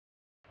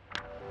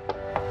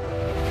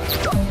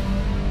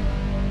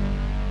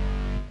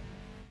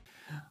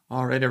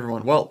All right,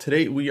 everyone. Well,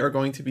 today we are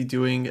going to be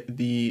doing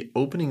the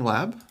opening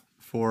lab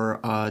for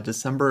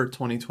December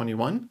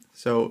 2021.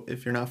 So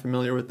if you're not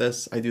familiar with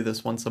this, I do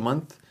this once a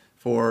month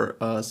for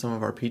some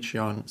of our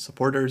Patreon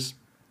supporters,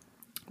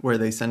 where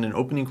they send in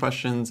opening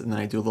questions, and then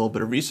I do a little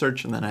bit of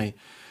research, and then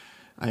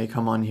I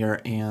come on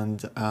here and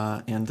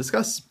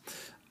discuss.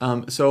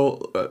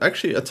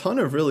 Actually a ton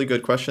of really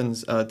good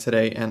questions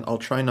today, and I'll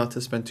try not to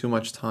spend too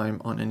much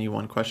time on any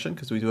one question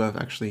because we do have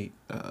actually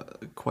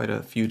quite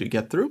a few to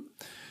get through.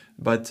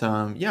 But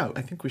yeah,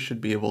 I think we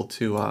should be able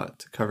to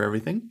cover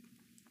everything.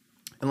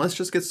 And let's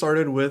just get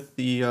started with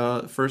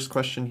the first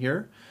question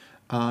here.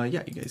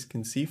 Yeah, you guys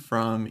can see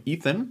from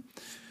Ethan,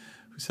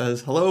 who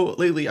says, hello,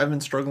 lately I've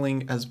been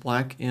struggling as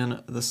black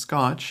in the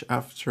Scotch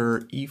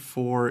after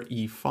e4,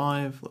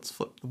 e5. Let's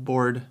flip the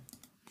board.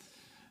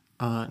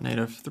 Knight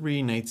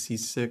f3, knight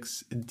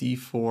c6,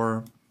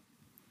 d4,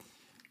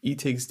 e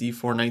takes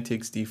d4, knight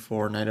takes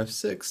d4, knight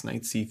f6,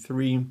 knight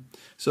c3.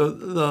 So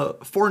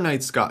the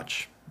four-knight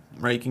Scotch,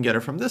 right? You can get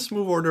it from this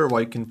move order,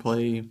 white can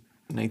play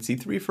knight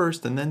c3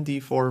 first and then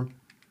d4.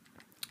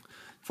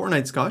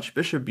 Four-knight Scotch,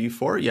 bishop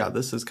b4. Yeah,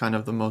 this is kind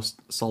of the most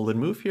solid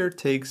move here,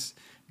 takes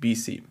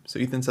bc. So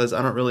Ethan says,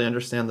 I don't really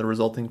understand the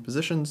resulting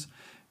positions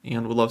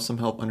and would love some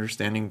help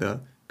understanding the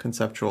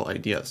conceptual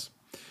ideas.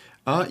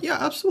 Yeah,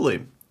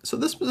 absolutely. So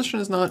this position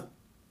is not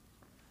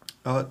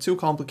too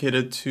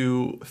complicated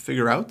to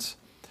figure out.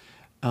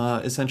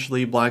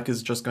 Essentially, black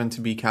is just going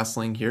to be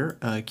castling here,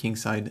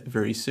 kingside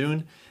very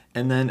soon,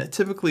 and then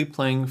typically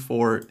playing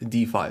for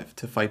d5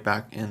 to fight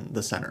back in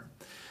the center.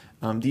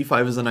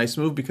 d5 is a nice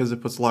move because it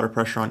puts a lot of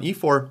pressure on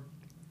e4,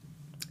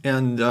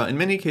 and in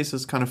many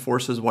cases kind of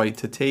forces white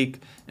to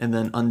take and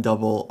then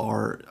undouble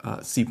our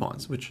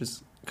c-pawns, which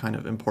is kind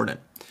of important.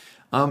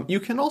 You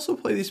can also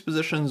play these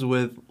positions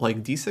with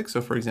like d6, so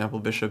for example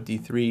bishop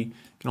d3, you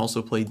can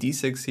also play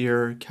d6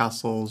 here,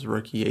 castles,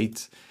 rook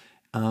e8,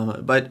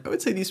 but I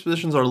would say these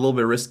positions are a little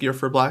bit riskier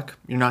for black.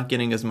 You're not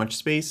getting as much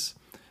space.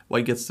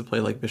 White gets to play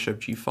like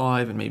bishop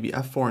g5 and maybe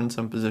f4 in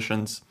some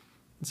positions,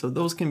 so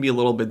those can be a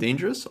little bit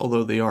dangerous,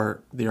 although they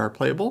are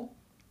playable.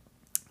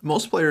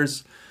 Most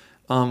players,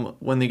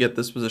 when they get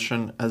this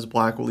position as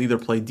black, will either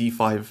play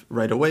d5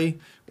 right away,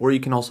 or you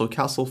can also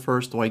castle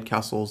first, white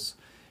castles,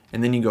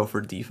 and then you go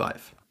for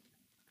d5.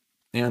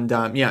 And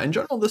yeah, in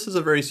general, this is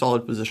a very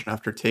solid position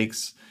after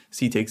takes,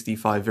 c takes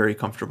d5, very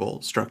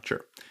comfortable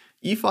structure.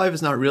 e5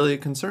 is not really a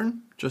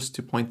concern, just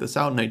to point this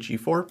out, knight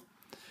g4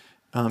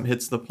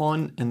 hits the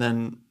pawn, and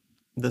then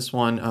this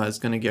one is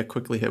going to get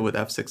quickly hit with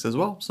f6 as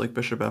well. So like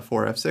bishop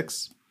f4,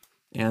 f6,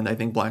 and I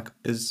think black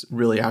is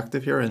really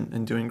active here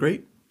and doing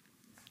great.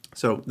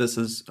 So this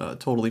is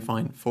totally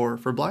fine for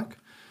black.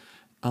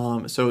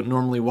 So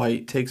normally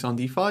white takes on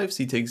d5,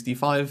 c takes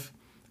d5,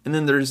 and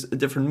then there's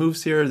different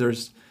moves here.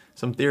 There's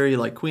some theory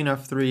like queen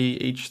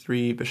f3,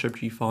 h3, bishop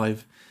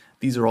g5.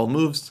 These are all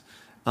moves.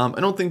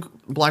 I don't think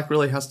black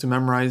really has to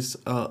memorize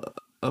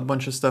a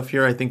bunch of stuff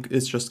here. I think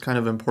it's just kind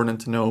of important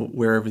to know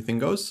where everything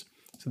goes.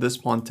 So this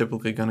pawn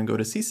typically going to go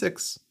to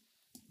c6,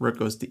 rook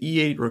goes to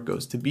e8, rook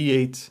goes to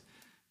b8,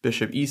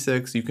 bishop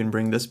e6. You can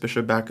bring this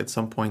bishop back at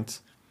some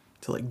point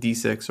to like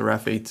d6 or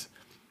f8.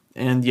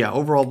 And yeah,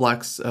 overall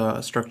black's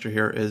structure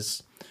here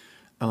is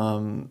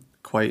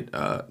quite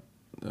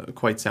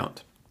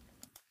sound.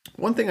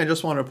 One thing I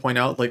just want to point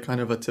out, like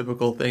kind of a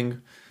typical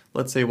thing,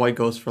 let's say white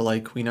goes for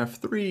like queen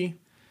f3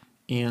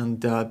 and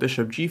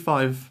bishop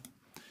g5.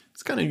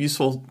 It's kind of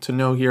useful to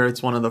know here,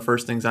 it's one of the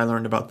first things I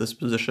learned about this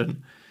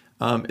position,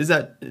 is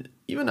that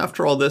even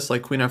after all this,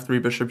 like queen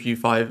f3, bishop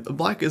g5,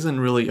 black isn't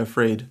really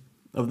afraid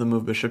of the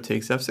move bishop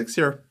takes f6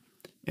 here,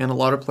 and a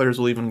lot of players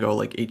will even go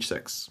like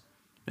h6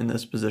 in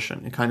this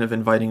position, and kind of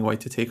inviting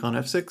white to take on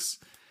f6,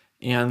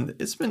 and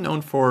it's been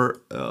known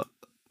for,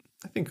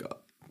 I think, a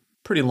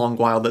pretty long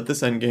while that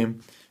this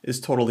endgame is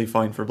totally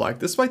fine for black.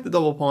 Despite the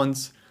double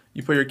pawns,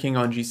 you put your king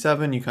on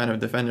g7, you kind of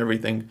defend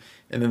everything,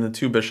 and then the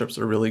two bishops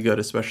are really good,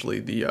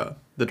 especially the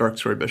dark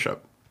square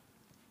bishop.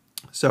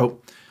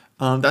 So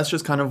that's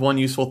just kind of one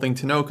useful thing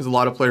to know, because a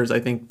lot of players, I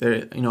think,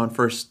 they, you know, on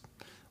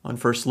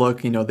first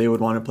look, you know, they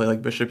would want to play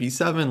like bishop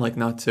e7, like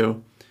not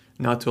to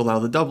allow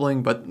the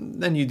doubling, but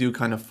then you do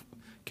kind of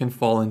can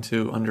fall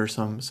under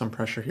some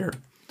pressure here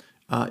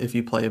if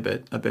you play a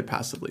bit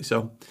passively.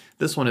 So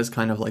this one is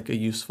kind of like a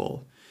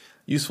useful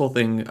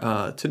thing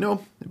to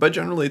know, but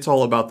generally it's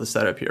all about the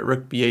setup here.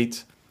 Rook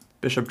b8,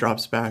 bishop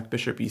drops back,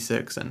 bishop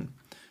e6, and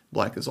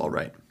black is all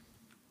right.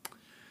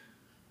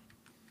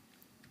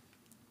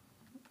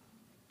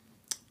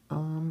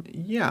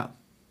 Yeah.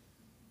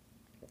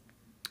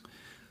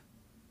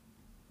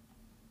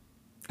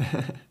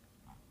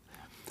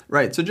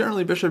 Right, so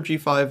generally bishop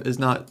g5 is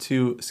not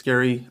too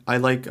scary. I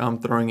like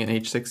throwing in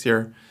h6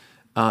 here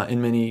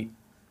in many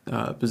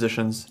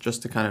positions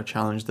just to kind of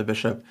challenge the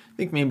bishop. I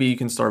think maybe you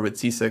can start with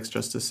c6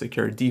 just to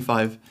secure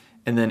d5,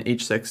 and then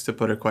h6 to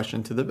put a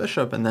question to the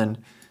bishop, and then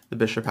the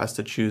bishop has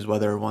to choose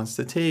whether it wants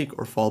to take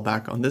or fall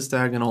back on this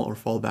diagonal or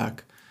fall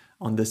back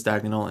on this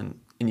diagonal, and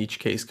in each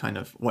case kind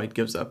of white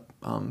gives up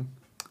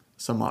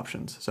some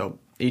options. So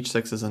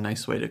h6 is a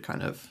nice way to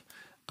kind of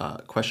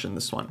question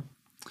this one.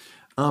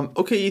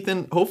 Okay,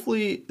 Ethan,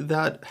 hopefully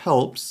that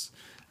helps.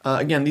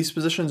 Again, these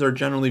positions are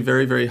generally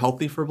very, very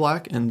healthy for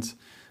black, and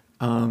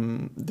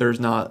there's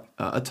not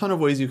a ton of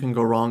ways you can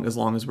go wrong as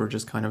long as we're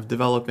just kind of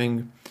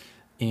developing.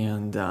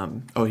 And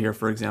oh, here,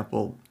 for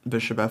example,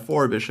 bishop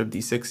f4, bishop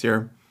d6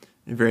 here.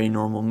 A very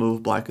normal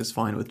move. Black is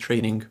fine with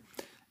trading.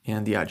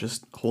 And yeah,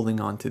 just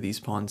holding on to these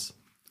pawns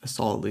as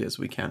solidly as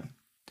we can.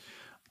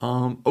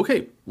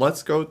 Okay,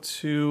 let's go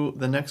to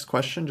the next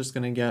question. Just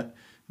going to get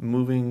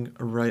moving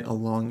right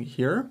along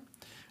here.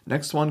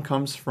 Next one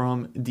comes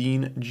from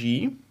Dean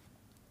G.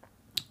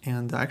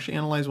 And I actually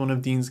analyzed one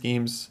of Dean's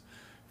games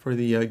for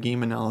the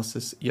game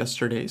analysis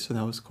yesterday, so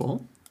that was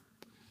cool.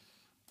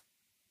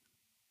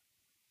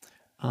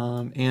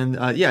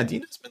 Yeah,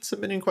 Dean has been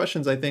submitting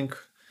questions, I think,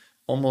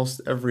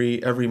 almost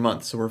every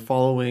month. So we're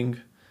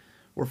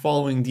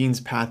following Dean's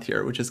path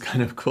here, which is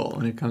kind of cool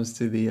when it comes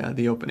to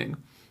the opening.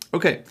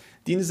 Okay,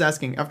 Dean is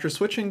asking, after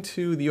switching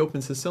to the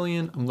Open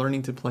Sicilian, I'm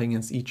learning to play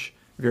against each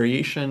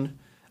variation.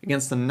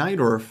 Against the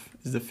Najdorf,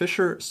 is the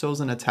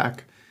Fischer-Sozin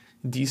Attack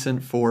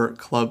decent for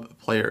club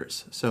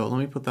players? So let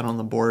me put that on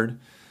the board.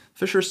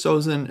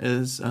 Fischer-Sozin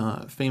is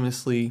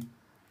famously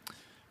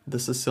the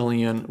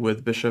Sicilian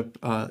with bishop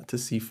to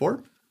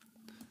c4.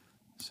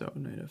 So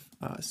knight of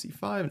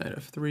c5, knight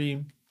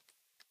f3,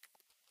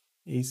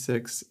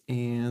 a6,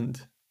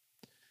 and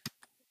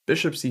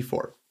bishop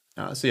c4.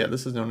 So yeah,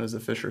 this is known as the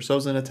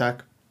Fischer-Sozin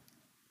attack.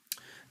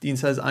 Dean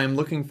says, I am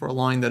looking for a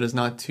line that is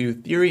not too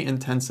theory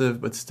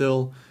intensive, but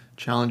still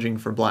challenging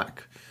for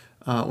black.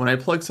 When I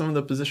plug some of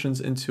the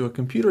positions into a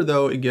computer,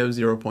 though, it gives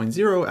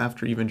 0.0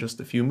 after even just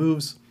a few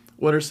moves.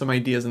 What are some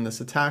ideas in this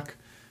attack?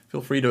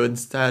 Feel free to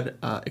instead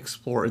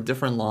explore a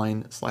different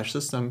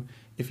line/system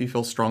if you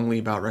feel strongly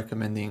about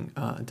recommending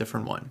a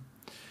different one.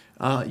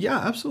 Yeah,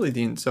 absolutely,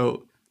 Dean.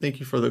 So thank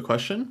you for the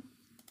question.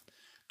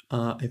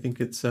 I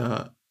think it's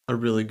a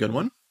really good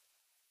one.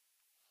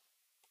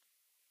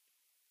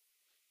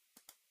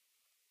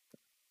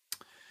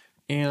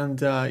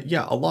 And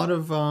yeah, a lot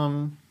of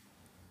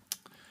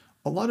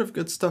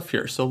good stuff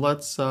here. So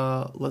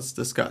let's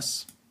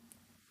discuss.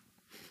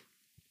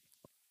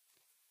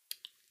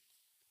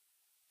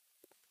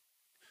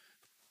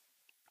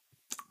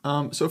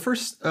 So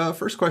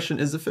first question,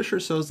 is the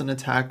Fischer-Sozin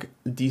attack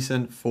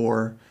decent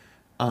for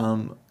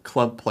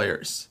club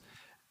players?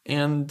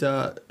 And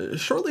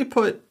shortly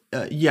put,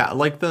 yeah,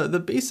 like the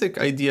basic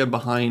idea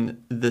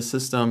behind this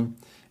system,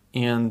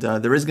 and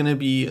there is going to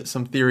be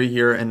some theory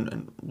here,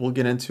 and we'll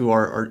get into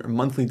our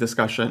monthly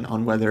discussion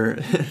on whether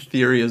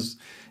theory is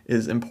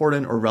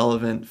important or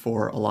relevant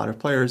for a lot of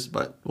players,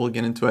 but we'll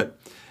get into it.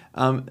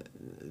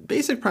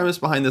 Basic premise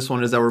behind this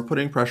one is that we're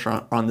putting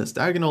pressure on this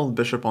diagonal.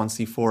 Bishop on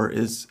c4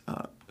 is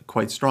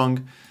quite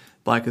strong.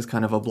 Black is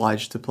kind of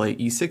obliged to play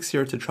e6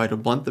 here to try to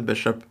blunt the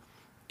bishop.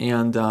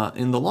 And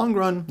in the long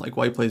run, like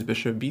white plays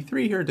bishop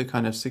b3 here to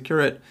kind of secure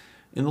it.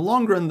 In the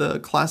long run, the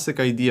classic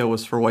idea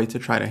was for white to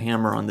try to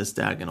hammer on this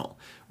diagonal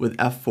with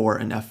f4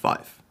 and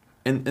f5.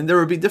 And there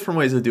would be different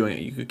ways of doing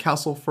it. You could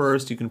castle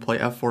first, you can play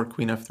f4,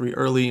 queen f3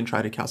 early and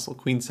try to castle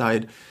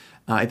queenside.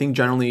 I think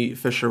generally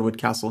Fischer would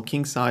castle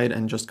kingside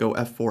and just go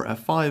f4,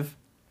 f5.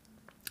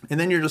 And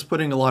then you're just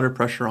putting a lot of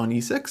pressure on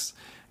e6,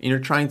 and you're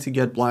trying to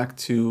get black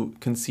to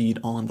concede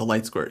on the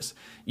light squares.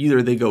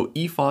 Either they go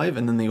e5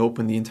 and then they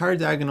open the entire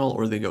diagonal,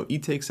 or they go e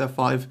takes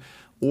f5,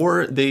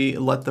 or they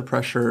let the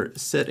pressure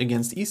sit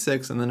against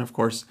e6, and then of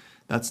course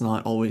that's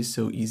not always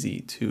so easy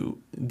to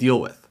deal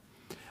with.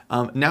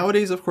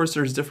 Nowadays, of course,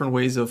 there's different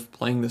ways of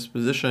playing this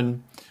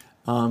position.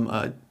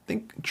 I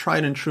think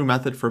tried and true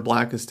method for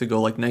black is to go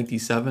like knight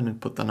d7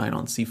 and put the knight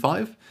on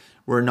c5,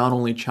 where it not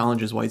only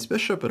challenges white's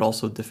bishop, it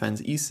also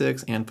defends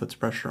e6 and puts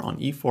pressure on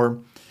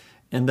e4.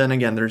 And then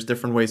again, there's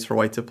different ways for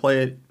white to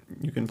play it.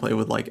 You can play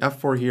with like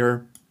f4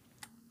 here.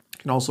 You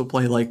can also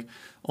play like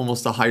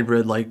almost a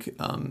hybrid like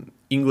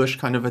English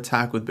kind of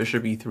attack with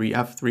bishop e3,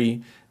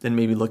 f3, then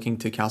maybe looking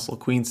to castle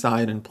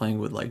queenside and playing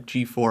with like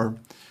g4.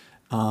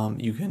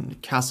 You can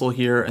castle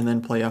here and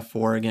then play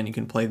f4. Again, you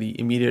can play the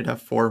immediate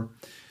f4.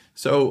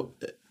 So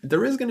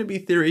there is going to be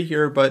theory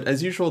here, but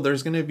as usual,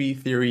 there's going to be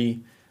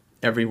theory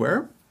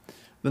everywhere.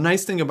 The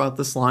nice thing about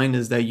this line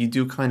is that you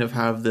do kind of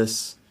have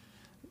this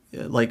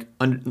like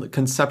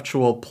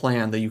conceptual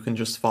plan that you can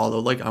just follow.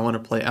 Like I want to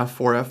play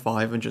f4,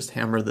 f5 and just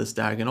hammer this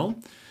diagonal.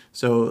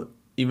 So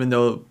even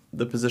though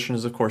the position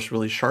is of course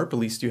really sharp, at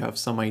least you have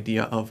some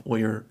idea of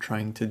what you're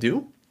trying to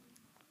do.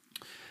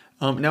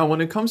 Now when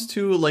it comes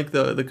to like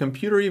the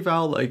computer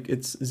eval, like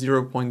it's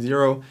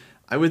 0.0,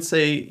 I would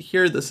say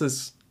here this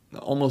is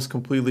almost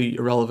completely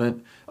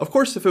irrelevant. Of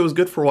course, if it was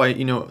good for white,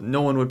 you know,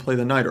 no one would play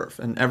the Najdorf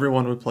and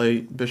everyone would play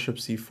bishop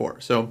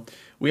c4. So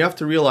we have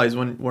to realize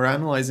when we're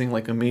analyzing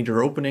like a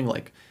major opening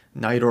like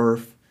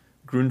Najdorf,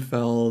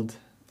 Grunfeld,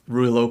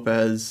 Ruy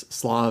Lopez,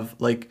 Slav,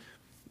 like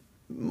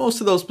most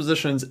of those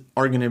positions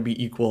are going to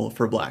be equal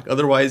for black.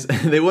 Otherwise,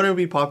 they wouldn't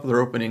be popular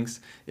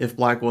openings if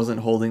black wasn't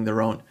holding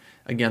their own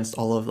against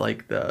all of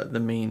like the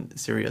main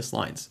serious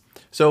lines.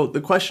 So the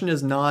question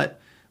is not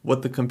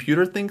what the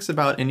computer thinks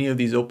about any of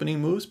these opening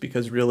moves,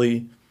 because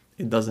really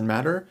it doesn't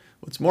matter.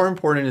 What's more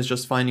important is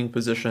just finding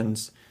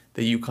positions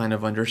that you kind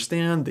of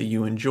understand, that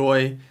you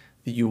enjoy,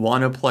 that you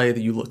want to play,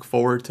 that you look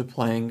forward to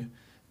playing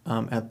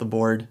at the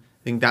board.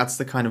 I think that's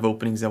the kind of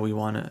openings that we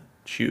want to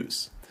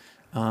choose.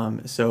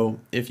 So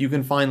if you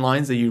can find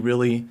lines that you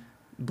really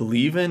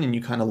believe in and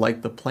you kind of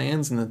like the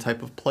plans and the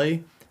type of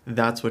play,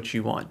 that's what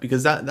you want,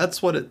 because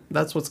that's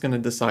what's going to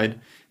decide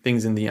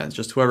things in the end.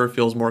 Just whoever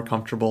feels more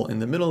comfortable in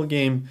the middle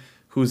game,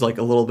 who's like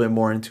a little bit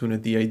more in tune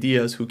with the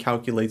ideas, who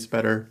calculates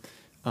better.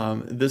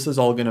 This is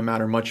all going to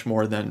matter much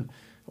more than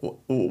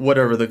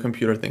whatever the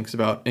computer thinks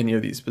about any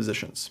of these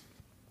positions.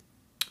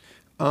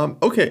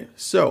 Okay,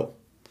 so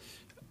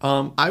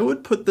I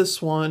would put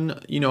this one,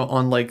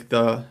 on like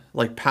the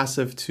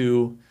passive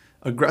to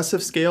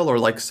aggressive scale, or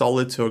like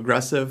solid to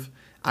aggressive.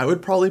 I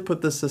would probably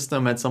put the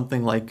system at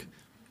something like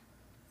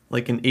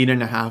an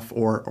 8.5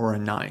 or a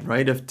 9,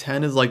 right? If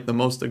 10 is like the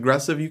most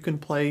aggressive you can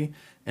play,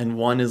 and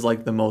 1 is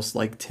like the most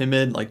like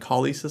timid, like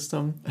collie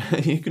system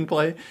you can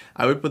play,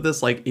 I would put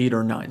this like 8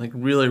 or 9, like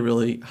really,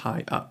 really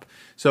high up.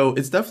 So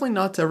it's definitely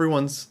not to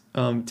everyone's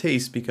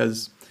taste,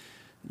 because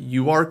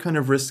you are kind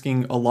of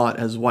risking a lot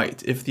as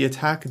white. If the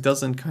attack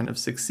doesn't kind of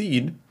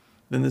succeed,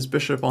 then this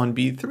bishop on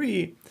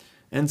b3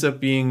 ends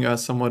up being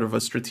somewhat of a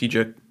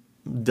strategic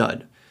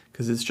dud,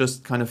 because it's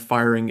just kind of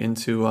firing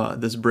into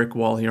this brick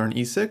wall here on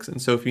e6.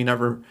 And so if you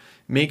never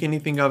make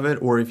anything of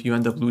it, or if you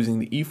end up losing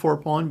the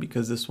e4 pawn,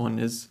 because this one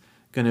is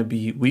going to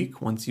be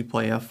weak once you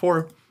play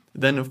f4,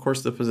 then of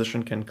course the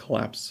position can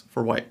collapse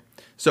for white.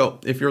 So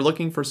if you're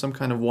looking for some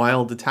kind of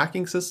wild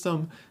attacking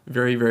system,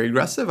 very, very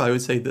aggressive, I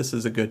would say this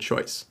is a good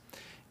choice.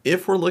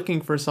 If we're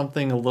looking for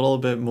something a little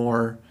bit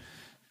more,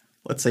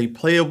 let's say,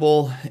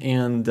 playable,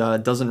 and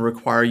doesn't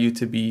require you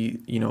to be,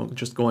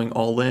 just going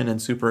all in and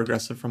super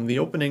aggressive from the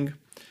opening,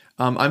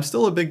 I'm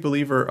still a big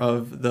believer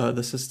of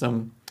the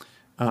system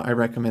I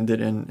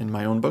recommended in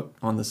my own book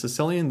on the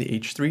Sicilian, the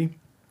H3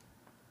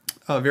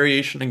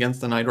 variation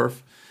against the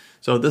Najdorf.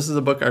 So this is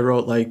a book I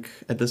wrote, like,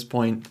 at this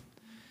point,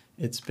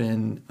 it's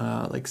been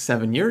like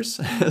 7 years,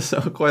 so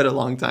quite a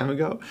long time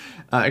ago.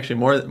 Actually,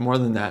 more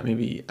than that,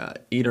 maybe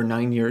 8 or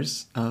 9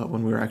 years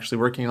when we were actually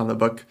working on the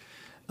book.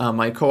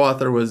 My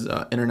co-author was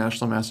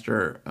International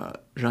Master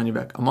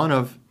Janibek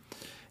Amanov,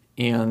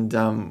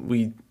 and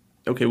we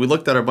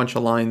looked at a bunch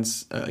of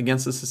lines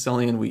against the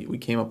Sicilian. We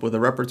came up with a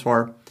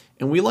repertoire,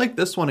 and we liked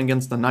this one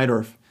against the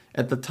Najdorf.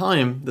 At the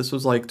time, this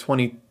was like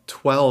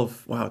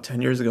 2012, wow,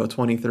 10 years ago,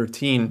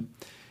 2013.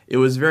 It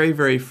was very,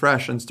 very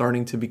fresh and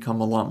starting to become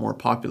a lot more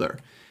popular.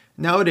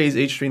 Nowadays,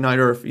 H3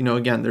 Najdorf,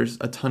 again, there's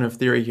a ton of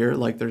theory here,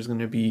 like there's going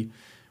to be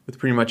with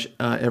pretty much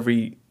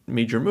every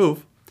major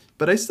move.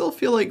 But I still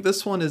feel like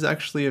this one is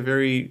actually a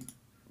very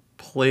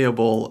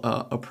playable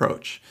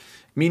approach,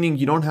 meaning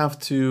you don't have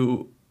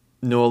to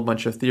know a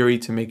bunch of theory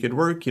to make it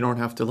work. You don't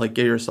have to like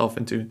get yourself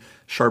into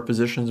sharp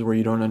positions where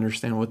you don't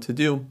understand what to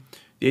do.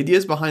 The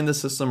ideas behind the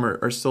system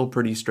are still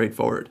pretty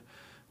straightforward.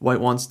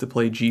 White wants to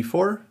play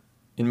g4,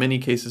 in many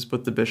cases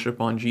put the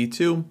bishop on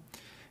g2,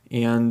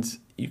 and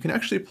you can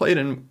actually play it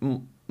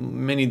in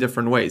many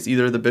different ways.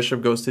 Either the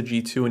bishop goes to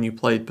g2 and you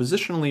play it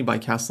positionally by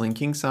castling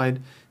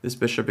kingside. This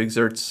bishop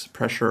exerts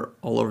pressure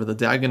all over the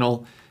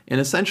diagonal, and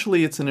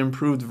essentially it's an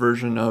improved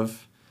version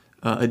of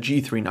a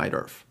g3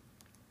 Najdorf,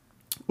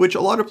 which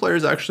a lot of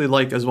players actually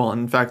like as well.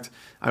 And in fact,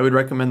 I would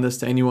recommend this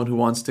to anyone who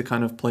wants to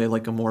kind of play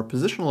like a more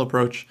positional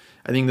approach.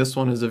 I think this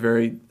one is a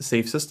very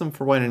safe system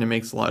for white, and it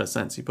makes a lot of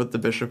sense. You put the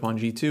bishop on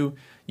g2,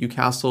 you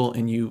castle,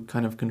 and you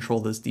kind of control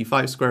this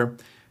d5 square.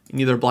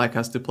 Neither black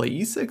has to play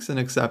e6 and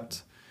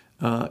accept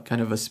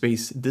kind of a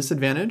space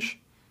disadvantage.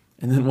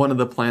 And then one of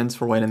the plans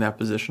for white in that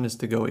position is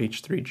to go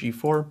h3,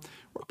 g4,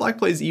 where black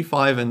plays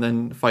e5 and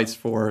then fights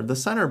for the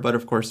center, but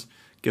of course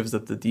gives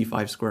up the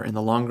d5 square in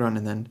the long run,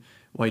 and then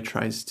white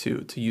tries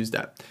to use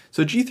that.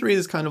 So g3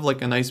 is kind of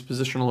like a nice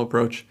positional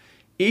approach.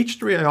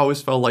 h3 I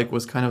always felt like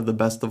was kind of the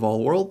best of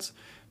all worlds,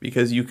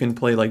 because you can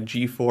play like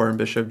g4 and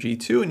bishop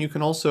g2, and you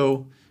can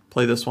also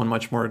play this one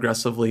much more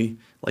aggressively,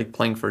 like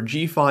playing for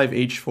g5,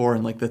 h4,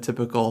 and like the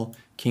typical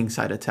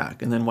kingside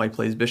attack. And then white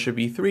plays bishop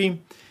e3,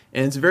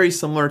 and it's very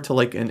similar to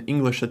like an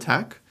English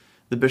attack.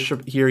 The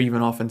bishop here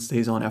even often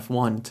stays on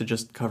f1 to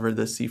just cover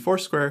the c4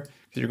 square,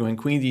 because you're going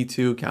queen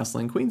d2,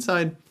 castling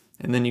queenside,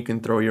 and then you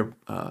can throw your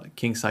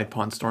kingside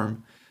pawn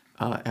storm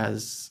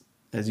as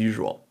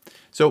usual.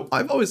 So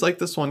I've always liked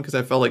this one because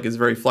I felt like it's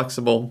very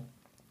flexible.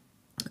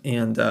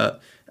 And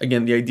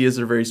again, the ideas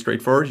are very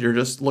straightforward. You're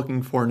just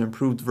looking for an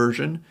improved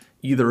version,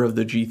 either of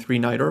the g3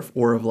 Najdorf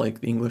or of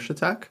like the English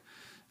attack.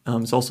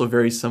 It's also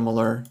very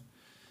similar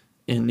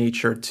in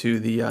nature to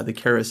the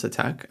Keres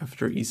attack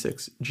after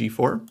e6,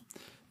 g4.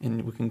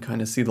 And we can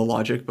kind of see the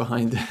logic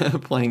behind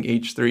playing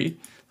h3.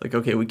 Like,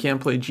 okay, we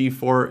can't play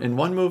g4 in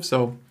one move,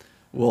 so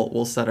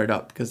we'll set it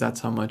up, because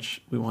that's how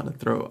much we want to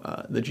throw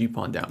the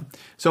g-pawn down.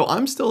 So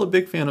I'm still a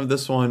big fan of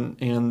this one,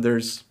 and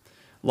there's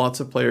lots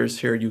of players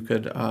here you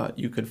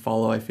could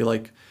follow. I feel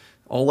like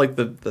all like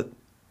the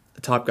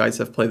top guys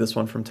have played this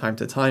one from time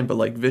to time, but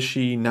like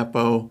Vichy,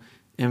 Nepo,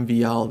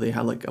 MVL, they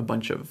had like a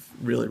bunch of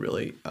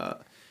really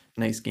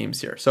nice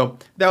games here. So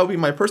that would be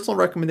my personal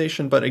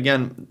recommendation. But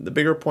again, the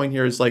bigger point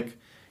here is like,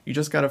 you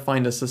just got to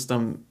find a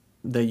system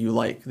that you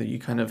like, that you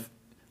kind of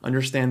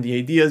understand the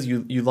ideas,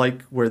 you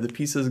like where the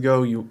pieces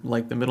go, you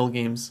like the middle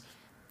games,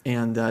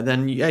 and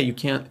then yeah, you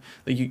can't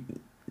like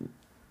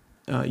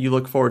you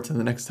look forward to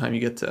the next time you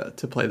get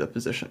to play the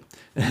position.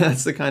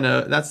 That's the kind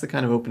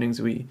of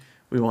openings we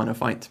want to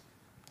find.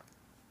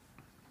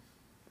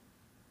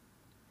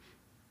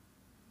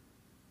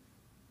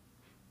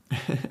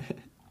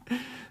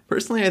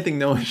 Personally, I think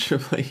no one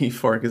should play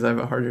e4 because I have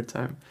a harder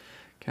time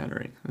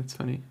countering. That's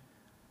funny.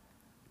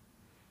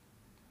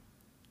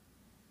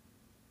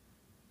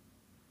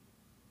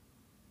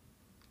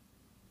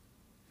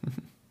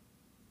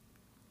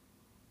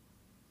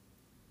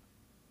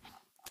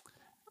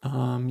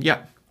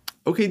 Yeah.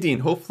 Okay, Dean,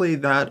 hopefully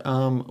that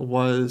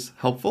was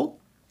helpful.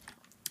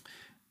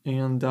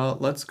 And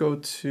let's go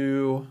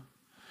to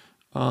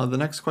the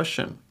next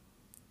question.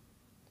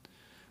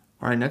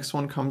 All right, next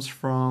one comes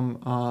from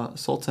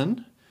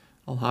Sultan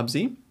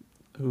Al-Habzi,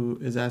 who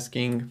is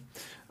asking,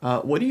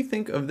 what do you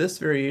think of this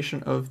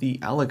variation of the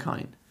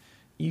Alekhine?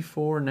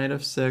 E4, knight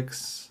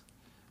f6.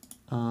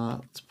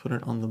 Let's put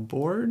it on the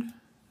board.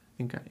 I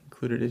think I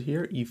included it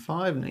here.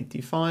 E5, knight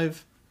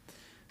d5.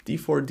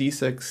 D4,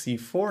 D6,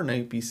 C4,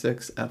 knight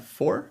B6,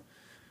 F4.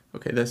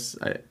 Okay, this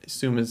I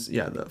assume is,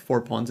 yeah, the 4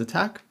 pawns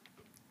attack.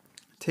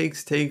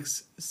 Takes,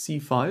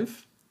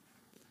 C5.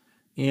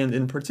 And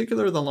in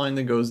particular, the line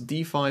that goes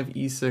D5,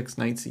 E6,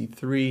 knight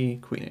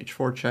C3, queen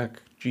H4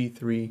 check,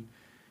 G3,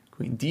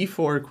 queen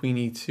D4, queen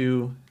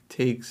E2,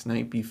 takes,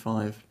 knight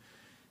B5,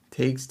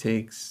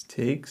 takes,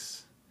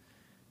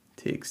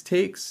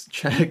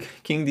 check,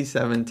 king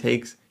D7,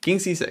 takes, king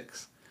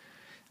C6.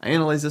 I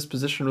analyzed this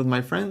position with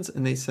my friends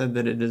and they said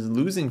that it is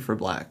losing for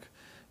black,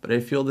 but I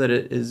feel that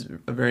it is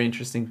a very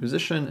interesting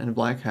position and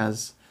black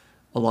has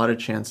a lot of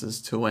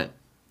chances to win.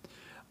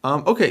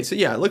 Okay, so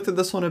yeah, I looked at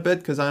this one a bit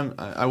because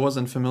I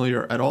wasn't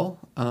familiar at all,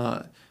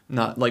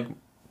 not like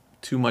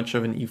too much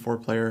of an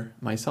e4 player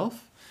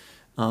myself,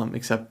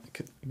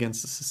 except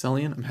against the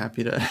Sicilian. I'm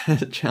happy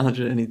to challenge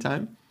it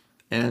anytime,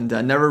 and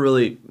never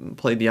really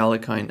played the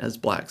Alekhine as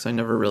black, so I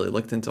never really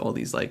looked into all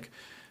these like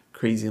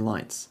crazy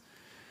lines.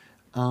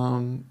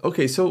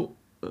 Okay, so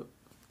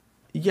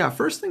yeah,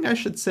 first thing I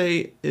should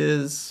say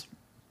is,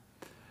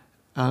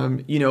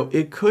 you know,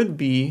 it could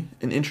be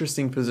an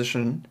interesting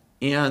position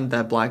and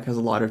that black has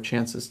a lot of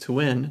chances to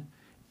win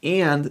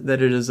and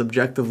that it is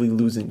objectively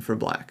losing for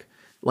black.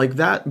 Like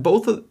that,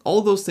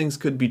 all those things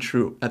could be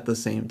true at the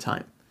same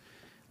time.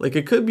 Like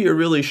it could be a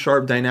really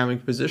sharp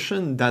dynamic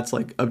position that's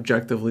like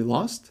objectively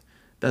lost.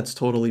 That's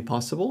totally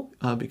possible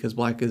because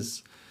black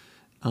is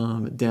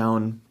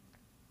down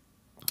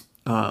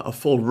a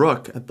full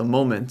rook at the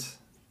moment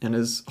and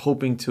is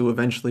hoping to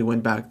eventually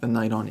win back the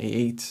knight on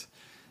a8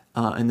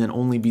 and then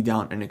only be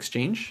down in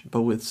exchange,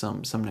 but with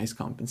some nice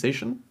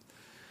compensation.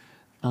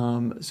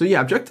 So yeah,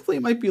 objectively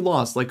it might be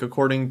lost, like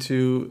according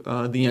to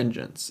the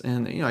engines.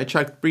 And you know, I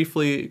checked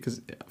briefly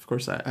because of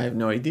course I have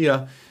no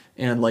idea.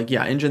 And like,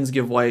 yeah, engines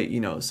give white, you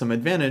know, some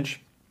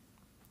advantage.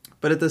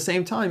 But at the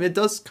same time, it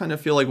does kind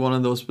of feel like one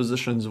of those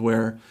positions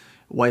where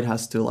white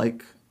has to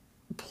like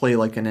play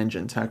like an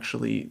engine to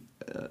actually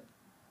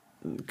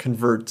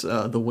convert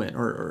the win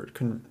or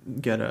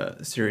get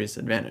a serious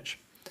advantage.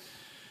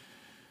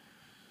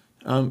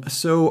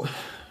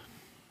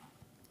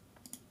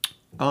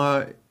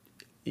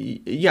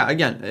 Yeah,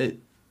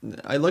 again,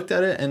 I looked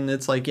at it and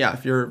it's like, yeah,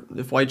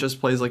 if white just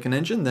plays like an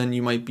engine, then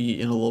you might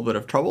be in a little bit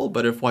of trouble.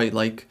 But if white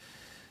like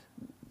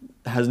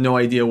has no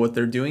idea what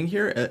they're doing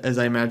here, as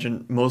I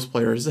imagine most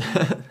players,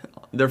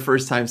 their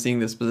first time seeing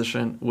this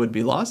position would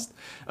be lost,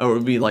 or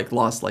would be like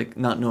lost, like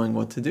not knowing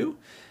what to do,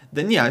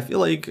 then yeah, I feel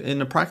like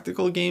in a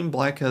practical game,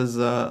 black has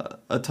a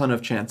ton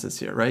of chances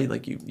here, right?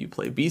 Like you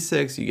play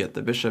b6, you get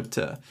the bishop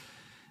to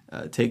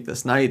take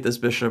this knight,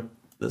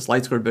 this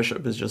light squared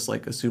bishop is just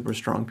like a super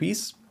strong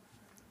piece.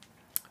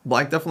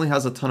 Black definitely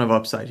has a ton of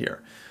upside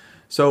here.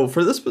 So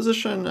for this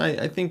position,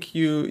 I think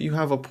you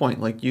have a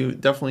point. Like you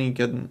definitely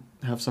can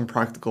have some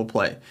practical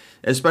play,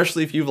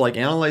 especially if you've like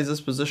analyzed this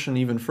position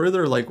even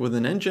further, like with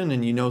an engine,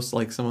 and you know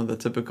like some of the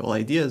typical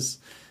ideas.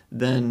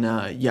 Then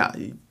yeah,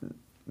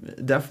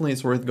 definitely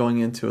it's worth going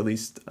into at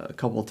least a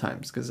couple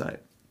times because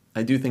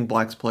I do think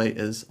black's play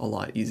is a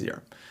lot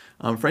easier.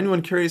 For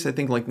anyone curious, I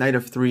think like knight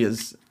f3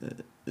 is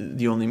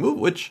the only move,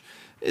 which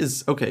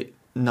is okay,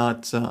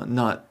 not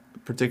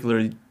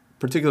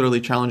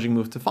particularly challenging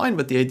move to find,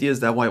 but the idea is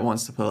that white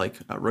wants to play like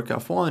rook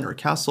f1 or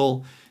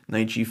castle,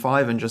 knight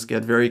g5, and just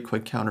get very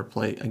quick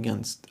counterplay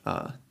against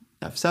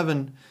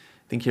f7. I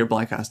think here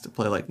black has to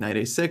play like knight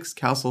a6,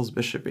 castles,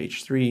 bishop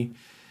h3,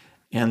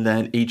 and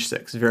then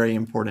h6, very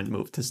important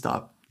move to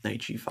stop knight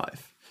g5.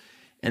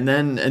 And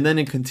then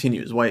it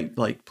continues. White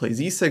like plays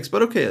e6,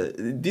 but okay,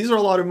 these are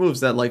a lot of moves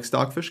that like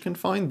Stockfish can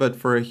find, but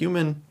for a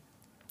human,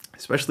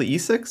 especially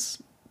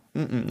e6,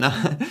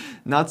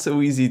 not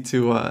so easy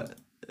to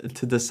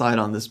decide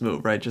on this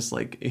move, right? Just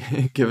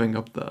like giving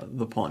up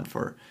the pawn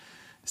for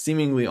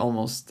seemingly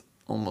almost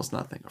almost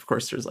nothing. Of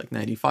course, there's like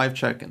 95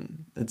 check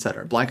and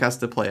etc. Black has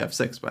to play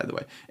f6, by the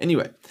way.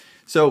 Anyway,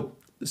 so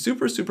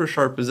super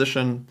sharp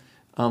position.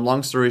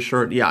 Long story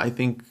short, yeah, I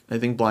think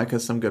Black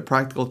has some good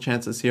practical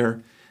chances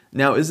here.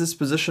 Now, is this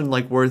position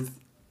like worth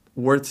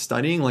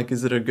studying? Like,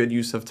 is it a good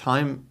use of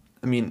time?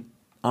 I mean,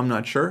 I'm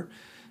not sure.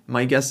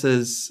 My guess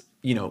is,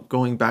 you know,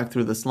 going back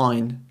through this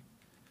line,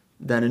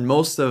 that in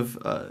most of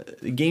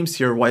the games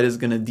here, White is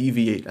going to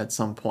deviate at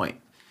some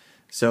point.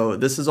 So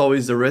this is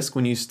always the risk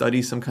when you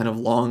study some kind of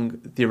long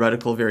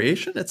theoretical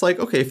variation. It's like,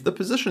 okay, if the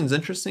position is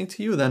interesting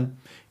to you, then,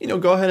 you know,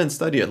 go ahead and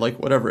study it, like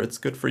whatever. It's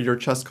good for your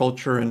chess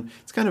culture and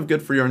it's kind of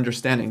good for your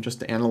understanding just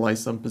to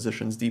analyze some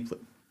positions deeply.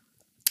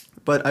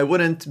 But I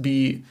wouldn't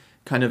be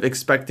kind of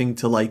expecting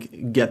to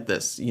like get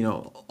this, you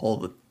know,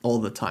 all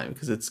the time,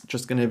 because it's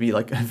just going to be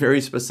like a very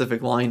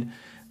specific line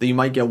that you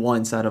might get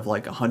once out of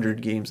like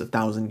 100 games,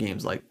 1,000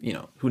 games, like, you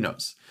know, who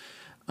knows.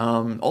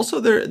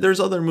 Also, there's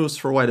other moves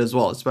for White as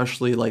well,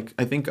 especially like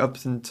I think up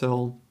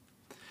until,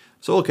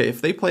 so okay, if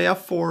they play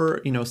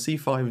f4, you know,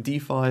 c5,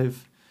 d5,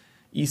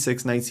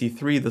 e6, knight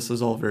c3, this is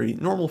all very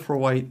normal for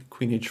White.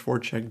 Queen h4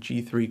 check,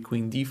 g3,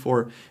 queen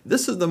d4.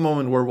 This is the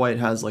moment where White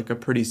has like a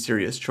pretty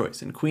serious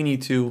choice, and queen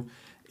e2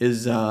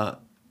 is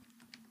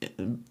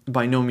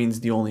by no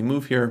means the only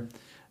move here.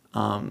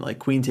 Like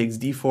queen takes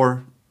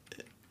d4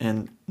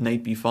 and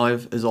knight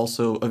b5 is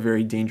also a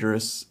very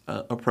dangerous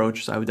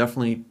approach, so I would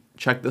definitely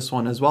check this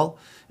one as well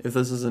if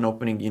this is an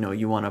opening, you know,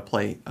 you want to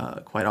play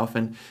quite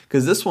often,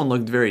 because this one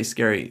looked very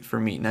scary for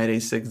me. Knight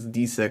a6,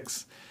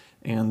 d6,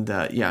 and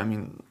yeah, I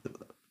mean,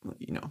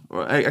 you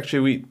know,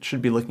 actually we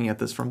should be looking at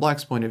this from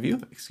Black's point of view,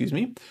 excuse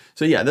me.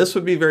 So yeah, this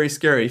would be very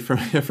scary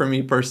for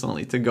me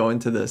personally to go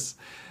into this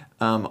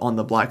on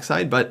the Black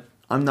side, but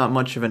I'm not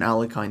much of an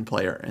Alekhine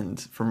player, and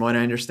from what I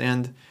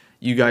understand,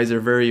 you guys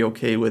are very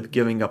okay with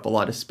giving up a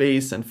lot of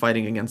space and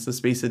fighting against the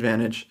space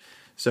advantage.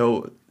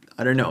 So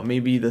I don't know,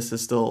 maybe this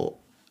is still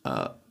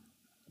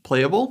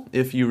playable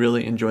if you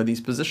really enjoy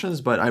these positions,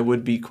 but I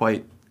would be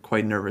quite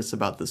nervous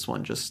about this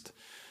one, just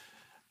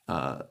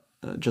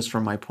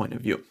from my point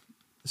of view.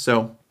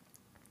 So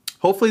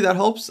hopefully that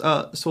helps.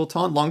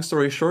 Sultan, long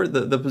story short,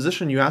 the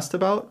position you asked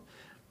about,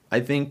 I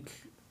think,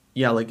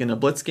 yeah, like in a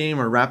blitz game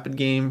or rapid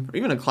game, or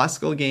even a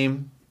classical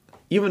game,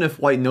 even if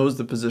White knows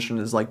the position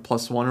is like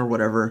 +1 or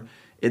whatever,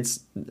 it's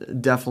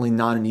definitely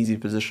not an easy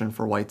position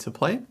for White to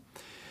play.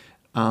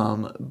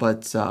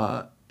 But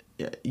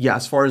yeah,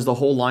 as far as the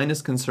whole line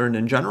is concerned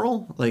in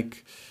general,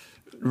 like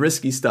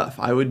risky stuff,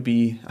 I would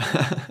be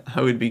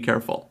I would be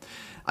careful.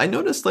 I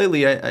noticed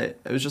lately, I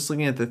was just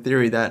looking at the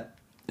theory that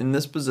in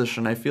this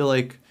position, I feel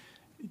like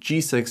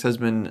g6 has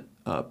been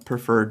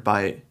preferred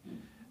by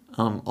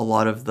a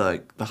lot of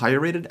the higher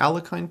rated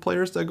Alekhine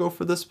players that go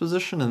for this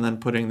position and then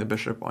putting the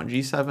bishop on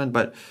g7.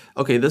 But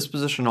okay, this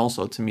position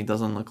also to me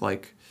doesn't look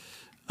like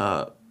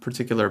a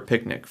particular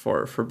picnic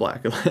for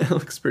Black. It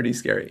looks pretty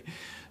scary.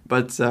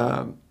 But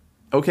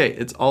okay,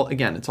 it's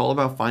all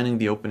about finding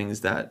the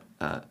openings that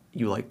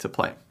you like to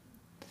play.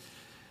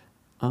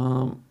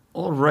 All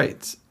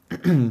right.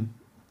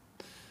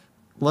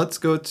 Let's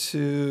go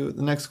to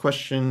the next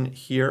question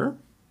here,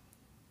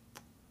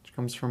 which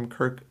comes from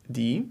Kirk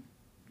D.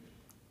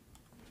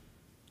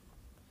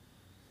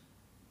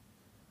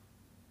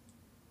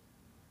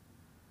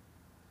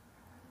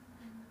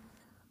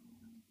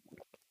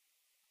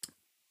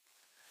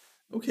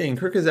 Okay, and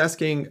Kirk is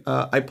asking,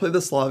 I play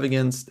the Slav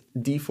against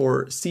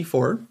d4,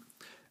 c4.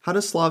 How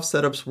does Slav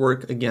setups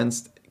work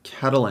against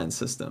Catalan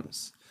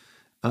systems?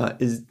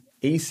 Is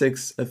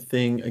a6 a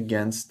thing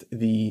against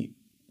the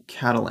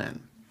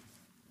Catalan?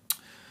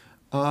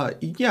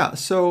 Yeah,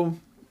 so,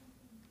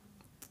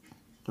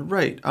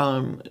 right,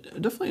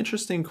 definitely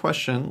interesting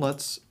question.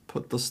 Let's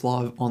put the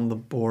Slav on the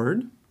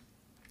board.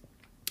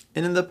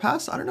 And in the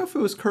past, I don't know if it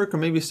was Kirk or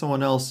maybe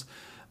someone else,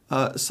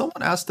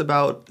 someone asked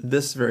about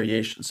this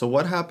variation. So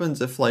what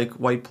happens if like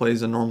White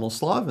plays a normal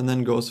Slav and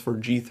then goes for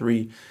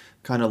g3,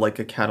 kind of like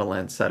a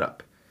Catalan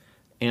setup?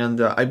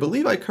 And I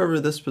believe I covered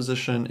this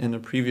position in a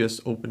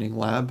previous opening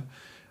lab.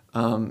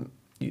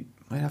 You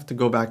might have to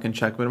go back and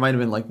check, but it might have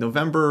been like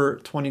November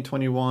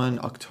 2021,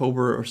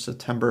 October or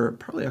September,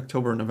 probably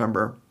October or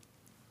November.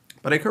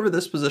 But I covered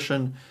this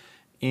position,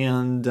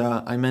 and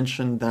I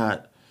mentioned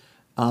that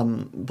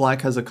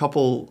Black has a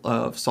couple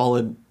of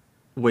solid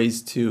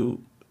ways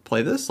to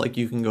play this. Like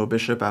you can go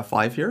bishop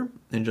f5 here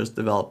and just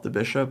develop the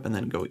bishop and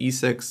then go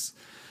e6.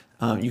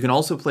 You can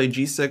also play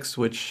g6,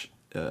 which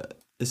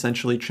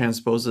essentially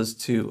transposes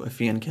to a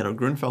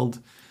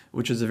Fianchetto-Grunfeld,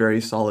 which is a very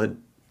solid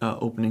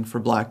opening for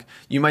Black.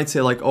 You might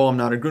say like, oh, I'm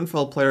not a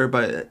Grunfeld player,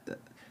 but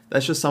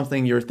that's just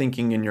something you're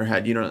thinking in your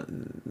head. You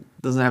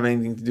don't, doesn't have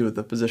anything to do with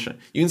the position.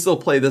 You can still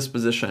play this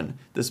position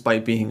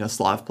despite being a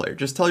Slav player.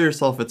 Just tell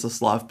yourself it's a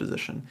Slav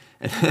position,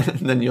 and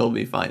then you'll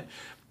be fine.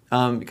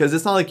 Because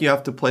it's not like you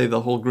have to play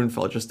the whole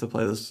Grunfeld just to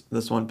play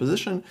this one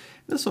position.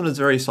 This one is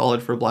very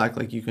solid for Black.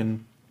 Like you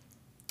can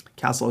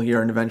castle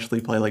here and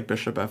eventually play like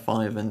bishop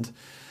f5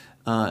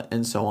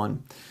 and so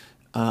on.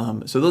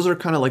 So those are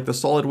kind of like the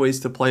solid ways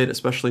to play it,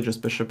 especially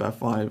just bishop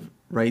f5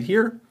 right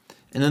here.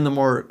 And then the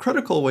more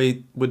critical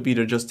way would be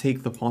to just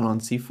take the pawn on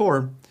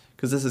c4,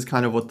 because this is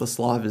kind of what the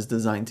Slav is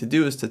designed to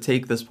do, is to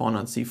take this pawn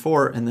on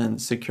c4 and then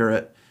secure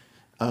it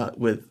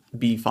with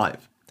b5.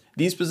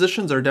 These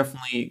positions are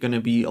definitely going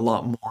to be a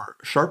lot more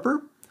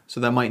sharper, so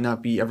that might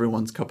not be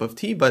everyone's cup of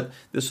tea, but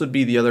this would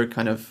be the other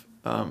kind of,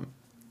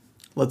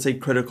 let's say,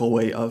 critical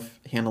way of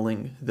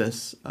handling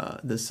this,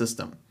 this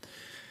system.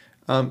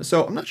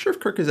 So I'm not sure if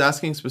Kirk is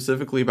asking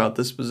specifically about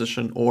this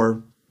position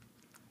or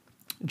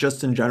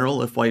just in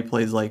general. If white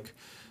plays like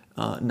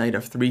knight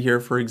f3 here,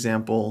 for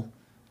example,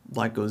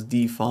 black goes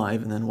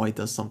d5, and then white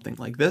does something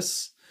like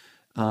this.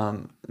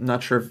 I'm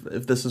not sure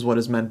if this is what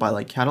is meant by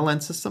like Catalan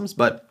systems,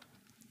 but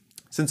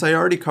since I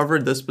already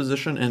covered this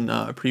position in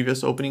a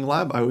previous opening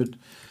lab, I would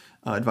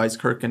advise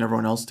Kirk and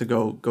everyone else to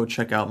go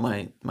check out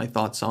my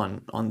thoughts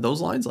on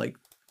those lines, like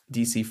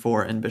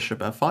dc4 and bishop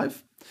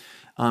f5.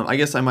 I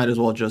guess I might as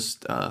well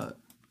just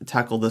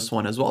tackle this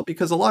one as well,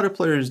 because a lot of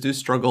players do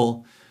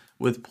struggle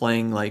with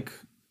playing like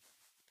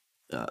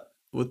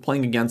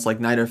against like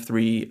knight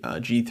f3,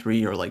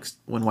 g3, or like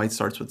when white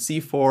starts with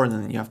c4, and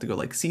then you have to go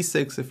like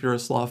c6 if you're a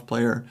Slav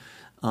player,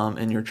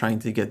 and you're trying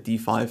to get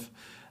d5.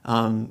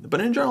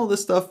 But in general,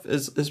 this stuff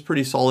is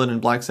pretty solid, and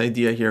black's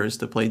idea here is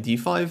to play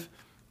d5,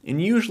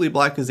 and usually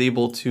black is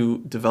able to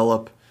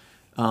develop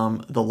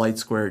the light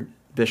squared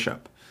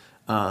bishop.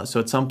 So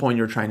at some point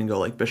you're trying to go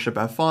like bishop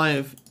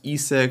f5,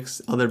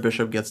 e6, other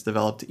bishop gets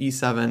developed to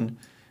e7,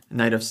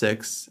 knight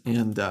f6,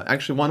 and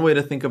actually one way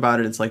to think about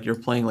it, it's like you're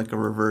playing like a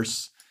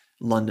reverse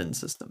London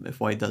system if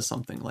white does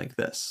something like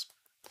this.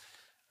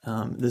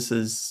 This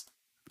is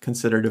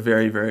considered a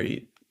very,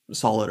 very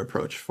solid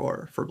approach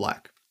for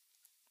black.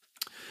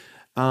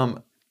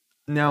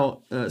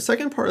 Now,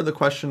 second part of the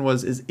question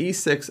was, is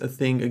a6 a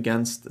thing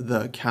against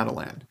the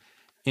Catalan?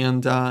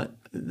 And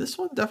this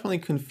one definitely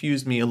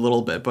confused me a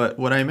little bit, but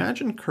what I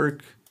imagine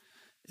Kirk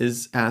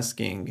is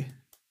asking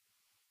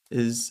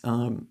is,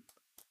 I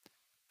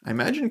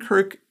imagine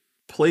Kirk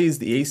plays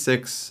the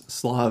a6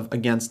 Slav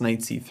against knight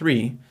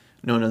c3,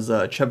 known as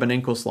a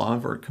Chebanenko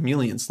Slav or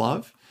chameleon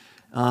Slav,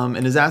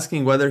 and is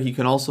asking whether he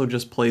can also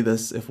just play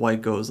this if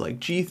white goes like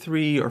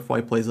g3, or if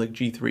white plays like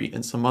g3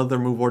 in some other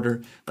move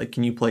order, like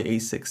can you play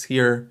a6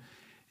 here?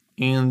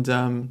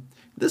 And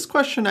this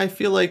question I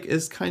feel like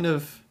is kind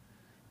of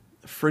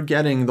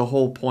forgetting the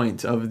whole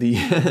point of the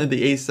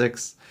the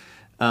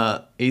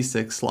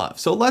a6 Slav.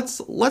 So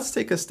let's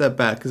take a step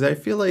back, because I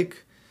feel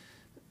like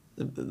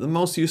the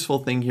most useful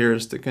thing here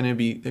is to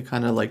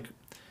kind of like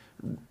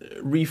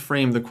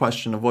reframe the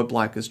question of what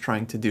black is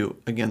trying to do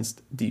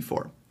against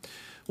d4.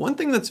 One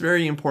thing that's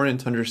very important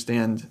to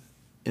understand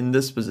in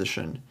this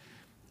position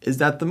is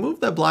that the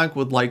move that black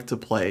would like to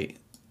play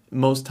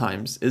most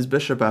times is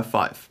bishop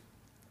f5.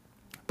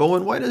 But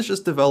when white has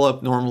just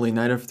developed normally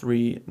knight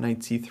f3, knight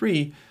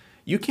c3,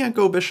 you can't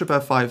go bishop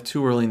f5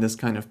 too early in this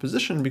kind of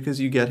position, because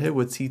you get hit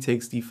with c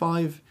takes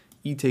d5,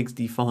 e takes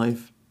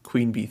d5,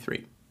 queen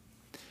b3.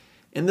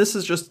 And this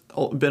has just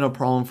been a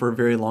problem for a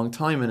very long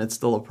time, and it's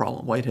still a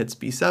problem. White hits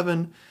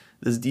b7,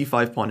 this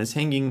d5 pawn is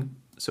hanging,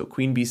 so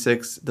queen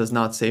b6 does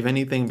not save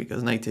anything,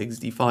 because knight takes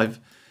d5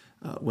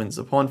 wins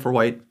the pawn for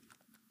white.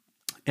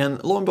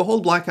 And lo and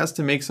behold, black has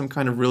to make some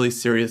kind of really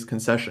serious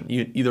concession,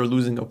 either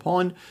losing a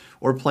pawn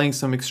or playing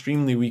some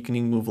extremely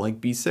weakening move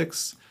like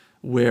b6,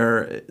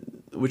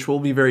 which will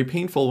be very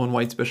painful when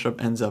white's bishop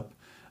ends up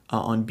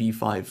on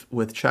b5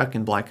 with check,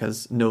 and black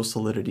has no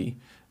solidity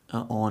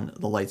on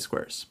the light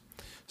squares.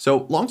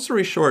 So long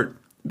story short,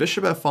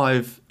 bishop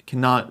f5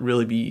 cannot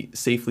really be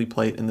safely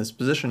played in this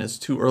position. It's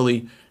too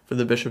early for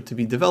the bishop to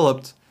be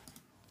developed,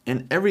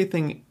 and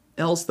everything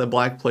else that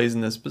black plays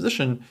in this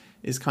position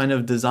is kind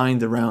of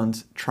designed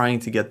around trying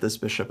to get this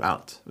bishop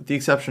out, with the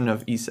exception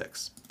of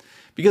e6.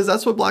 Because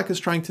that's what black is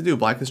trying to do.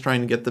 Black is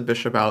trying to get the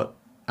bishop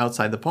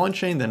outside the pawn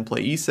chain, then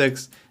play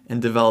e6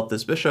 and develop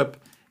this bishop,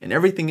 and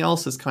everything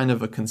else is kind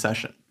of a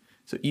concession.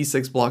 So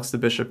e6 blocks the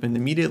bishop in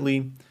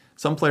immediately.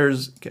 Some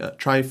players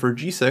try for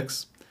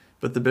g6,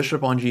 but the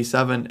bishop on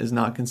g7 is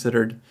not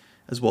considered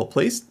as well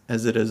placed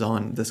as it is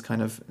on this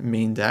kind of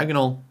main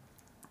diagonal,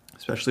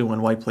 especially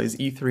when white plays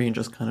e3 and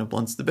just kind of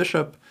blunts the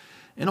bishop.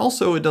 And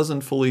also it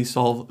doesn't fully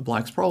solve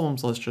black's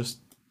problems. Let's just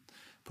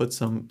put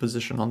some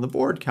position on the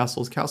board,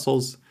 castles,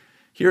 castles.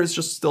 Here it's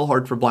just still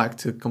hard for black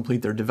to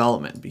complete their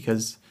development,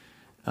 because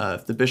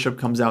if the bishop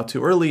comes out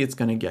too early, it's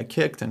going to get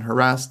kicked and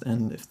harassed,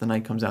 and if the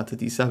knight comes out to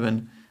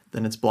d7,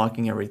 then it's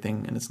blocking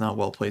everything and it's not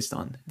well placed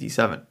on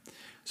d7.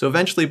 So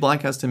eventually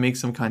black has to make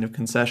some kind of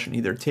concession,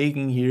 either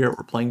taking here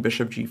or playing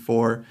bishop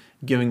g4,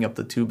 giving up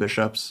the two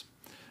bishops,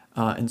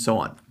 and so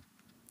on.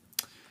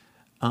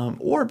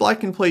 Or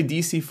black can play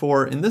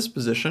dc4 in this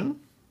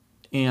position,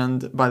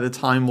 and by the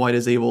time white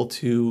is able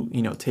to,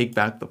 take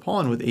back the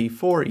pawn with a4,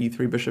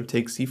 e3, bishop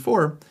takes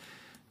c4,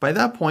 by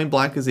that point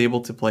black is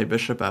able to play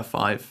bishop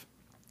f5.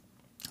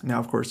 Now,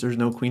 of course, there's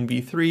no queen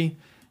b3,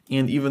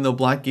 and even though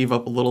black gave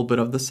up a little bit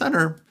of the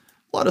center,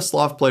 a lot of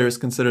Slav players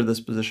consider this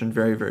position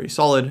very, very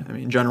solid. I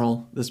mean, in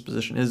general, this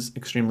position is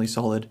extremely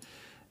solid,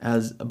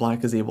 as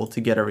black is able to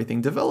get everything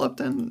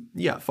developed and,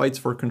 yeah, fights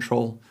for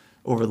control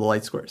over the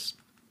light squares.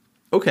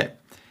 Okay,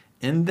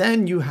 and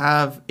then you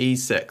have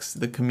a6,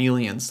 the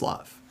chameleon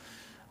Slav,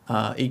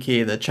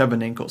 aka the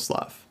Chebanenko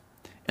Slav.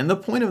 And the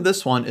point of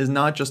this one is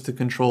not just to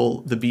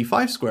control the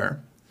b5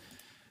 square.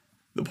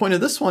 The point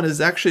of this one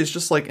is actually it's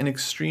just like an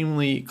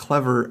extremely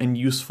clever and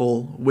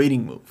useful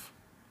waiting move.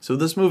 So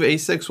this move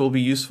a6 will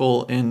be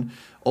useful in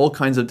all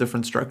kinds of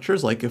different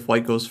structures, like if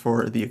white goes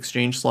for the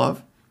exchange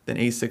Slav, then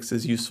a6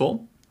 is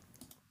useful.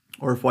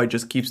 Or if white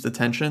just keeps the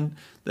tension,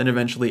 then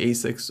eventually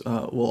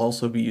a6 will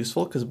also be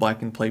useful because black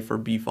can play for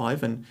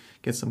b5 and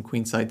get some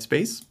queenside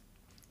space.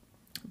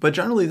 But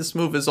generally this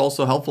move is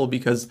also helpful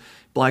because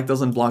black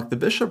doesn't block the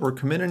bishop or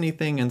commit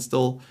anything and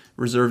still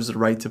reserves the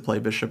right to play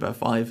bishop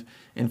f5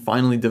 and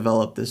finally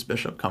develop this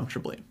bishop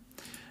comfortably.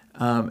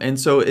 And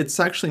so it's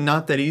actually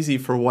not that easy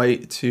for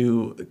white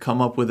to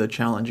come up with a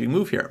challenging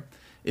move here.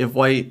 If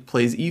white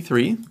plays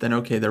e3, then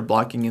okay, they're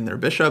blocking in their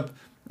bishop.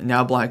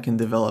 Now black can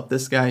develop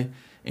this guy.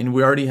 And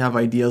we already have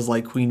ideas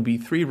like queen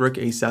b3, rook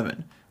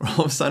a7, where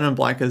all of a sudden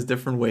black has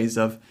different ways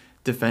of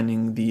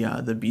defending the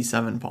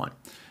b7 pawn.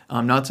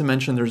 Not to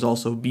mention there's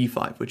also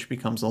b5, which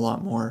becomes a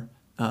lot more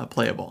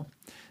playable.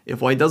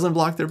 If white doesn't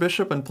block their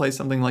bishop and play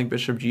something like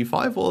bishop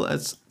g5, well,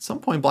 at some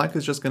point black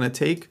is just going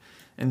to take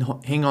and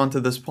hang on to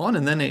this pawn,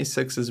 and then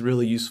a6 is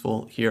really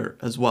useful here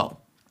as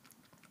well.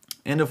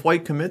 And if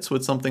white commits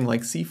with something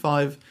like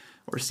c5,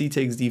 or c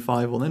takes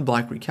d5, well then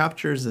black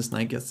recaptures, this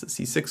knight gets the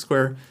c6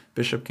 square,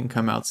 bishop can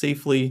come out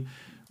safely.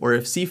 Or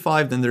if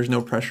c5, then there's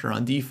no pressure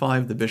on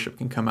d5, the bishop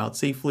can come out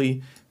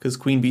safely, because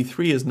queen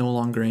b3 is no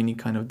longer any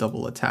kind of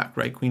double attack,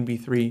 right? Queen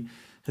b3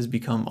 has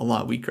become a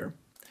lot weaker.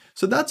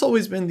 So that's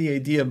always been the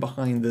idea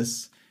behind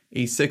this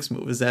a6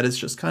 move, is that it's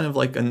just kind of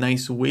like a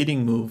nice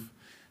waiting move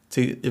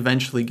to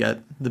eventually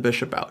get the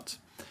bishop out.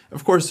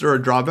 Of course, there are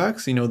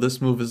drawbacks. You know,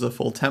 this move is a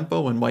full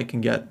tempo, and white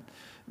can get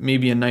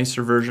maybe a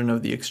nicer version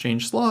of the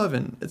exchange Slav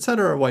and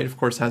etc. White, of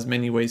course, has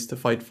many ways to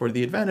fight for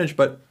the advantage,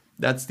 but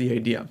that's the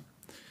idea.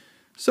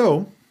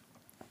 So,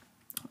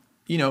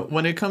 you know,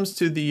 when it comes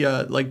to the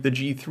like the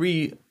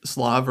g3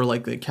 Slav or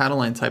like the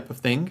Catalan type of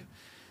thing,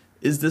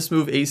 is this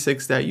move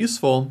a6 that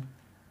useful?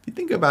 If you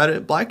think about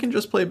it, black can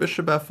just play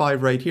bishop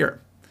f5 right here.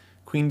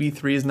 Queen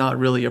b3 is not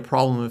really a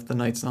problem if the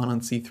knight's not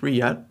on c3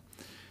 yet.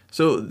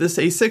 So this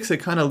a6,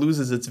 it kind of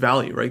loses its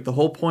value, right? The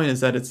whole point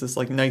is that it's this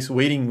like nice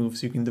waiting move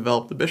so you can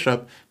develop the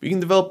bishop, but you can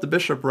develop the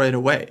bishop right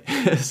away.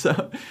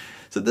 so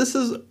this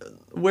is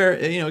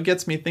where, you know, it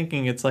gets me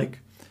thinking. It's like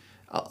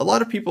a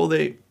lot of people,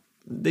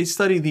 they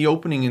study the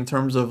opening in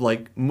terms of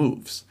like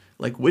moves,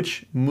 like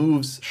which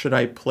moves should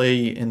I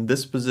play in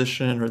this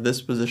position or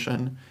this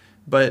position.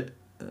 But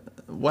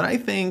what I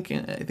think,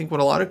 and I think what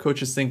a lot of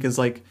coaches think, is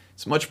like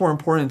it's much more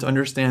important to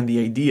understand the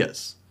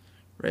ideas.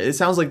 Right? It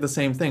sounds like the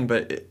same thing,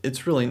 but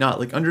it's really not.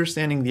 Like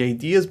understanding the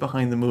ideas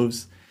behind the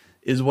moves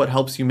is what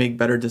helps you make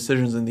better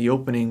decisions in the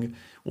opening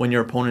when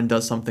your opponent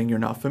does something you're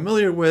not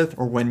familiar with,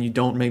 or when you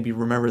don't maybe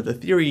remember the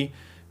theory,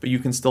 but you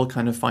can still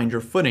kind of find your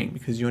footing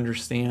because you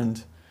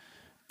understand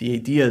the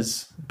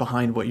ideas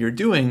behind what you're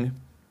doing.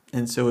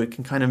 And so it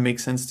can kind of make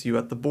sense to you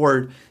at the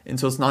board. And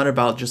so it's not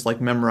about just like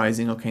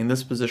memorizing, okay, in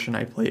this position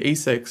I play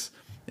a6,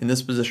 in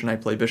this position I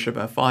play bishop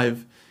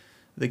f5.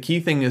 The key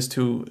thing is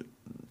to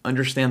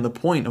understand the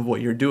point of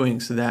what you're doing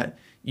so that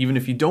even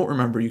if you don't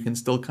remember, you can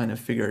still kind of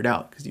figure it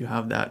out because you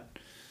have that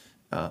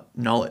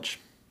knowledge.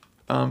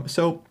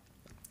 So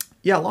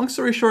yeah, long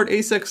story short,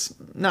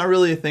 a6, not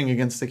really a thing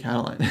against the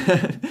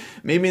Catalan.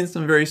 Maybe in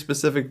some very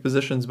specific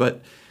positions,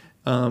 but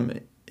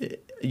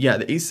yeah,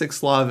 the a6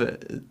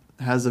 Slav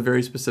has a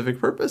very specific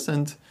purpose,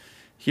 and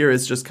here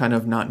it's just kind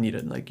of not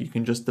needed. Like you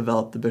can just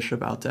develop the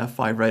bishop out to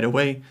f5 right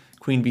away.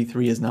 Queen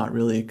b3 is not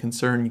really a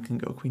concern. You can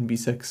go queen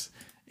b6.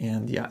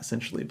 And yeah,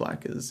 essentially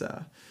black is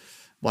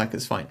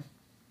fine.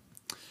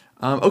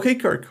 Okay,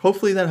 Kirk,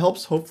 hopefully that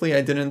helps. Hopefully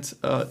I didn't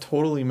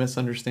totally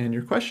misunderstand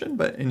your question,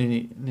 but in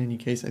any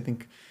case, I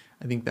think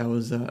that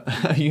was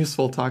a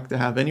useful talk to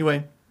have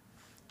anyway.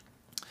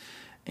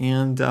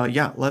 And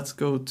yeah, let's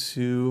go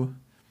to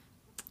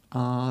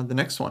the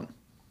next one.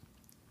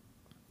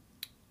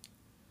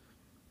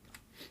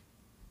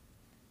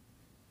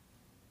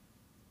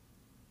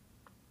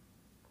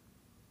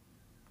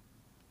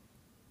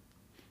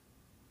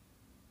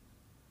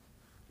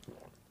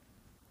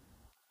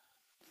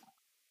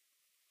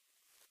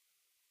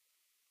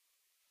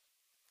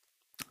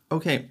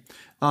 Okay,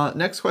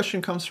 next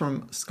question comes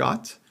from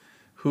Scott,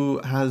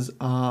 who has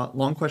a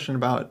long question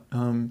about,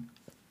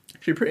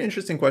 actually a pretty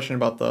interesting question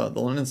about the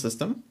London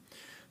system.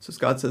 So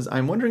Scott says,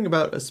 I'm wondering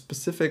about a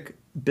specific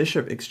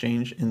bishop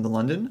exchange in the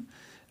London,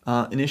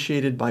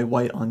 initiated by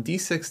white on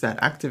d6 that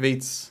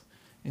activates,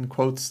 in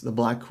quotes, the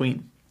black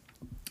queen.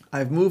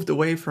 I've moved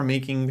away from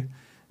making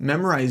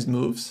memorized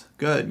moves,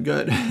 good,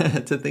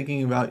 to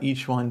thinking about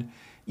each one,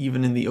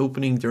 even in the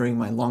opening during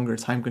my longer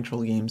time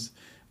control games,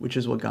 which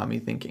is what got me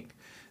thinking.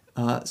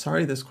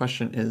 Sorry, this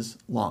question is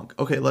long.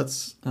 Okay,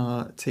 let's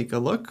take a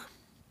look.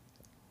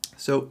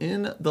 So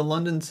in the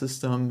London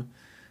system,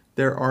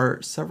 there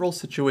are several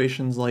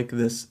situations like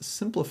this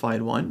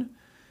simplified one,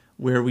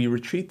 where we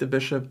retreat the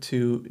bishop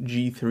to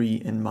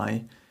g3 in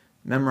my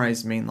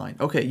Memorize main line.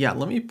 Okay, yeah,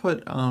 let me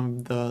put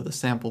the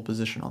sample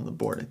position on the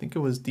board. I think it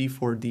was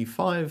d4,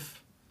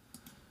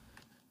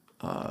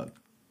 d5,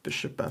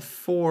 bishop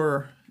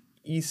f4,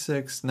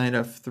 e6, knight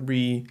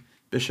f3,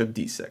 bishop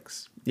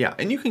d6. Yeah,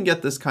 and you can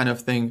get this kind of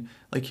thing,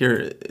 like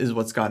here is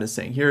what Scott is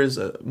saying. Here is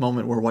a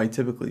moment where white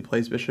typically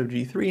plays bishop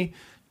g3. You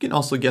can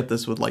also get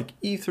this with like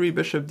e3,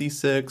 bishop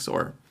d6,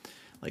 or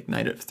like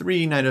knight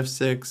f3, knight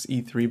f6,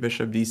 e3,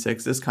 bishop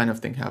d6. This kind of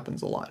thing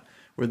happens a lot,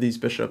 where these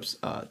bishops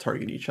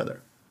target each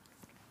other.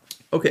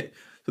 Okay,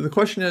 so the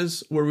question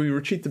is, where we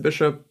retreat the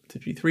bishop to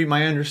g3,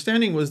 my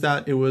understanding was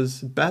that it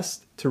was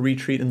best to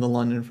retreat in the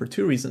London for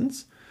two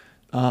reasons.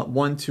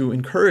 One, to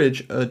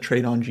encourage a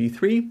trade on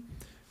g3,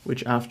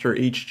 which after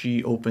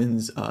hg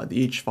opens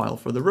the h-file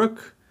for the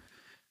rook.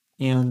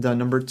 And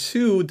number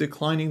two,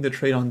 declining the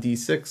trade on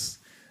d6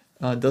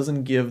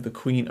 doesn't give the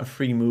queen a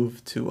free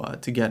move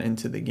to get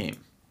into the game.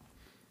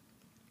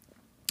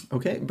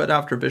 Okay, but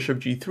after bishop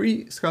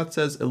g3, Scott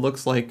says it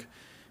looks like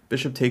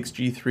bishop takes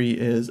g3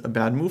 is a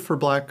bad move for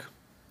black.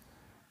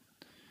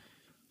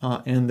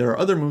 And there are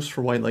other moves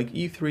for white like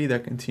e3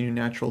 that continue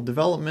natural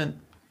development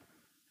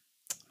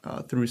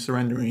through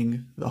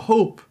surrendering the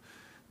hope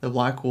that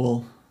black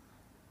will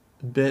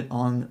bite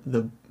on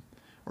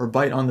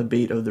the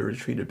bait of the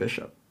retreated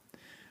bishop.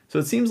 So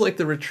it seems like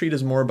the retreat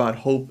is more about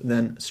hope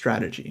than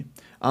strategy.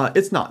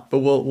 It's not, but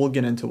we'll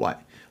get into why.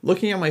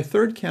 Looking at my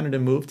third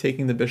candidate move,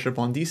 taking the bishop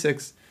on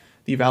d6,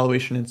 the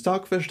evaluation in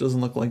Stockfish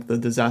doesn't look like the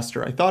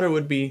disaster I thought it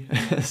would be.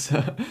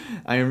 So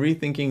I am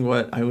rethinking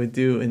what I would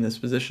do in this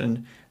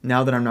position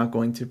now that I'm not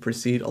going to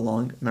proceed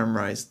along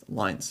memorized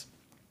lines.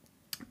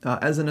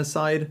 As an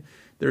aside,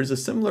 there is a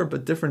similar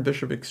but different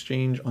bishop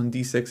exchange on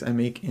d6 I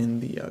make in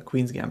the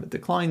Queen's Gambit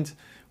Declined,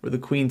 where the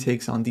queen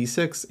takes on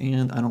d6,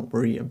 and I don't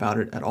worry about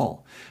it at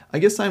all. I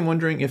guess I'm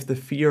wondering if the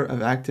fear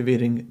of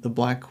activating the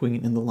black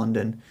queen in the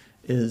London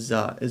is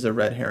a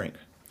red herring.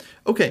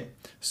 Okay,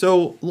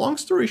 so long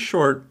story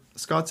short,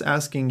 Scott's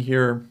asking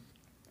here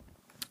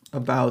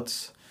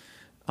about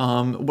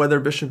whether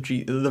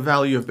the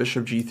value of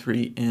bishop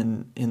g3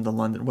 in the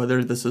London,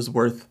 whether this is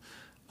worth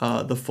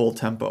the full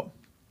tempo.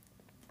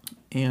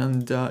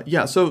 And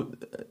yeah, so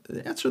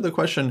to answer the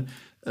question,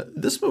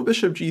 this move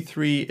bishop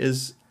g3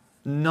 is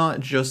not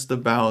just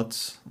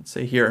about, let's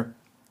say here,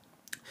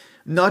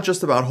 not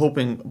just about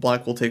hoping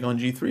black will take on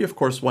g3. Of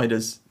course, white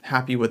is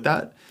happy with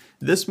that.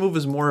 This move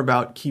is more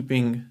about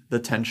keeping the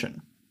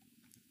tension.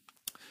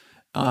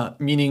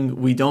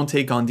 Meaning we don't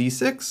take on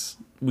d6,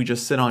 we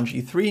just sit on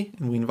g3,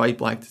 and we invite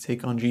black to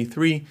take on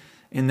g3,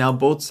 and now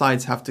both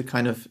sides have to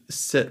kind of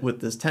sit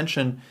with this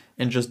tension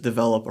and just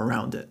develop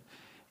around it.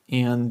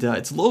 And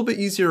it's a little bit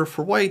easier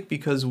for white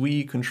because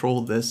we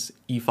control this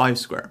e5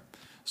 square.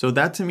 So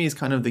that to me is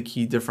kind of the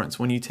key difference.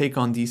 When you take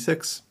on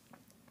d6,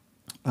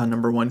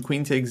 number one,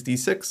 queen takes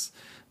d6,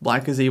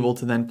 black is able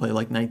to then play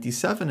like knight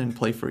d7 and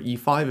play for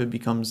e5. It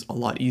becomes a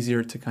lot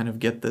easier to kind of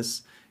get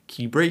this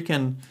key break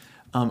in.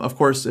 Of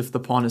course, if the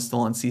pawn is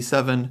still on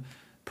c7,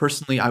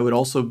 personally, I would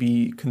also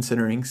be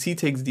considering c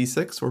takes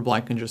d6, where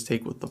black can just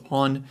take with the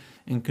pawn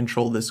and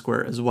control this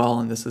square as well.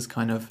 And this is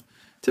kind of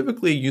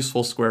typically a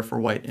useful square for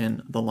white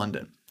in the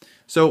London.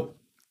 So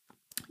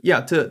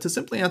yeah, to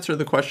simply answer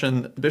the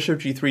question, bishop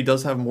g3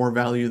 does have more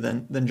value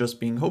than just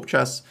being hope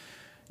chess.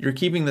 You're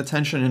keeping the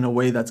tension in a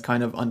way that's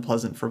kind of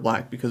unpleasant for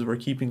black because we're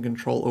keeping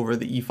control over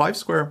the e5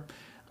 square.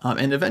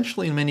 And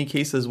eventually, in many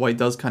cases, white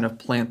does kind of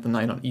plant the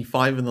knight on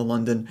e5 in the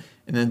London,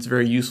 and then it's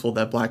very useful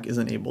that black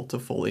isn't able to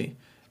fully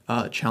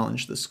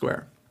challenge the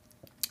square.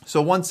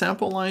 So one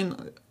sample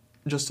line,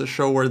 just to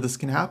show where this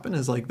can happen,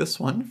 is like this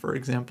one, for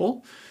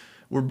example,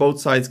 where both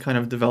sides kind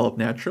of develop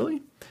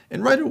naturally.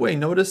 And right away,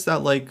 notice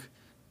that like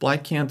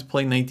black can't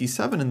play knight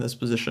d7 in this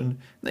position.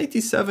 Knight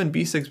d7,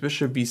 b6,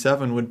 bishop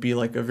b7 would be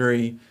like a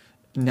very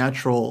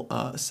natural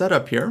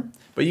setup here,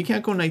 but you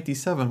can't go knight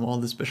d7 while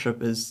this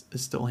bishop is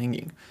still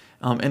hanging.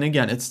 And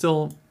again, it's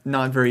still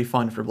not very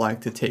fun for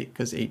black to take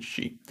because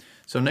hg.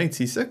 So knight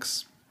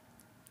c6,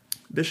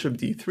 bishop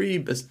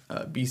d3,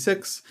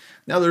 b6.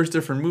 Now there's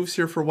different moves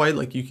here for white,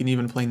 like you can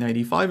even play knight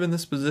e5 in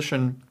this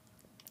position.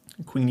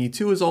 Queen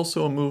e2 is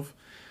also a move.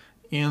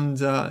 And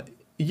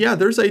yeah,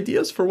 there's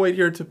ideas for white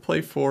here to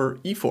play for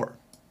e4.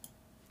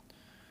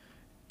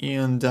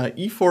 And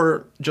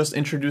e4 just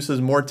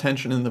introduces more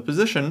tension in the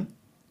position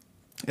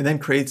and then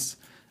creates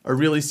a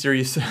really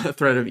serious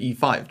threat of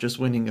e5, just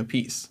winning a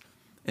piece.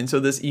 And so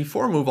this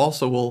e4 move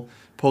also will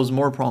pose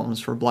more problems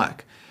for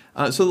black.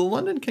 So the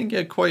London can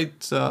get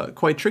quite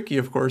tricky,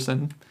 of course,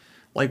 and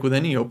like with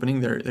any opening,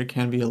 there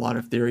can be a lot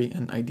of theory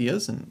and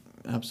ideas, and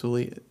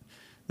absolutely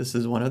this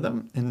is one of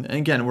them. And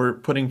again, we're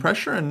putting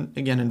pressure and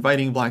again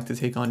inviting black to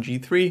take on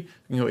g3. You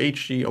can go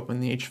hg, open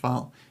the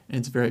h-file, and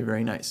it's very,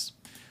 very nice.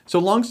 So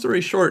long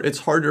story short, it's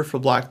harder for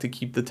black to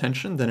keep the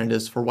tension than it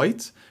is for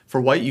white. For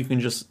white, you can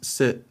just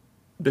sit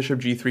bishop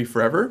g3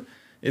 forever.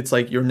 It's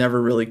like you're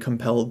never really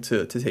compelled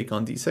to take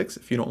on d6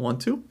 if you don't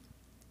want to.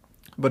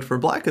 But for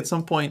black, at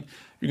some point,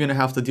 you're going to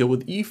have to deal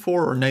with e4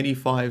 or knight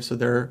e5, so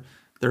there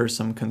are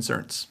some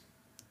concerns.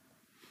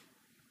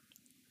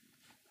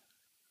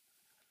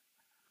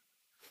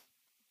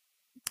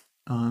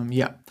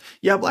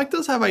 Yeah, black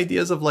does have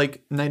ideas of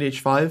like knight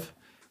h5,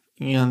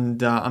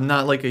 and I'm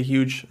not like a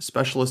huge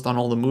specialist on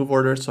all the move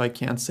orders, so I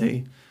can't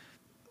say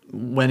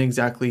when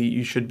exactly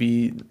you should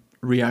be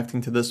reacting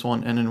to this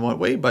one and in what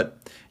way. But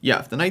yeah,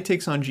 if the knight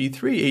takes on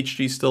g3,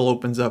 hg still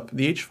opens up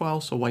the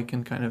h-file, so white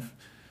can kind of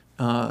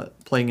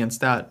play against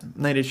that.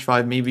 Knight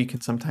h5 maybe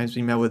can sometimes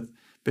be met with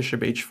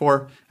bishop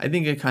h4. I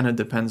think it kind of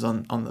depends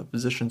on the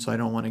position, so I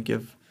don't want to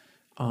give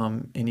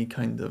any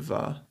kind of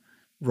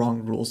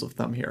wrong rules of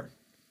thumb here.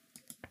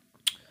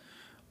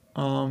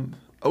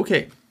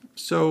 Okay,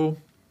 so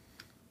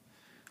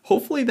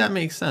hopefully that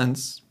makes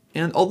sense.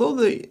 And although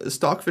the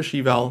stockfish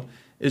eval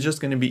is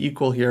just going to be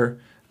equal here,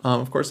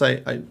 of course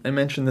I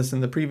mentioned this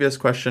in the previous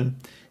question,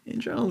 in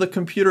general the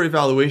computer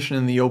evaluation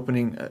in the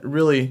opening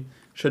really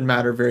should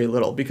matter very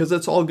little, because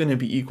it's all going to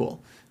be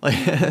equal,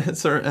 like at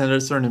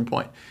a certain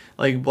point.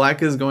 Like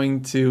black is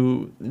going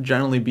to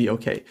generally be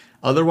okay.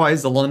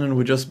 Otherwise the London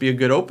would just be a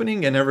good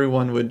opening and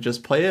everyone would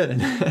just play it,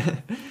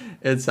 and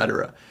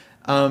etc.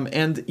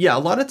 And yeah, a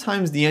lot of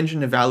times the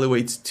engine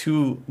evaluates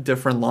two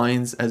different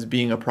lines as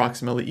being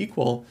approximately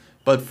equal,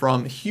 but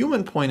from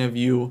human point of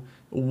view,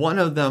 one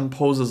of them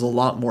poses a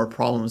lot more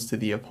problems to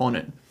the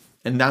opponent.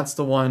 And that's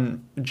the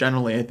one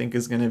generally I think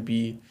is going to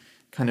be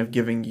kind of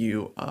giving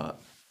you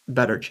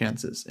better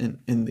chances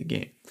in the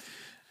game.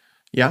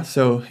 Yeah,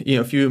 so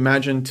if you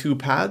imagine two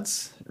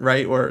pads,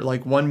 right, or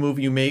like one move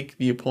you make,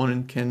 the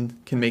opponent can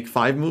make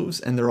 5 moves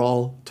and they're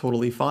all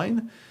totally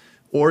fine.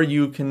 Or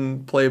you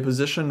can play a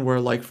position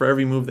where like for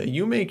every move that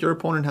you make, your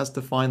opponent has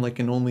to find like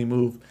an only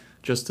move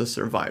just to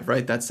survive,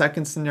 right? That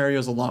second scenario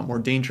is a lot more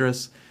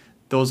dangerous.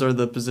 Those are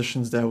the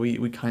positions that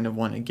we kind of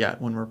want to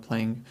get when we're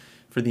playing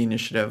for the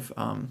initiative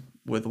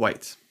with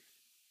white.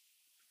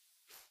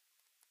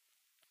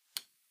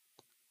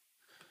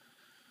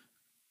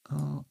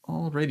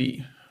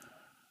 Alrighty.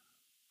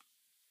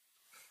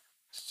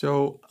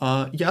 So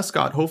yeah,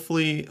 Scott,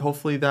 hopefully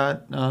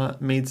that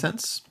made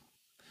sense.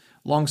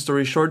 Long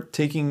story short,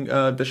 taking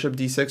bishop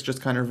d6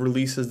 just kind of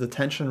releases the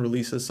tension,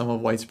 releases some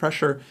of white's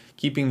pressure,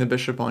 keeping the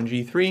bishop on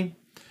g3,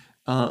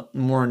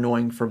 more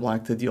annoying for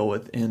black to deal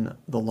with in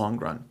the long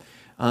run.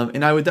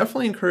 And I would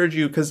definitely encourage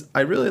you, because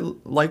I really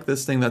like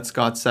this thing that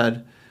Scott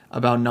said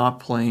about not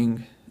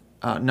playing,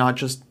 not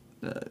just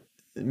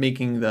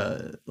making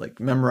the like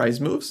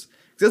memorized moves.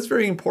 That's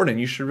very important.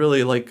 You should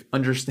really like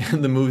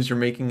understand the moves you're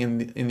making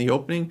in the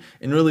opening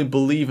and really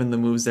believe in the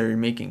moves that you're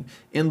making.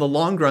 In the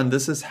long run,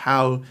 this is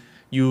how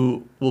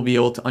you will be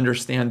able to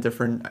understand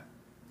different,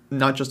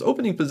 not just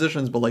opening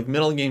positions, but like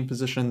middle game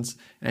positions.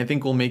 And I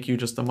think will make you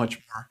just a much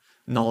more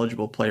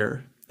knowledgeable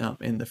player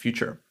in the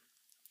future.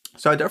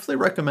 So I definitely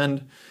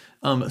recommend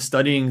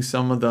studying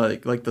some of the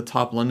like the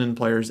top London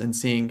players and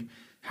seeing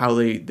how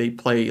they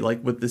play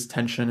like with this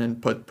tension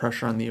and put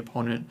pressure on the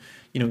opponent.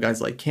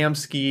 Guys like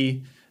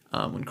Kamsky,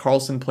 when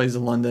Carlsen plays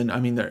in London. I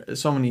mean, there are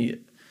so many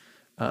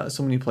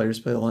players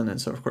play in London,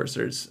 so of course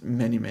there's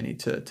many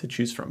to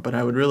choose from. But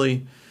I would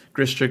really,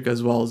 Grischuk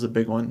as well is a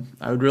big one.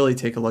 I would really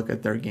take a look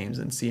at their games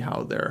and see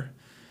how they're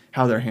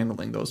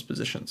handling those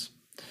positions.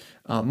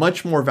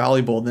 Much more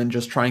valuable than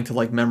just trying to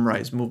like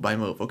memorize move by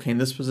move. Okay, in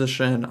this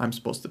position I'm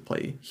supposed to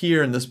play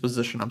here, in this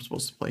position I'm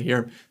supposed to play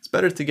here. It's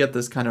better to get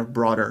this kind of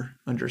broader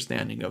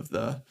understanding of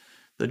the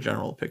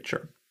general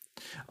picture.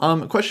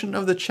 Question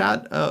of the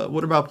chat,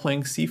 what about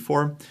playing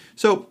c4?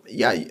 So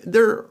yeah,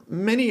 there are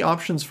many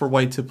options for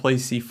white to play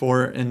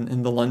c4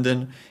 in the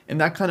London, and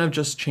that kind of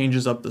just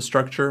changes up the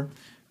structure.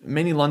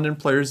 Many London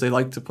players, they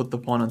like to put the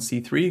pawn on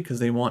c3 because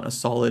they want a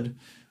solid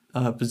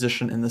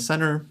position in the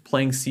center.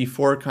 Playing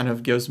c4 kind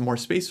of gives more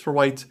space for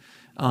white,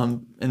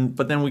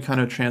 but then we kind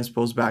of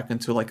transpose back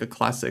into like a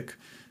classic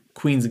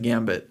Queen's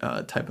Gambit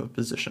type of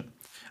position,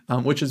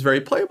 which is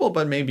very playable,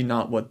 but maybe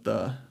not what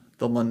the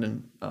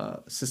London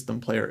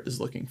system player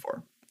is looking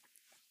for.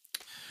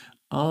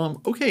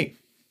 Okay,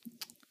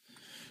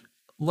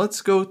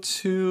 let's go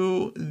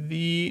to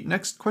the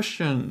next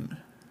question.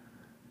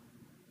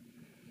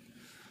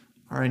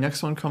 All right,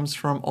 next one comes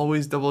from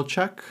Always Double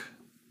Check,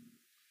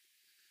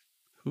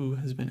 who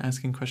has been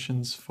asking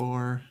questions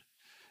for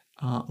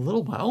a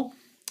little while.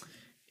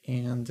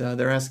 And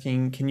they're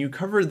asking, can you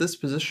cover this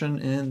position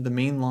in the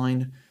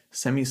mainline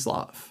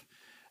Semi-Slav?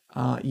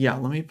 Yeah,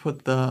 let me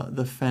put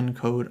the Fen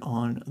code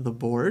on the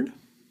board.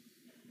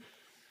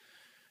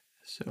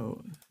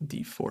 So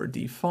d4,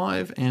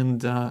 d5,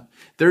 and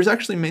there's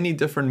actually many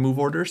different move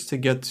orders to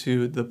get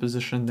to the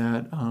position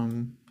that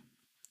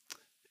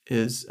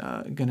is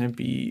going to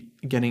be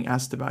getting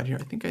asked about here.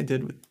 I think I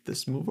did with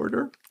this move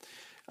order,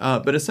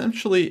 but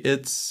essentially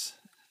it's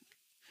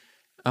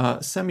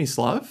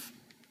Semi-Slav.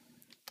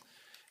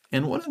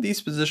 And one of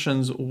these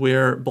positions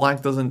where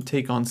black doesn't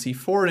take on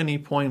c4 at any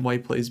point,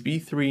 white plays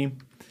b3,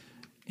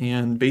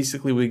 and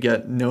basically we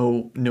get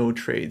no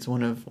trades,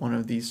 one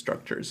of these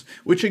structures,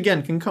 which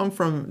again can come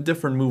from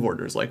different move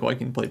orders. Like, I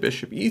can play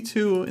bishop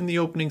e2 in the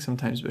opening,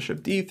 sometimes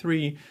bishop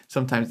d3,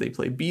 sometimes they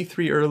play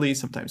b3 early,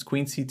 sometimes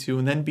queen c2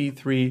 and then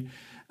b3.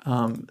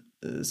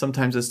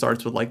 Sometimes it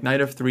starts with like knight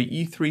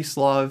f3, e3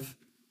 Slav,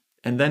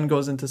 and then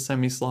goes into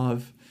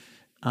Semi-Slav.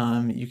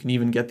 You can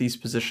even get these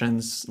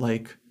positions,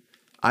 like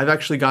I've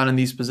actually gotten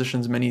these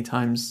positions many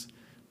times,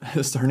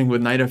 starting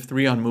with knight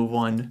f3 on move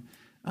 1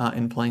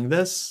 and playing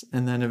this,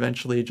 and then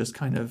eventually it just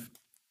kind of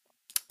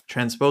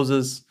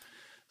transposes.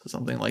 So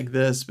something like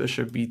this,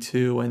 bishop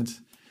b2, and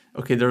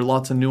okay, there are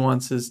lots of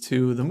nuances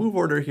to the move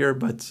order here,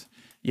 but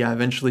yeah,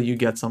 eventually you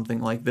get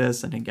something like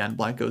this, and again,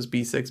 black goes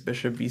b6,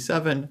 bishop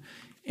b7,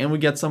 and we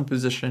get some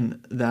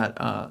position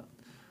that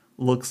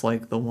looks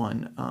like the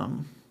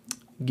one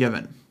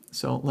given.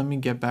 So let me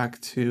get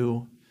back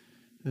to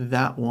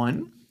that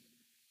one.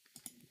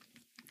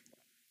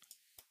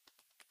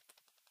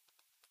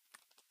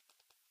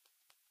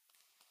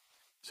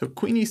 So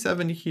queen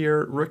e7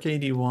 here, rook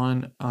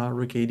ad1,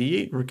 rook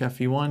ad8, rook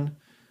fe1,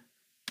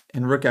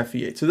 and rook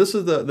fe8. So this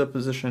is the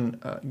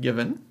position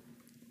given.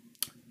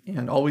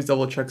 And always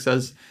double check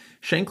says,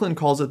 Shanklin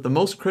calls it the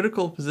most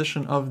critical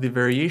position of the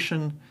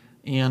variation.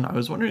 And I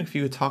was wondering if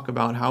you could talk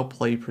about how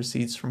play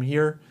proceeds from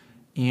here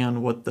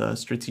and what the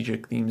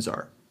strategic themes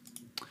are.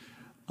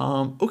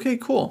 Okay,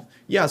 cool.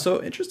 Yeah,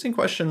 so interesting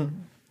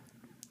question.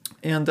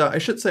 And I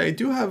should say I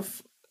do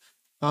have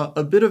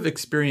a bit of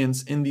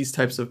experience in these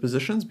types of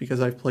positions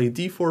because I've played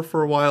d4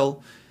 for a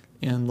while,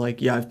 and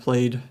like, yeah, I've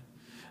played,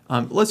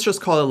 let's just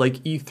call it like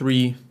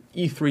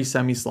e3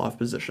 semi-Slav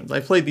positions.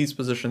 I played these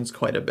positions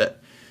quite a bit,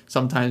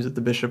 sometimes with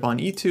the bishop on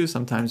e2,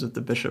 sometimes with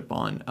the bishop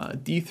on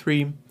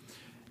d3,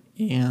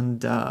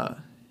 and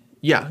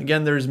yeah,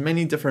 again, there's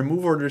many different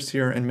move orders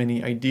here and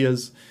many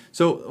ideas.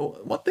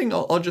 So one thing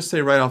I'll just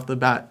say right off the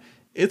bat,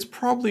 it's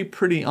probably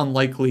pretty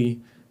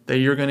unlikely that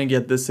you're going to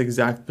get this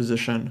exact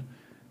position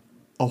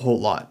a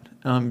whole lot,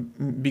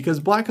 because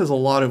black has a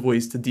lot of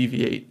ways to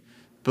deviate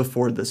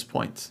before this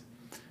point.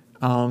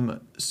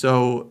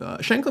 So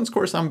Shanklin's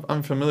course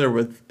I'm familiar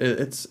with.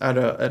 It's at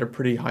a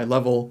pretty high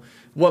level.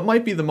 What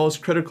might be the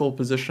most critical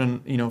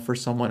position, you know, for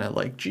someone at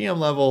like GM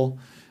level,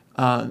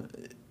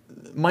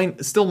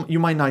 you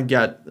might not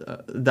get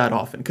that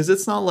often, because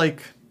it's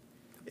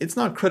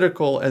not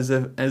critical as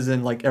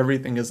in like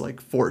everything is like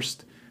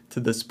forced to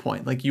this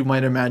point. Like you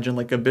might imagine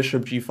like a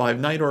bishop g5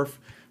 Najdorf,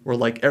 where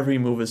like every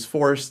move is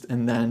forced,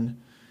 and then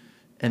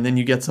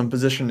you get some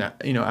position,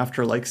 you know,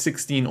 after like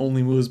 16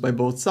 only moves by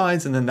both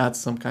sides, and then that's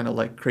some kind of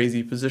like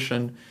crazy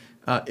position.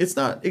 It's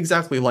not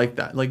exactly like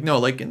that. Like, no,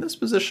 like in this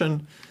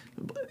position,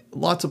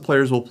 lots of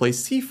players will play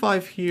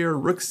c5 here,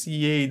 rook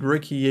c8,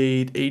 rook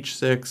e8,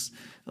 h6,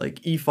 like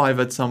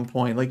e5 at some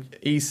point, like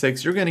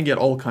a6. You're going to get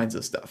all kinds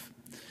of stuff.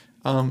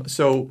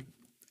 So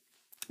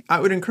I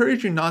would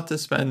encourage you not to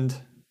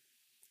spend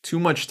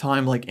too much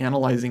time like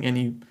analyzing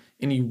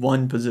any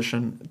one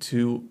position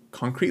too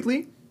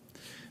concretely,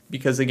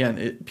 because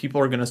again, people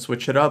are going to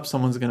switch it up.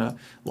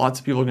 Lots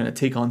of people are going to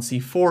take on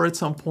c4 at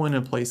some point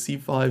and play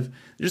c5.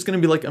 There's going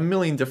to be like a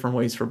million different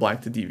ways for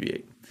black to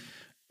deviate.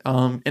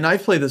 And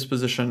I've played this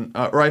position,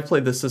 or I've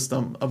played this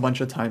system a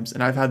bunch of times,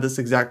 and I've had this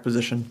exact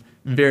position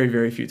very,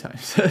 very few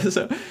times.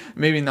 So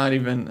maybe not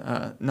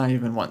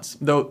even once.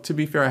 Though to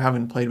be fair, I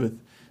haven't played with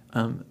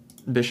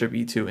bishop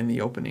e2 in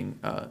the opening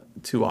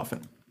too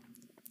often.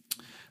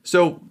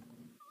 So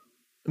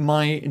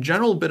my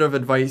general bit of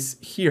advice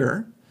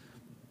here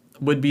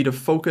would be to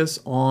focus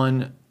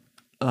on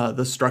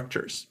the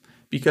structures,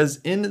 because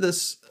in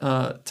this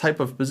type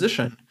of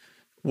position,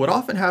 what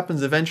often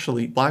happens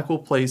eventually, black will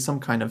play some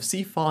kind of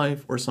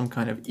c5 or some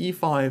kind of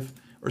e5,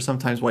 or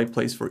sometimes white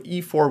plays for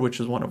e4, which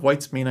is one of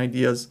white's main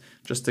ideas,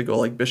 just to go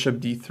like bishop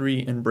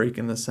d3 and break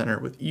in the center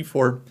with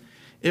e4.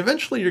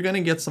 Eventually, you're going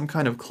to get some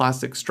kind of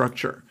classic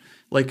structure,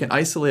 like an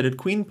isolated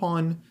queen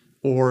pawn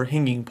or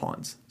hanging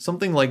pawns,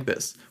 something like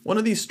this. One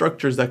of these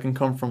structures that can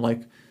come from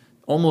like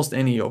almost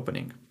any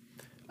opening.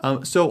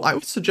 So I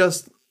would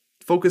suggest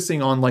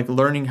focusing on like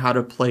learning how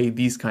to play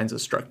these kinds of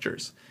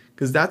structures,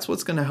 because that's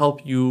what's going to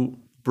help you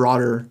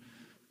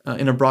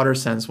in a broader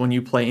sense when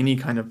you play any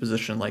kind of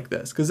position like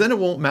this, because then it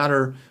won't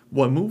matter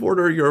what move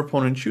order your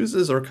opponent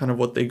chooses or kind of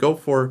what they go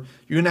for.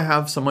 You're going to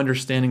have some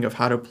understanding of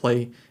how to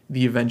play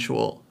the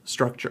eventual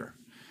structure.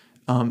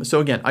 So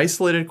again,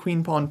 isolated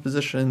queen pawn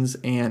positions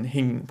and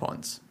hanging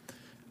pawns,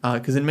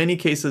 because in many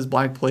cases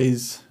black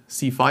plays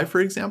c5,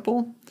 for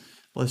example.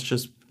 Let's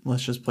just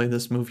play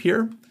this move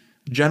here.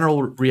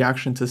 General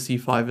reaction to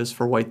c5 is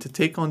for white to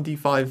take on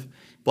d5.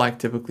 Black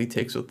typically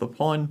takes with the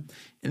pawn.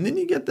 And then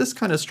you get this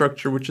kind of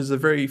structure, which is a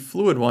very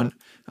fluid one,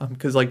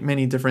 because like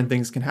many different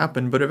things can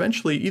happen. But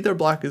eventually, either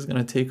black is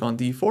going to take on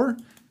d4,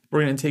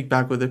 we're going to take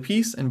back with a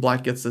piece, and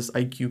black gets this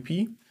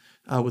IQP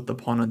with the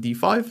pawn on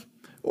d5.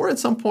 Or at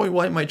some point,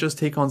 white might just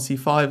take on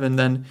c5, and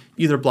then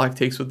either black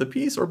takes with the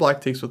piece or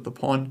black takes with the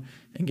pawn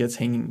and gets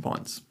hanging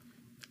pawns.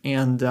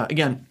 And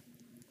again,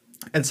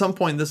 at some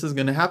point this is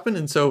going to happen,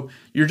 and so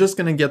you're just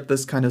going to get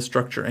this kind of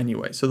structure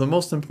anyway. So the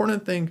most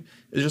important thing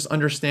is just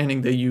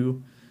understanding that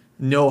you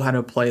know how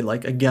to play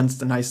like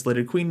against an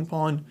isolated queen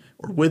pawn,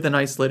 or with an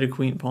isolated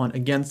queen pawn,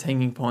 against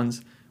hanging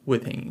pawns,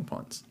 with hanging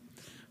pawns.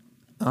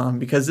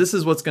 Because this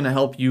is what's going to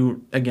help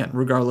you, again,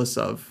 regardless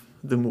of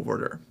the move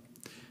order.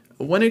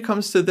 When it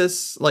comes to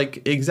this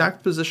like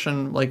exact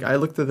position, like I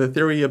looked at the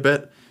theory a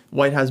bit,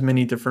 white has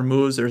many different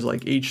moves. There's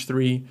like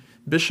h3,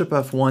 Bishop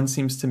f1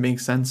 seems to make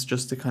sense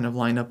just to kind of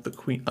line up the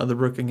queen, the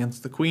rook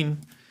against the queen,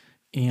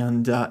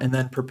 and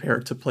then prepare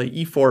to play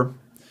e4.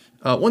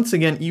 Once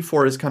again,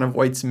 e4 is kind of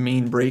white's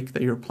main break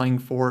that you're playing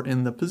for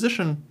in the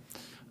position.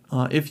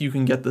 If you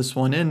can get this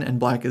one in and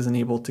black isn't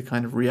able to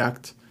kind of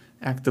react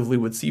actively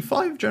with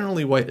c5,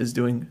 generally white is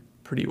doing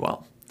pretty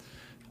well.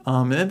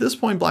 And at this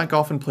point, black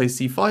often plays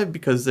c5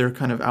 because they're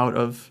kind of out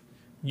of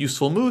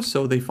useful moves,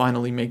 so they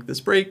finally make this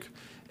break.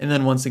 And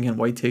then once again,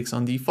 white takes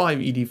on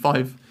d5,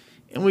 ed5,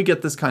 and we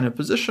get this kind of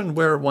position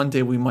where one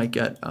day we might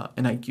get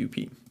an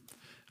IQP.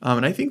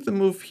 And I think the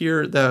move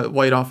here that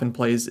white often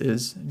plays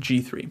is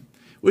g3,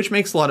 which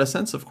makes a lot of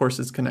sense. Of course,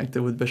 it's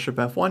connected with bishop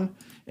f1,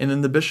 and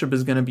then the bishop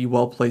is going to be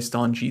well placed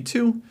on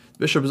g2.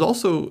 Bishop is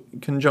also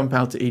can jump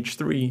out to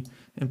h3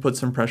 and put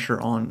some pressure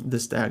on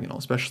this diagonal,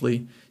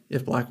 especially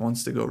if black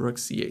wants to go rook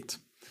c8.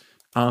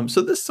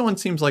 So this one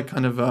seems like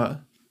kind of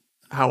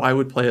how I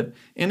would play it.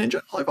 And in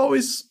general, I've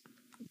always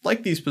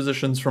liked these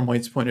positions from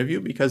white's point of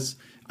view because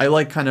I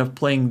like kind of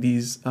playing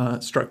these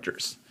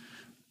structures.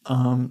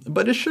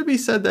 But it should be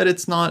said that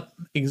it's not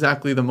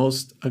exactly the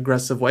most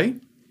aggressive way.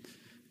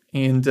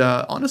 And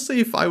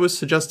honestly, if I was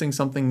suggesting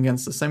something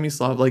against the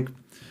Semi-Slav, like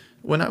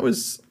when I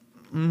was,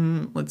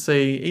 let's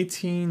say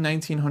 18,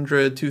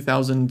 1900,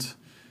 2000,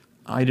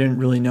 I didn't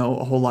really know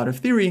a whole lot of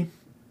theory.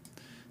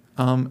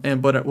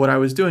 But what I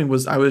was doing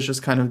was I was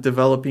just kind of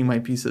developing my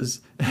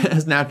pieces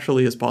as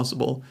naturally as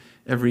possible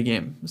every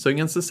game. So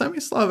against the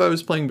Semi-Slav, I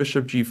was playing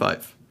bishop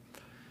g5.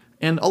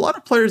 And a lot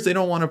of players, they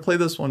don't want to play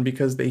this one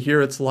because they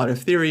hear it's a lot of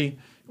theory,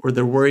 or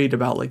they're worried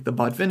about like the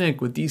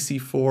Botvinnik with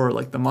dc4,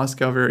 like the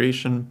Moscow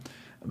variation.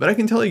 But I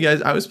can tell you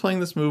guys, I was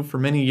playing this move for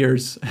many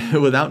years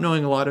without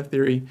knowing a lot of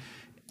theory,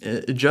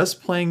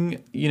 just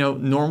playing, you know,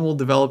 normal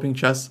developing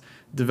chess,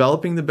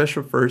 developing the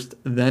bishop first,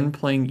 then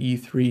playing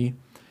e3,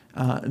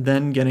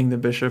 then getting the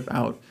bishop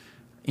out.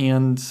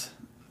 And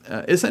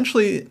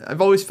essentially,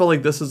 I've always felt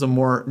like this is a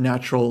more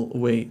natural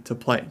way to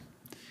play.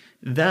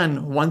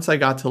 Then once I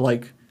got to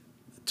like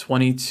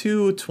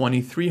 22,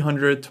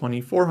 2300,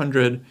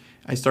 2400,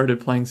 I started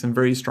playing some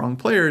very strong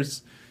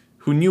players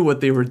who knew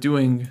what they were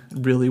doing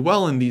really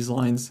well in these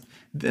lines.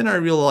 Then I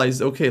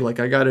realized, okay, like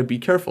I gotta be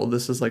careful.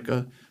 This is like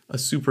a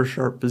super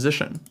sharp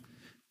position.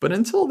 But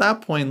until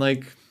that point,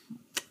 like,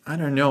 I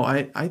don't know,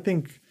 I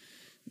think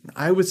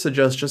I would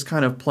suggest just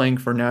kind of playing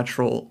for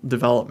natural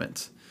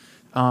development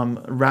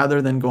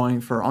rather than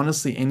going for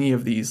honestly any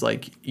of these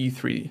like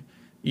e3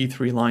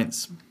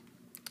 lines.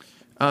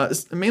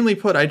 Mainly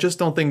put, I just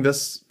don't think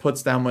this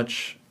puts that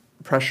much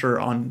pressure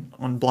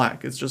on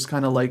black. It's just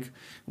kind of like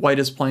white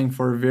is playing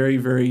for a very,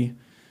 very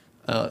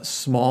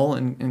small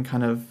and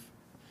kind of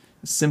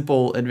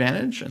simple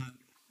advantage, and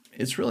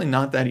it's really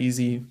not that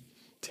easy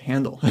to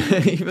handle.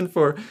 even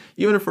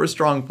for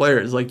strong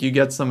players, like you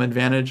get some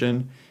advantage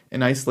in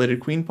an isolated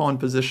queen pawn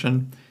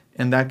position,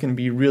 and that can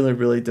be really,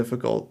 really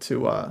difficult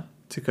to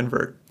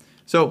convert.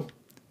 So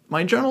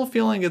my general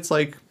feeling, it's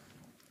like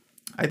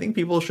I think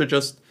people should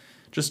just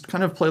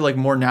kind of play like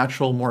more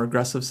natural, more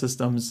aggressive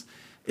systems.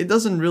 It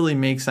doesn't really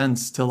make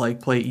sense to like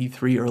play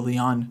e3 early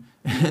on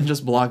and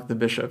just block the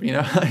bishop, you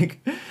know, like,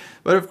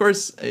 but of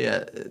course,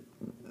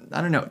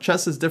 I don't know,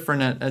 chess is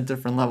different at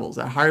different levels.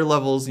 At higher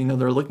levels, you know,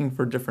 they're looking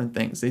for different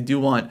things. They do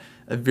want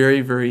a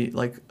very, very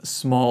like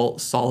small,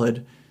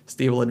 solid,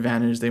 stable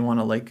advantage. They want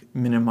to like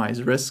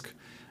minimize risk.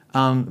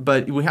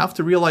 But we have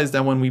to realize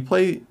that when we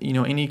play, you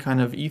know, any kind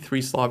of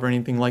e3 Slav or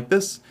anything like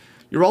this,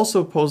 you're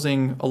also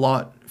posing a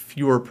lot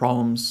fewer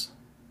problems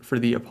for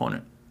the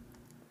opponent,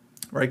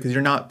 right? Because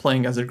you're not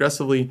playing as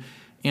aggressively.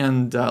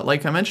 And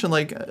like I mentioned,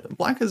 like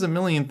black has a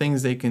million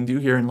things they can do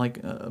here and like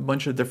a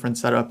bunch of different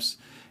setups.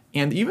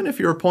 And even if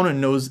your opponent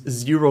knows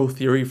zero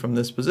theory from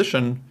this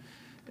position,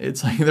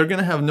 it's like they're going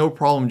to have no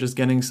problem just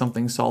getting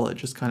something solid,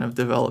 just kind of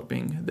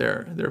developing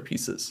their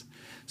pieces.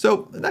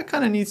 So that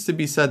kind of needs to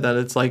be said, that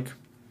it's like,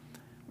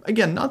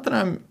 again, not that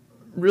I'm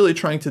really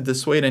trying to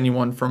dissuade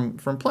anyone from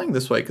playing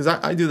this way, because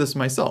I do this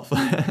myself.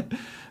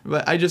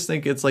 But I just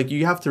think it's like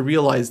you have to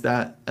realize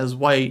that as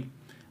white,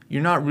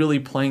 you're not really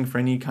playing for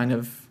any kind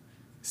of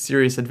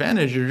serious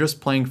advantage. You're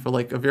just playing for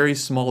like a very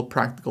small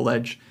practical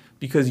edge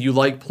because you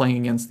like playing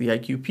against the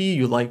IQP,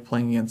 you like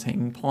playing against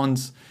hanging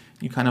pawns,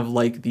 you kind of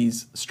like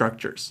these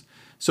structures.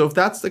 So if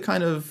that's the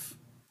kind of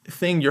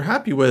thing you're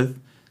happy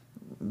with,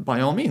 by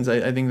all means,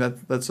 I think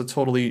that's a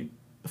totally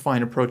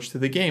fine approach to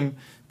the game.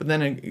 But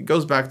then it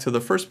goes back to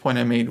the first point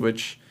I made,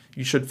 which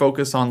you should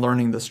focus on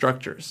learning the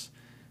structures.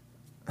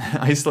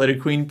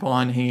 Isolated queen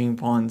pawn, hanging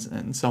pawns,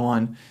 and so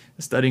on.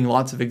 Studying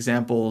lots of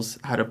examples,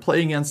 how to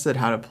play against it,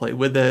 how to play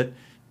with it,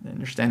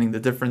 understanding the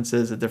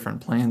differences, the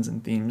different plans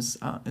and themes,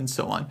 and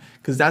so on.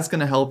 Because that's going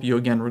to help you,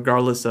 again,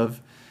 regardless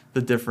of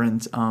the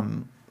different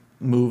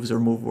moves or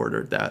move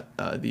order that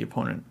the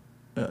opponent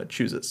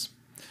chooses.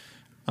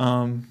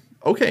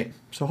 Okay,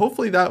 so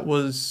hopefully that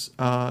was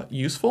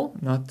useful,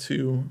 not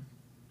too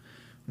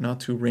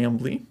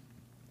rambly.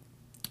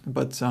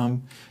 But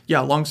yeah,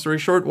 long story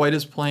short, white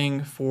is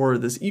playing for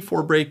this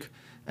e4 break.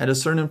 At a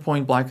certain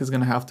point, black is going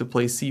to have to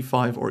play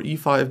c5 or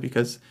e5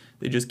 because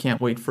they just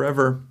can't wait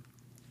forever.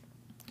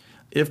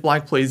 If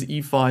black plays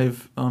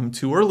e5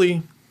 too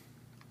early,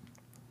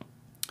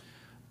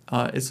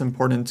 it's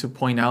important to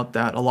point out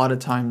that a lot of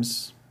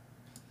times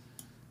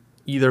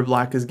either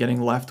black is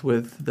getting left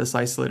with this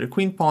isolated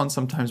queen pawn,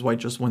 sometimes white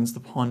just wins the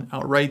pawn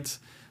outright.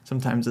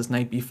 Sometimes this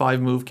knight b5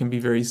 move can be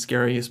very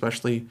scary,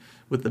 especially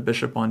with the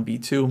bishop on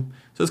b2.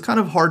 So it's kind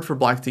of hard for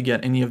black to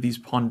get any of these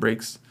pawn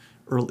breaks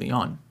early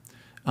on.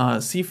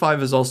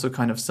 c5 is also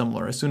kind of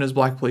similar. As soon as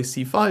black plays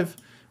c5,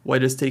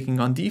 white is taking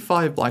on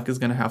d5. Black is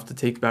going to have to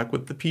take back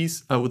with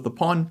the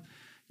pawn,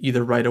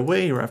 either right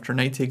away or after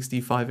knight takes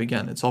d5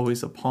 again. It's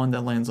always a pawn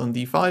that lands on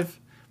d5.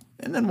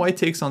 And then white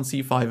takes on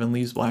c5 and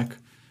leaves black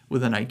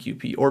with an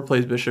IQP, or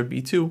plays bishop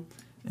b2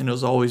 and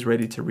is always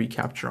ready to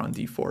recapture on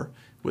d4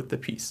 with the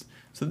piece.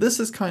 So this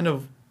is kind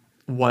of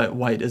what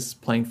white is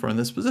playing for in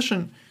this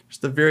position,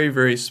 just a very,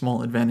 very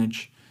small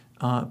advantage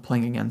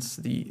playing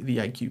against the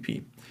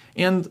IQP.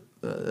 And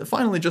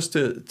finally, just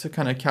to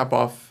kind of cap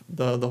off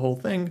the whole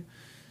thing,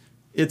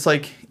 it's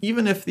like,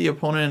 even if the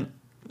opponent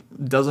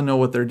doesn't know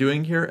what they're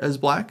doing here as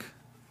black,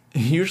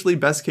 usually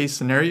best case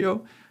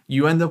scenario,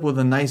 you end up with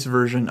a nice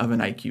version of an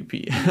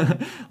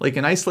IQP, like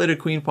an isolated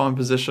queen pawn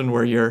position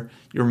where you're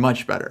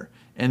much better.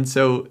 And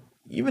so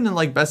even in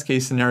like best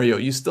case scenario,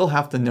 you still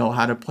have to know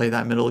how to play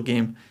that middle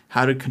game,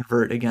 how to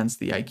convert against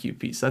the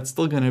IQP. So that's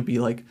still going to be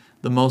like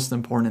the most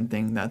important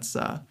thing that's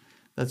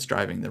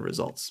driving the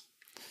results.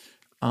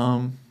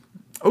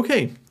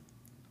 Okay.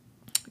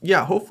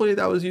 Yeah, hopefully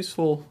that was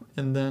useful.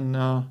 And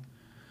then,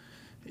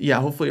 yeah,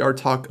 hopefully our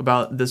talk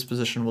about this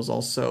position was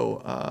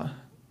also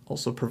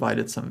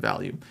provided some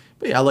value.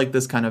 But yeah, I like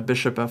this kind of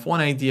bishop f1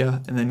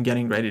 idea, and then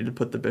getting ready to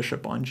put the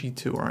bishop on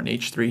g2 or on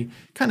h3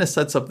 kind of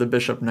sets up the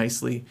bishop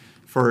nicely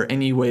for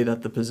any way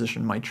that the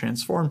position might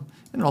transform,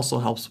 and also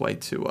helps white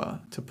to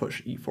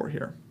push e4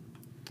 here.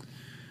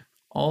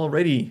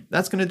 Alrighty,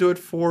 that's going to do it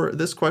for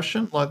this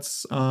question.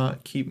 Let's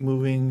keep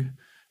moving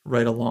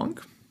right along.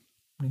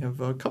 We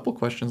have a couple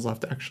questions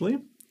left, actually.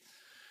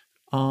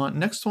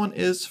 Next one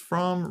is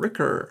from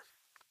Ricker.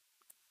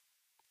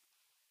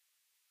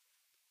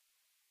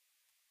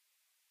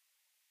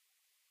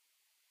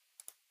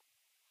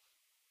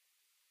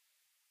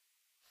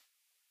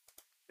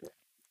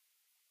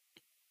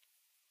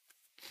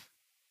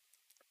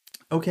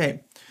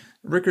 Okay,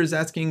 Ricker's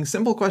asking,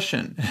 simple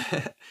question.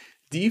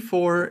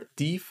 d4,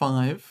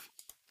 d5,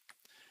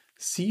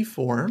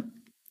 c4,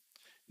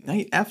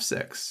 knight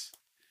f6,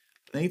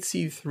 knight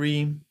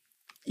c3,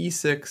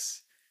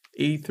 e6,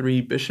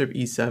 a3, bishop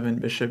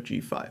e7, bishop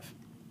g5.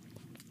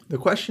 The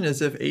question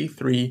is if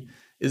a3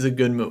 is a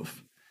good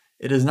move.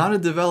 It is not a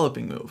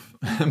developing move,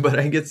 but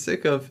I get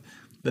sick of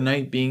the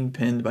knight being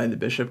pinned by the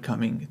bishop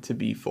coming to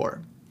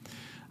b4.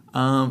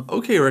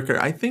 Okay, Ricker,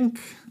 I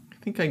think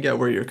I get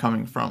where you're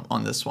coming from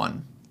on this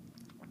one.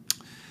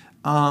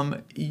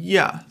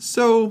 Yeah,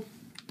 so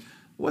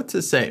what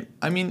to say?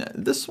 I mean,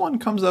 this one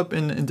comes up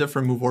in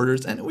different move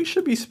orders, and we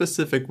should be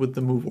specific with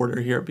the move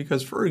order here,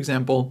 because, for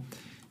example,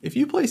 if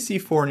you play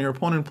c4 and your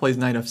opponent plays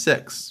knight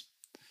f6,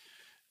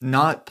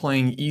 not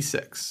playing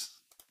e6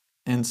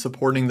 and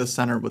supporting the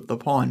center with the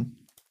pawn,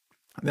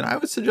 then I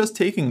would suggest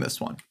taking this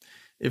one.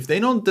 If they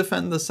don't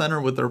defend the center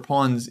with their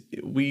pawns,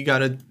 we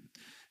gotta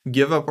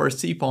give up our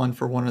c-pawn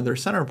for one of their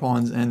center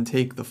pawns and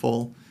take the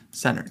full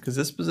center, because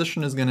this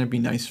position is going to be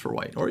nice for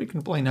white. Or you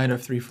can play knight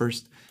f3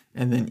 first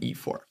and then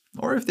e4.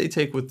 Or if they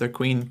take with their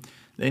queen,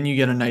 then you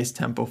get a nice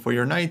tempo for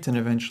your knight, and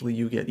eventually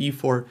you get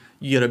e4,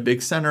 you get a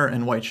big center,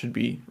 and white should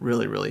be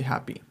really, really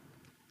happy.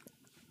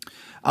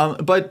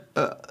 But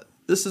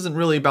this isn't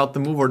really about the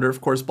move order.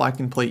 Of course, black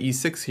can play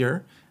e6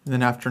 here, and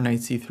then after knight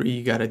c3,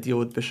 you got to deal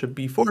with bishop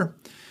b4.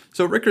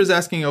 So Ricker's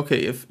asking, okay,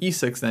 if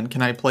e6, then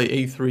can I play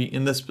a3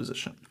 in this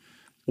position?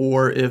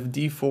 Or if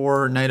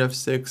d4, knight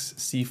f6,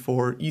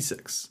 c4,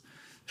 e6,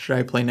 should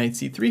I play knight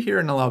c3 here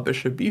and allow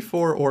bishop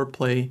b4, or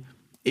play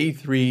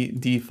a3,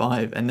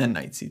 d5, and then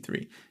knight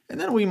c3? And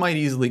then we might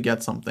easily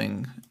get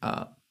something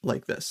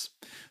like this.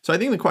 So I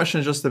think the question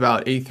is just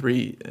about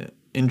a3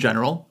 in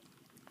general.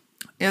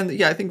 And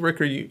yeah, I think,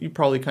 Ricker, you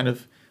probably kind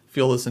of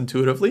feel this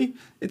intuitively.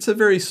 It's a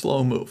very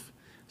slow move.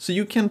 So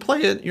you can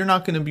play it. You're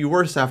not going to be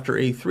worse after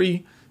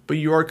a3, but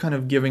you are kind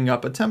of giving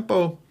up a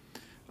tempo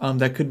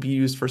that could be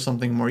used for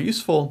something more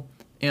useful.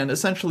 And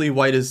essentially,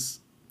 white is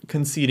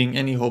conceding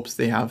any hopes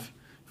they have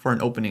for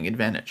an opening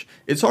advantage.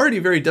 It's already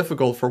very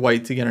difficult for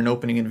white to get an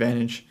opening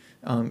advantage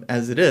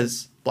as it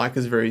is. Black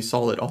is very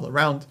solid all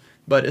around,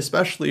 but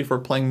especially if we're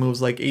playing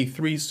moves like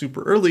a3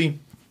 super early,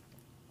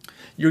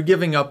 you're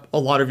giving up a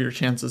lot of your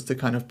chances to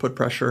kind of put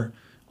pressure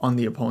on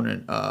the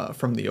opponent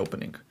from the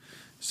opening.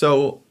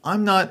 So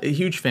I'm not a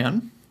huge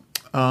fan,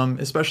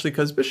 especially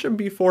because bishop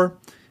b4,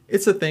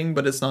 it's a thing,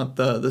 but it's not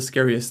the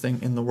scariest thing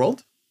in the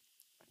world.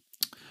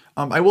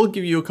 I will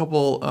give you a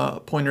couple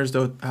pointers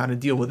though how to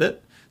deal with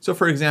it. So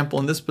for example,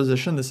 in this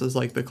position, this is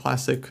like the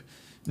classic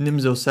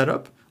Nimzo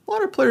setup. A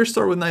lot of players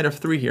start with knight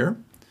f3 here,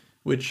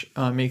 which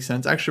makes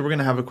sense. Actually, we're going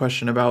to have a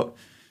question about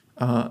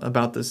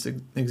this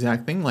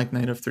exact thing, like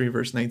knight f3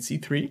 versus knight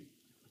c3.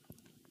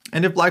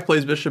 And if black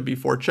plays bishop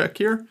b4 check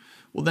here,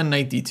 well then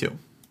knight d2.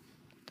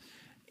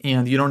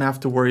 And you don't have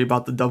to worry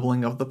about the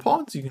doubling of the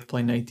pawns. You can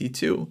play knight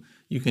d2.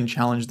 You can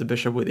challenge the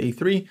bishop with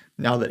a3,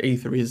 now that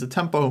a3 is the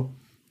tempo.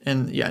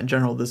 And yeah, in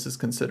general, this is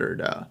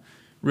considered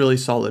really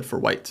solid for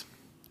white.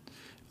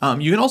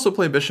 You can also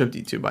play bishop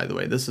d2, by the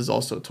way. This is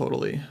also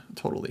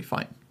totally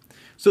fine.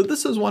 So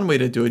this is one way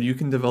to do it. You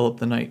can develop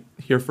the knight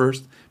here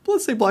first. But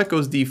let's say black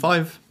goes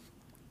d5.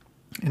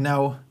 And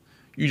now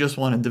you just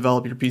want to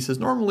develop your pieces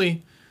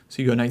normally.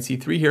 So you go knight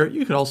c3 here.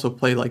 You could also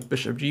play like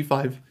bishop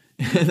g5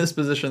 in this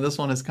position. This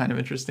one is kind of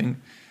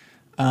interesting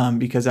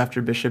because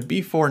after bishop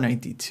b4,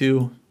 knight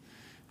d2,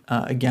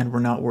 again, we're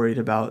not worried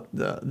about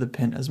the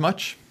pin as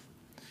much.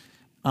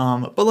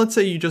 But let's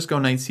say you just go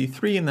knight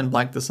c3 and then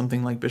black does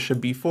something like bishop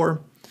b4.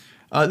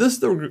 This is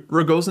the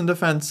Rogozin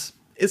defense.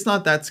 It's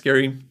not that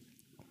scary.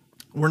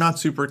 We're not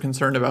super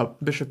concerned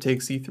about bishop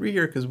takes c3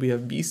 here because we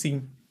have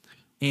bc.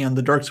 And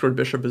the dark squared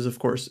bishop is, of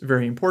course,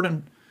 very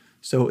important.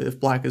 So if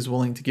black is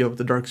willing to give up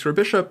the dark squared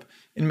bishop,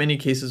 in many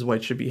cases,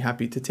 white should be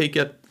happy to take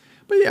it.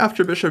 But yeah,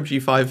 after bishop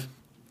g5,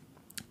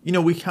 you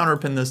know, we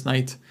counterpin this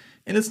knight.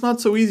 And it's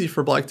not so easy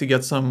for black to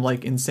get some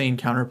like insane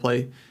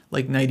counterplay,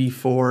 like knight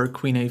e4,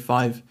 queen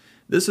a5.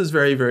 This is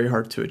very, very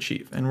hard to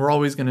achieve. And we're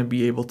always going to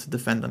be able to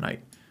defend the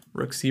knight.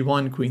 Rook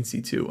c1, queen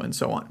c2, and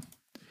so on.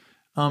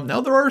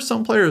 Now there are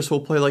some players who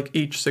will play like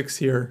h6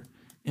 here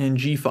and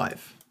g5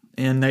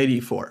 and knight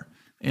e4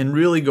 and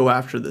really go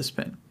after this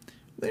pin.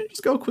 Then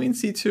just go queen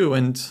c2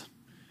 and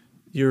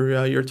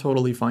you're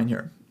totally fine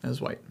here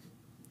as white.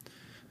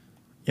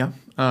 Yeah,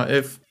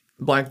 if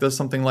black does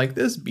something like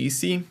this,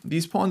 bc,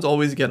 these pawns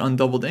always get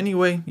undoubled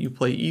anyway. You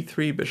play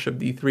e3, bishop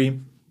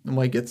d3, and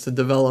white gets to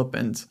develop.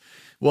 And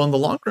well, in the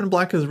long run,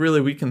 black has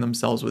really weakened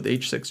themselves with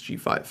h6,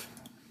 g5.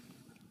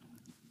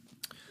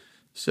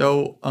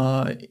 So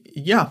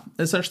yeah,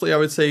 essentially I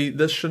would say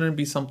this shouldn't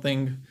be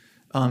something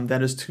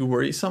that is too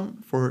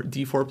worrisome for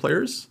d4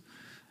 players.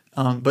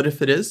 But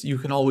if it is, you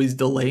can always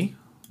delay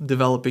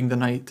developing the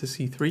knight to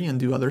c3 and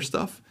do other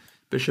stuff.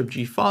 Bishop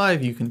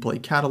g5, you can play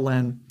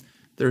Catalan.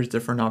 There's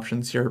different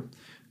options here.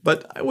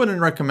 But I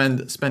wouldn't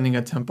recommend spending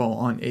a tempo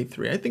on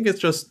a3. I think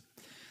it's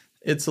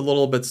a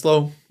little bit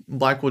slow.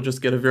 Black will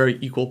just get a very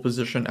equal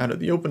position out of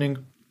the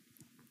opening.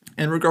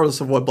 And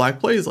regardless of what black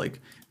plays, like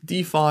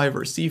d5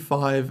 or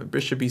c5,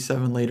 bishop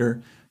e7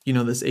 later, you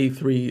know, this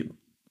a3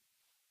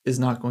 is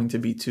not going to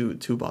be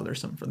too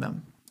bothersome for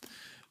them.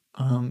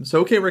 So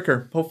okay,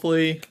 Ricker,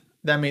 hopefully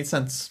that made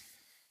sense.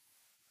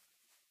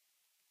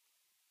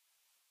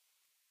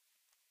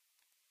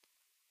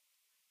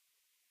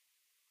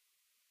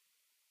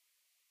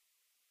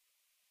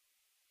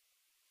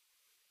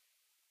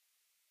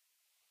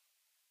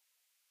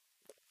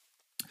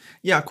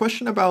 Yeah,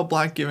 question about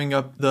black giving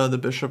up the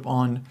bishop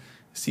on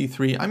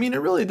c3. I mean,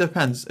 it really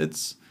depends.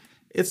 It's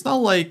not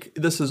like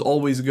this is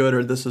always good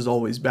or this is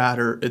always bad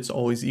or it's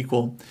always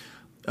equal.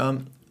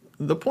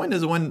 The point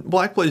is when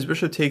black plays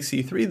bishop takes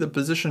c3, the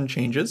position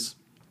changes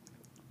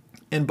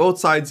and both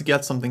sides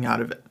get something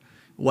out of it.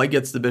 White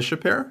gets the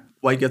bishop pair.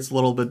 White gets a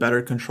little bit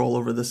better control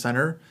over the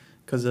center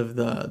because of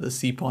the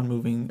c pawn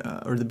moving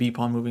or the b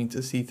pawn moving to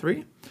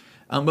c3.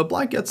 But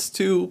black gets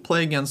to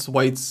play against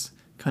white's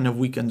kind of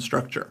weakened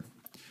structure.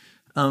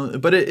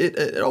 But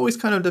it always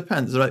kind of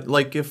depends, right?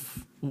 Like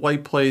if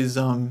white plays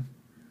knight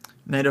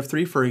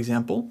f3, for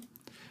example,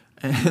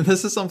 and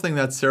this is something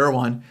that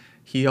Sarawan,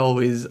 he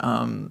always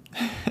roasts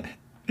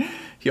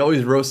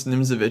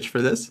Nimzovich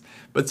for this,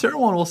 but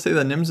Sarawan will say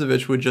that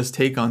Nimzovich would just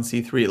take on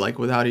c3, like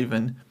without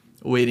even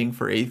waiting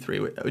for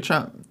a3, which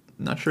I'm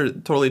not sure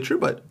totally true,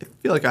 but I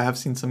feel like I have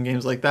seen some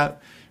games like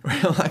that where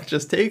black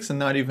just takes and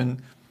not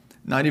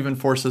even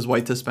forces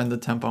white to spend the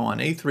tempo on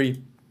a3.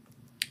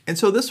 And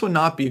so this would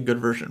not be a good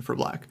version for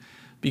black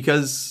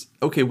because,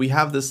 okay, we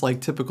have this like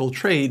typical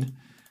trade,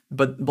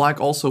 but black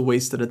also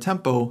wasted a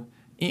tempo.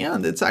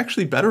 And it's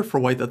actually better for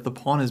white that the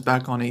pawn is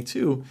back on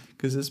a2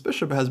 because his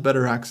bishop has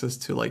better access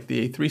to like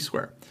the a3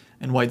 square.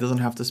 And white doesn't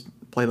have to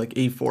play like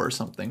a4 or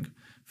something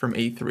from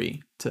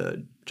a3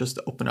 to just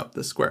open up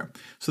this square.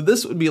 So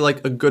this would be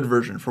like a good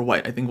version for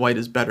white. I think white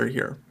is better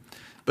here.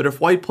 But if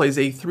white plays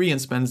a3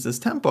 and spends this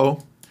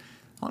tempo,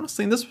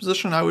 honestly, in this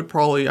position, I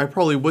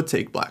probably would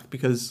take black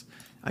because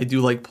I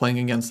do like playing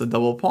against the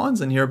double pawns,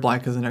 and here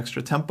black has an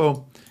extra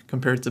tempo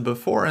compared to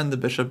before, and the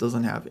bishop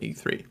doesn't have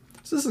a3.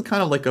 So this is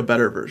kind of like a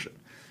better version.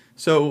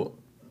 So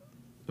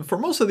for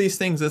most of these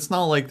things, it's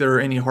not like there are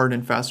any hard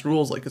and fast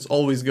rules, like it's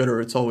always good or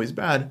it's always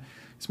bad.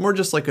 It's more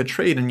just like a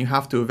trade, and you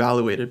have to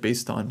evaluate it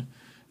based on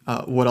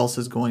what else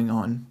is going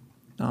on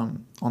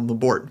the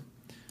board.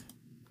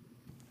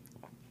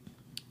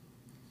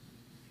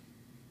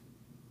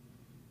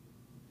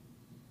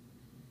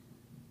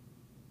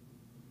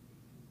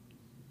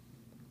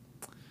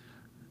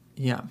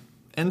 Yeah,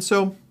 and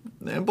so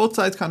both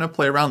sides kind of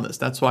play around this.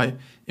 That's why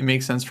it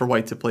makes sense for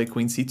white to play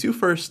queen c2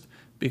 first,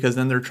 because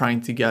then they're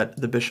trying to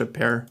get the bishop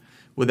pair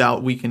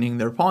without weakening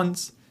their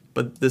pawns,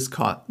 but this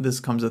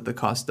comes at the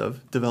cost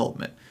of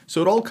development.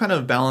 So it all kind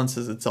of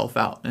balances itself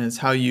out, and it's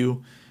how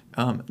you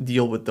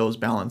deal with those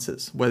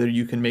balances, whether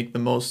you can make the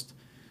most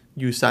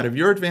use out of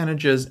your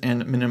advantages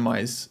and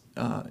minimize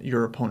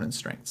your opponent's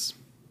strengths.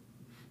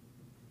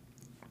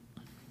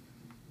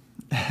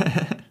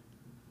 Yeah,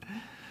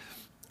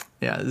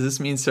 does this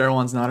mean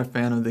Sarawan's not a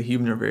fan of the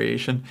Huebner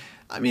variation?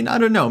 I mean, I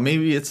don't know.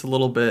 Maybe it's a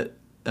little bit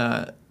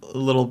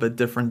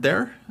different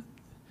there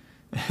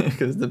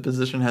because the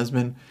position has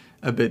been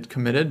a bit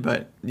committed.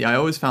 But yeah, I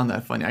always found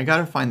that funny. I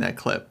gotta find that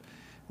clip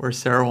where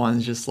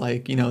Sarawan's just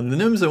like, the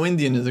Nimzo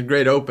Indian is a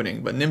great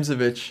opening, but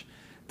Nimzovich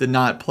did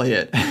not play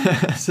it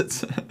as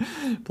it's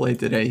played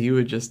today. He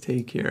would just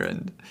take here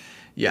and,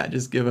 yeah,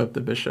 just give up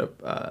the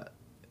bishop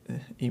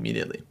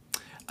immediately.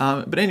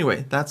 But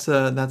anyway, that's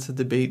a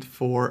debate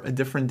for a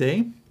different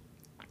day.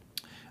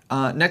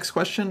 Next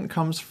question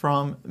comes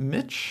from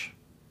Mitch.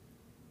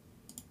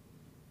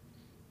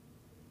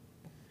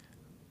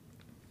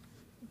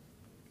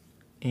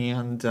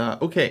 And,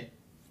 okay.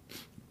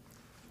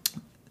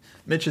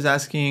 Mitch is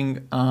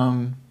asking,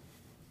 why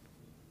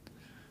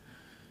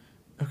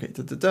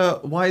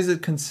is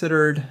it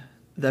considered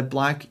that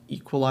black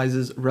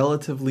equalizes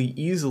relatively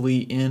easily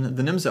in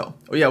the Nimzo?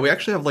 Oh yeah, we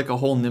actually have like a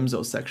whole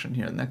Nimzo section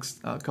here,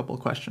 next couple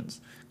of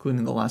questions,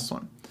 including the last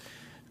one.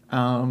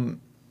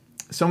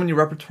 So many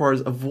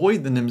repertoires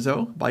avoid the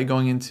Nimzo by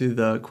going into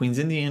the Queen's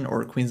Indian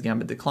or Queen's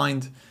Gambit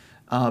declined,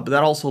 but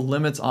that also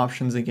limits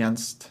options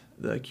against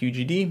the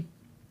QGD,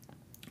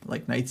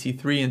 like Knight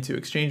C3 into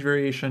exchange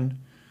variation.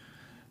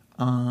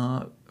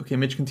 Okay,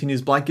 Mitch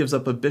continues, black gives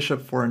up a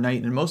bishop for a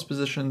knight in most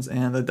positions,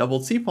 and the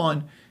doubled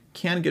c-pawn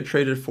can get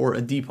traded for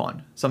a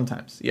d-pawn,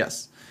 sometimes,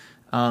 yes.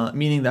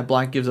 Meaning that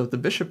black gives up the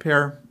bishop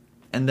pair,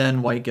 and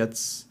then white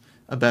gets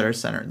a better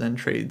center, then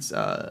trades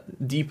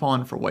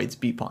d-pawn for white's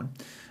b-pawn.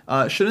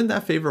 Shouldn't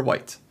that favor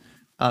white?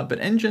 But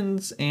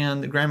engines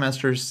and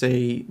grandmasters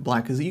say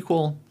black is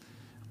equal,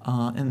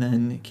 and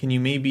then can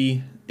you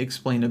maybe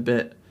explain a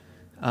bit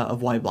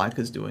of why black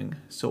is doing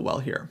so well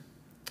here?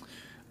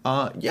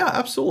 Yeah,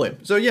 absolutely.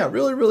 So yeah,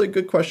 really, really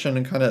good question,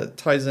 and kind of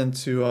ties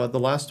into the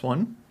last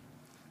one.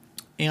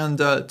 And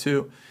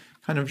to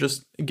kind of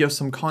just give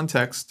some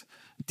context,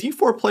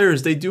 d4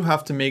 players, they do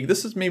have to make,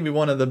 this is maybe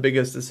one of the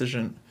biggest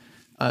decisions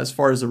as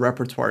far as the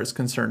repertoire is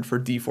concerned for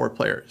d4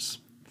 players.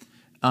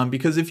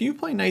 Because if you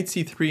play knight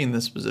c3 in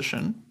this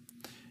position,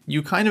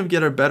 you kind of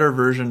get a better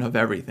version of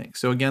everything.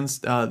 So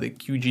against the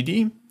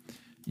QGD,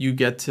 you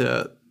get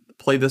to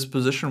play this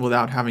position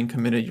without having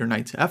committed your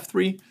knight to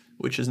f3,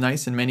 which is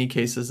nice. In many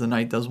cases, the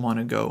knight does want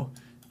to go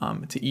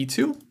to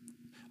e2,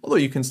 although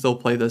you can still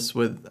play this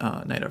with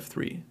knight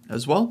f3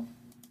 as well.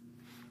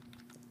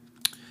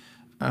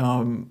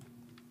 On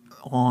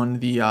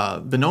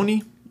the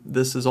Benoni,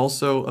 this is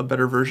also a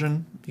better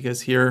version,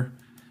 because here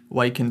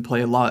white can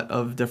play a lot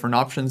of different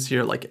options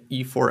here, like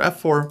e4,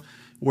 f4,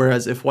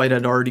 whereas if white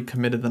had already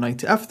committed the knight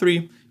to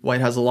f3, white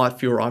has a lot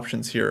fewer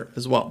options here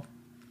as well.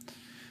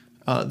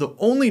 The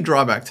only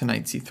drawback to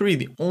knight c3,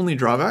 the only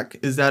drawback,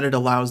 is that it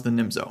allows the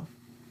Nimzo.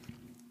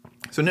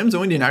 So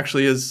Nimzo Indian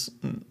actually is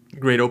a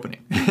great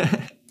opening.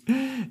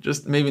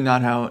 Just maybe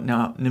not how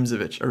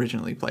Nimzovich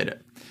originally played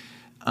it.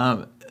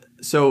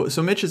 So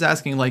Mitch is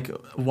asking, like,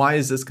 why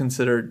is this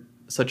considered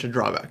such a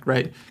drawback,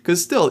 right?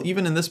 Because still,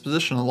 even in this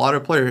position, a lot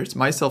of players,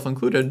 myself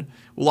included,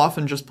 will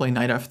often just play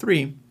knight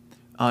f3,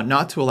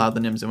 not to allow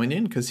the Nimzo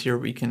Indian, because here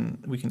we can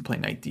play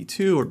knight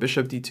d2 or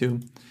bishop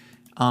d2.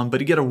 But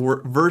to get a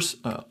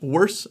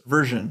worse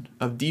version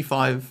of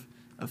d5,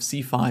 of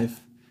c5,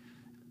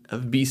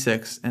 of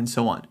b6, and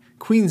so on.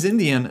 Queen's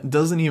Indian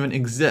doesn't even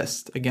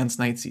exist against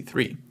knight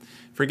c3.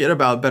 Forget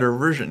about better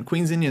version.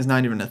 Queen's Indian is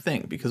not even a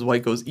thing, because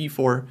white goes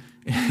e4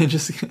 and it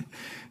just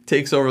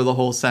takes over the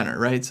whole center,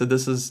 right? So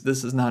this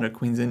is not a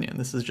Queen's Indian.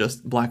 This is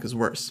just black is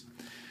worse.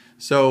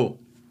 So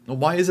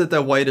why is it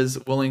that white is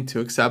willing to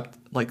accept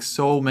like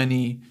so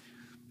many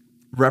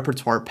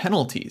repertoire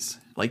penalties?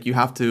 Like you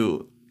have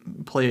to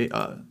play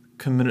a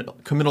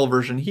committal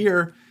version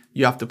here,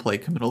 you have to play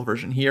committal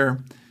version here,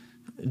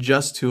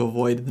 just to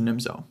avoid the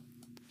Nimzo.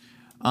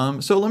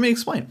 So let me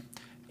explain.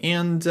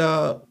 And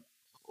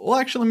well,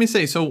 actually, let me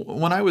say, so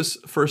when I was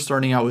first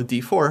starting out with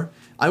d4,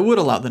 I would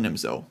allow the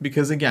Nimzo,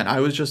 because again, I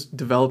was just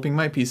developing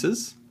my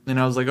pieces, and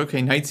I was like,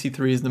 okay, knight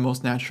c3 is the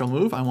most natural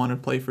move. I want to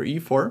play for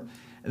e4.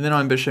 And then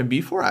on bishop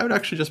b4, I would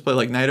actually just play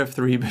like knight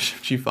f3, bishop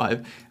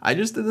g5. I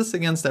just did this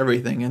against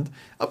everything, and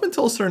up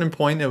until a certain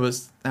point, it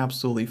was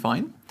absolutely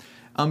fine.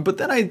 But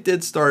then I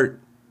did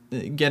start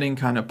getting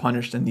kind of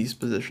punished in these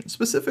positions.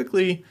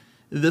 Specifically,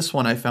 this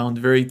one I found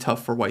very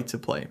tough for white to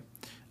play.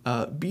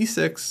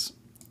 b6,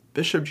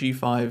 bishop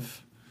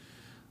g5,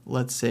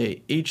 let's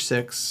say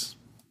h6,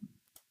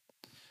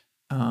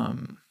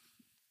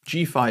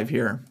 g5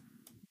 here,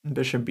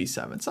 bishop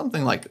b7,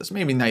 something like this.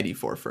 Maybe knight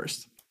e4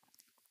 first.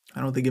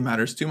 I don't think it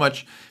matters too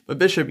much, but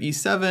bishop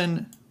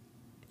e7,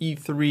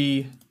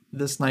 e3,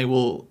 this knight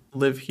will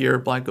live here,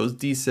 black goes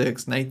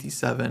d6, knight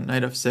d7,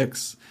 knight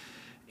f6,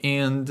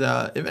 and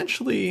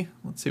eventually,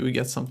 let's say we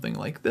get something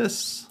like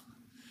this.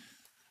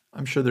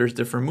 I'm sure there's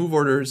different move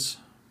orders.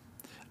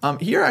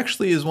 Here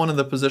actually is one of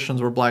the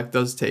positions where black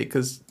does take,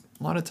 because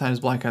a lot of times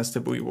black has to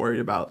be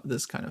worried about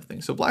this kind of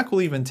thing. So black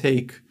will even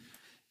take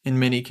in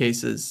many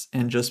cases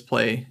and just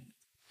play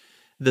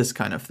this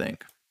kind of thing.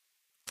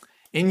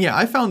 And yeah,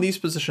 I found these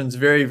positions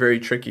very, very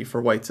tricky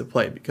for white to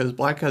play because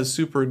black has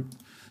super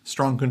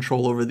strong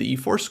control over the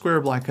e4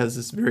 square. Black has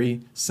this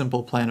very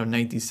simple plan of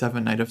knight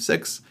d7, knight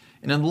f6.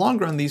 And in the long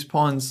run, these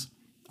pawns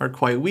are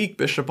quite weak.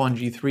 Bishop on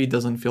g3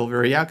 doesn't feel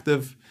very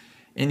active.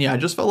 And yeah, I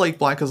just felt like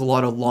black has a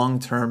lot of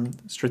long-term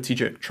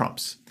strategic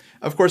trumps.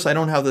 Of course, I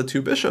don't have the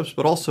two bishops,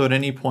 but also at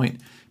any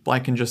point,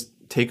 black can just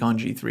take on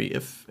g3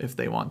 if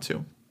they want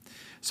to.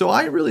 So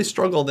I really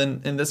struggled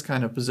in this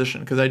kind of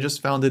position because I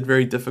just found it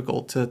very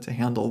difficult to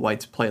handle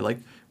white's play. Like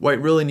white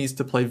really needs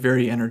to play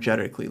very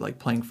energetically, like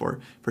playing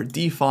for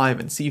d5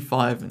 and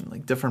c5 and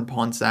like different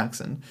pawn stacks,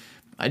 and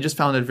I just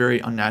found it very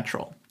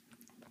unnatural.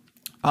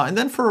 And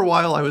then for a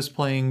while I was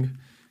playing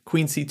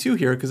queen c2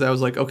 here because I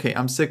was like, okay,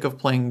 I'm sick of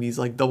playing these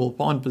like double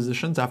pawn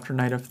positions after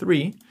knight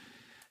f3.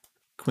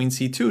 Queen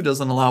c2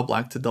 doesn't allow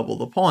black to double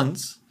the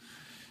pawns.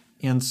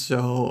 And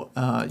so,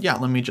 yeah,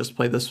 let me just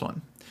play this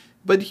one.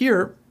 But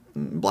here,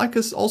 black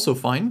is also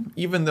fine,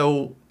 even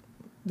though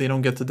they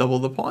don't get to double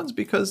the pawns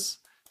because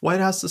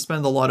white has to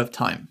spend a lot of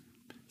time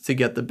to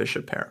get the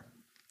bishop pair.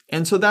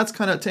 And so that's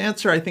kind of, to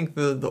answer, I think,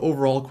 the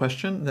overall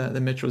question that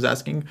Mitch was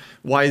asking,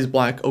 why is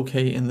black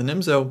okay in the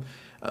Nimzo?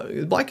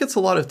 Black gets a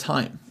lot of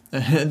time,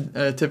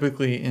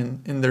 typically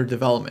in their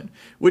development,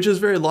 which is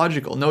very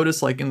logical.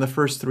 Notice, like, in the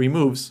first 3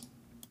 moves,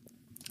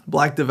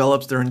 black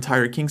develops their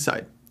entire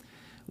kingside.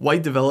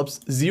 White develops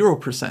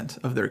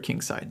 0% of their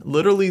kingside,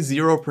 literally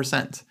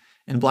 0%.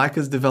 And black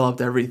has developed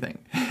everything.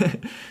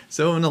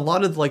 So in a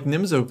lot of like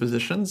Nimzo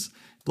positions,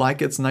 black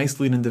gets nice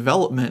lead in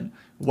development.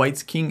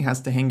 White's king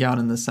has to hang out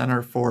in the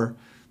center for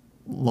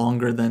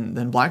longer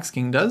than black's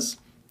king does.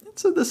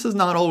 So this is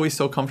not always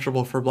so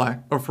comfortable for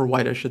black, or for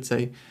white, I should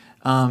say.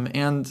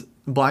 And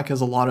black has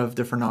a lot of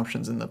different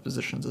options in the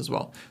positions as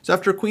well. So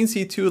after queen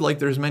c2, like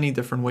there's many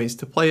different ways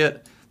to play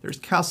it. There's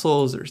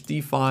castles, there's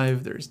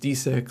d5, there's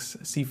d6,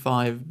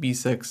 c5,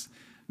 b6.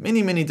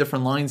 Many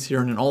different lines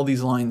here, and in all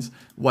these lines,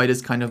 white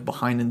is kind of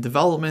behind in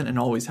development and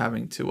always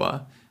having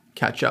to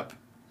catch up.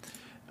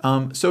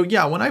 So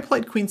yeah, when I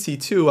played queen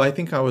c2, I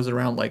think I was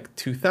around like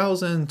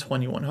 2000,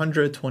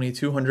 2100,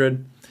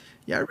 2200.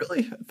 Yeah, I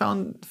really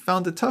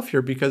found it tough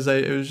here because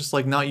I was just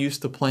like not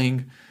used to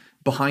playing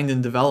behind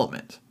in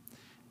development.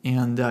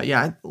 And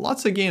yeah,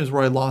 lots of games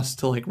where I lost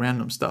to like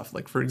random stuff.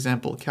 Like for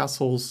example,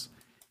 castles,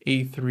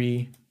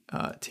 a3,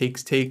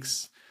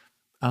 takes.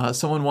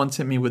 Someone once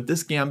hit me with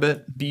this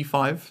gambit,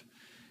 b5,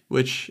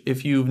 which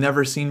if you've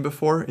never seen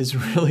before is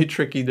really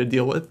tricky to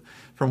deal with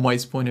from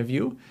white's point of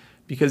view,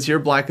 because here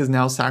black is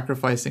now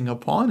sacrificing a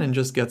pawn and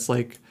just gets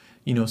like,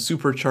 you know,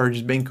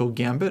 supercharged Benko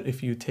gambit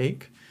if you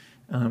take,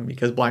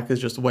 because black is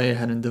just way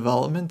ahead in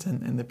development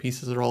and the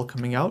pieces are all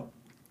coming out.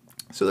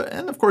 So,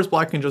 and of course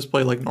black can just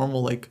play like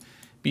normal, like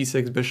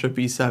b6, bishop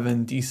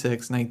e7,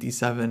 d6, knight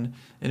d7,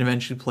 and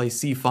eventually play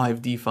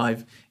c5,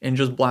 d5, and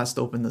just blast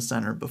open the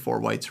center before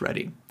white's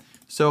ready.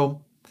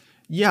 So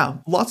yeah,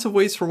 lots of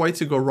ways for white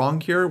to go wrong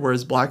here,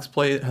 whereas black's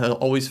play had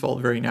always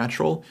felt very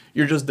natural.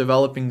 You're just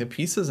developing the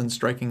pieces and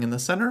striking in the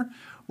center,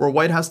 where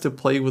white has to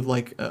play with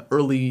like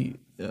early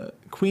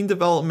queen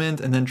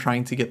development and then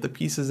trying to get the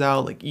pieces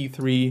out, like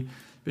e3,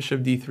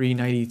 bishop d3,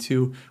 knight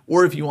e2.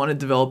 Or if you want to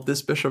develop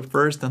this bishop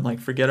first, then like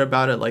forget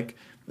about it. Like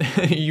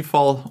you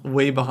fall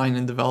way behind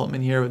in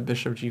development here with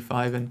bishop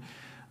g5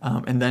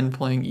 and then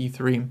playing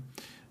e3.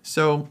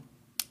 So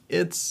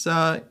it's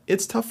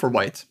tough for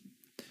white.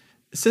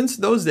 Since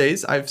those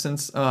days, I've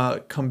since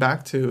come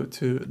back to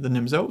the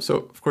Nimzo. So,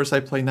 of course, I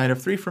played knight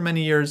f3 for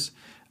many years.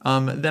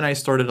 Then I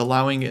started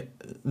allowing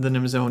the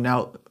Nimzo.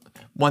 Now,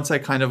 once I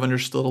kind of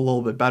understood a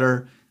little bit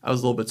better, I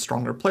was a little bit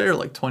stronger player,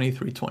 like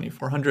 23,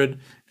 2400.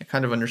 I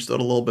kind of understood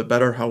a little bit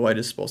better how white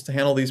is supposed to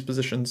handle these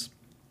positions.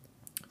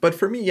 But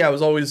for me, yeah, it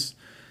was always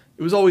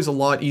a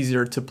lot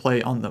easier to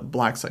play on the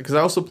black side, because I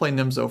also play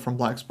Nimzo from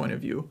black's point of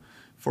view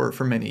for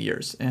many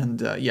years.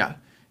 And yeah,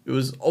 it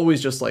was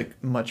always just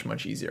like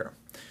much easier.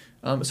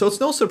 So it's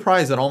no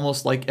surprise that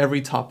almost like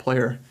every top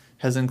player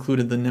has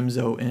included the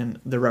Nimzo in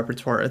the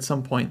repertoire at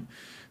some point.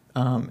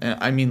 And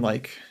I mean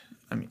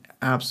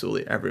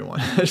absolutely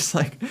everyone. Just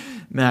like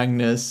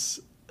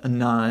Magnus,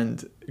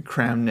 Anand,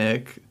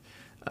 Kramnik,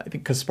 I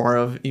think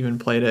Kasparov even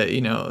played it,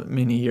 you know,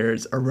 many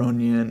years,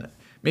 Aronian.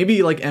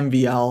 Maybe like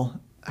MVL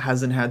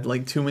hasn't had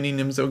like too many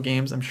Nimzo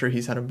games. I'm sure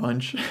he's had a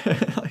bunch.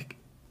 Like,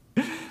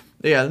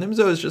 yeah,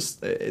 Nimzo is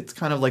just, it's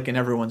kind of like in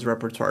everyone's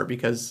repertoire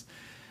because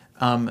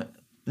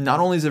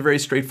not only is it very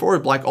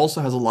straightforward, black also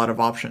has a lot of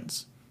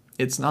options.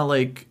 It's not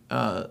like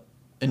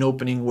an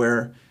opening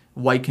where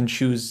white can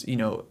choose, you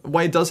know,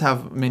 white does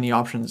have many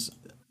options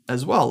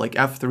as well, like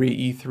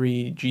f3,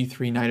 e3,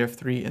 g3, knight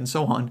f3, and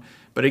so on.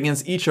 But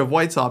against each of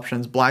white's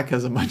options, black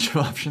has a bunch of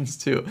options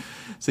too.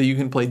 So you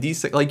can play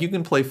d6, like you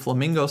can play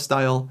Flamingo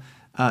style,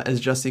 as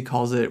Jesse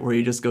calls it, where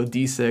you just go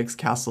d6,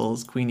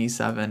 castles, queen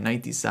e7,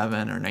 knight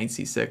d7, or knight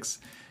c6.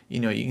 You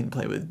know, you can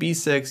play with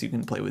b6, you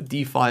can play with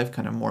d5,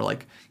 kind of more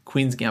like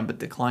Queen's Gambit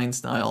decline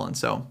style. And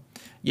so,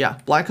 yeah,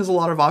 black has a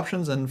lot of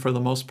options, and for the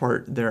most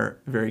part, they're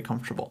very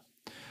comfortable.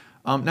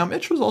 Now,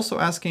 Mitch was also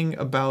asking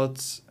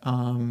about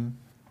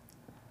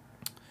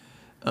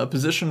a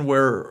position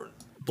where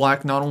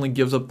black not only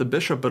gives up the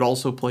bishop, but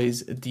also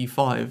plays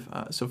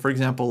d5. So for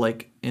example,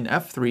 like in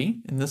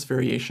f3, in this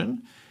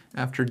variation,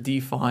 after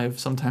d5,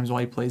 sometimes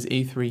white plays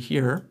a3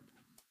 here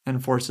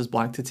and forces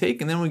black to take.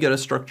 And then we get a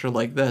structure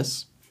like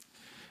this,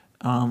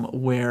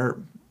 where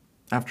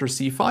after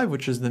c5,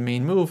 which is the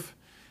main move,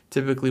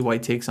 typically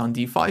white takes on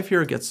d5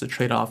 here, gets to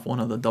trade off one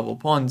of the double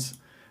pawns.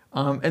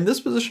 And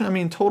this position, I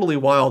mean, totally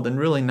wild and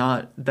really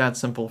not that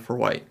simple for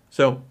white.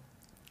 So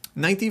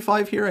knight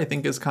d5 here, I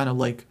think, is kind of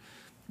like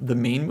the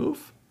main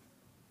move.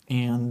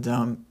 And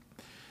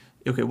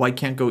okay, white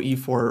can't go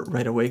e4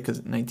 right away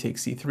because knight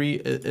takes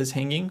c3 is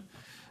hanging.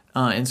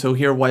 And so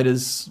here white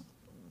is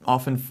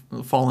often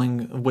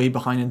falling way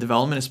behind in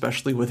development,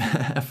 especially with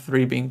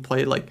f3 being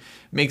played, like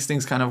makes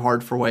things kind of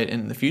hard for white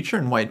in the future,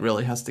 and white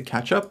really has to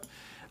catch up.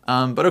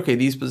 But okay,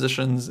 these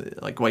positions,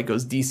 like white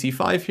goes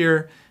dc5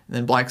 here, and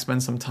then black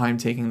spends some time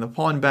taking the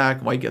pawn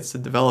back, white gets to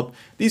develop.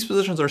 These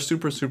positions are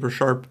super, super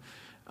sharp.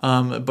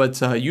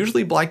 But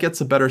usually black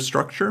gets a better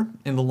structure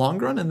in the long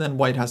run, and then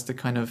white has to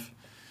kind of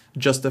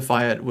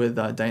justify it with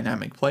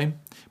dynamic play.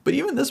 But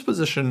even this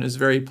position is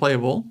very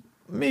playable,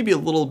 maybe a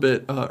little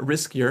bit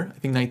riskier. I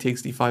think knight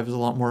takes d5 is a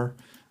lot more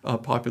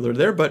popular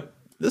there, but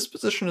this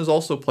position is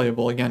also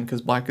playable, again,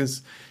 because black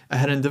is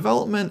ahead in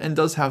development and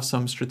does have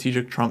some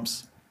strategic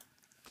trumps.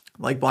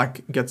 Like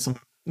black gets some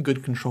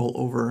good control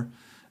over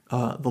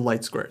the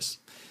light squares.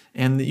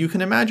 And you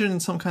can imagine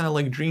in some kind of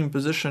like dream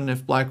position,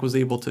 if black was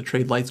able to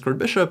trade light squared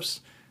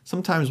bishops,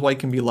 sometimes white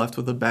can be left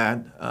with a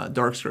bad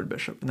dark squared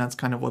bishop. And that's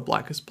kind of what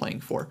black is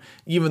playing for,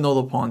 even though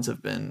the pawns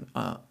have been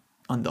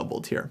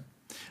undoubled here.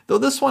 Though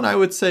this one, I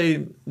would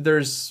say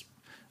there's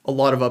a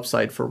lot of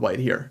upside for white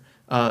here.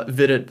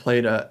 Vidit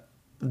played a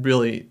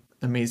really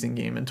amazing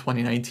game in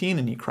 2019,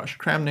 and he crushed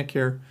Kramnik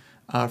here,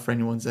 for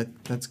anyone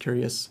that's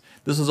curious.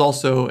 This was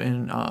also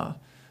in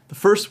the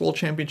first World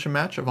Championship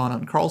match of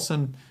Anand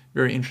Carlsen.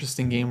 Very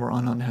interesting game where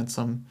Anand had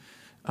some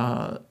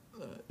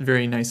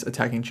very nice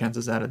attacking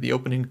chances out of the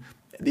opening.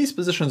 These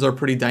positions are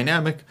pretty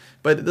dynamic,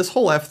 but this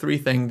whole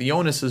f3 thing, the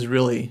onus is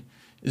really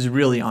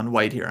on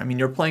white here. I mean,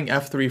 you're playing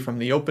f3 from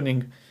the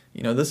opening.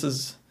 You know, this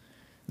is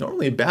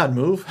normally a bad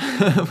move.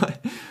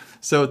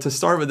 So to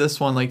start with this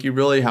one, like, you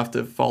really have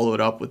to follow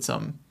it up with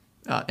some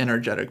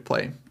energetic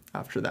play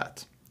after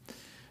that.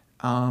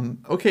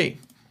 Okay,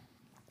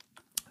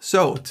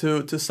 so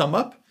to sum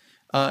up,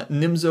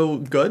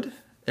 Nimzo good,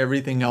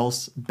 everything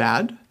else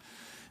bad,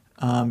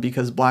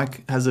 because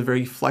black has a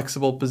very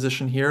flexible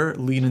position here,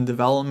 lead in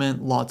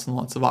development, lots and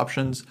lots of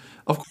options.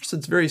 Of course,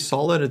 it's very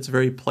solid, it's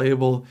very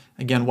playable.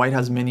 Again, white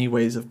has many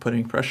ways of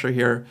putting pressure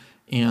here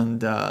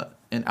and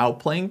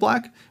outplaying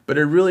black, but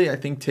it really, I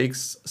think,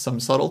 takes some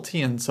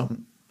subtlety and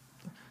some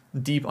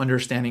deep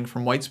understanding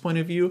from white's point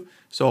of view.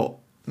 So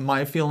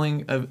my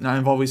feeling,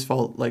 I've always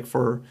felt like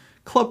for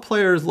club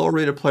players,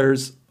 low-rated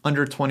players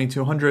under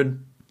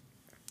 2200,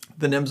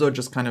 the Nimzo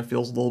just kind of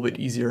feels a little bit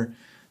easier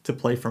to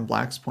play from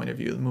black's point of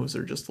view. The moves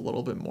are just a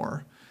little bit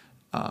more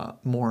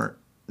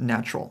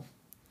natural.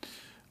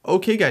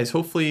 Okay, guys,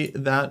 hopefully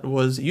that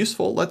was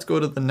useful. Let's go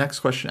to the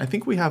next question. I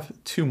think we have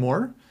two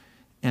more,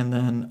 and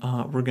then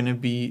we're going to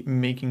be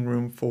making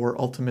room for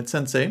Ultimate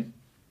Sensei.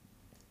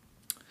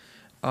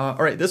 All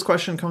right, this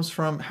question comes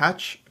from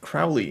Hatch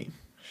Crowley.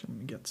 Let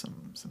me get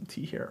some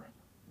tea here.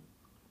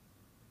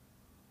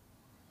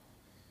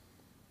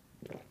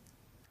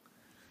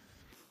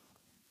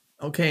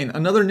 Okay,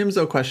 another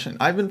Nimzo question.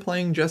 I've been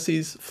playing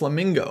Jesse's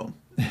Flamingo,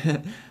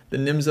 the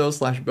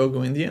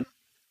Nimzo/Bogo Indian,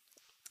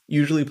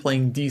 usually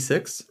playing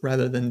d6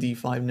 rather than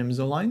d5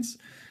 Nimzo lines.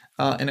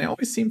 And I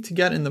always seem to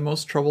get in the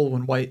most trouble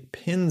when white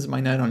pins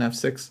my knight on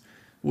f6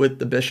 with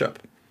the bishop.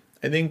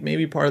 I think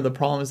maybe part of the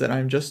problem is that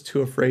I'm just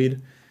too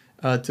afraid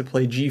to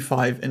play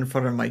g5 in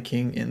front of my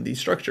king in these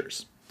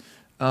structures.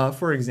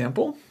 For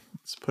example,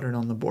 let's put it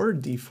on the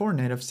board, d4,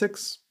 knight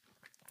f6,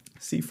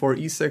 c4,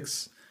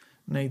 e6,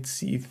 knight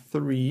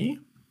c3,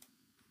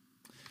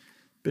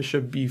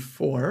 bishop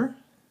b4,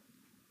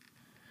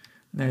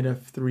 knight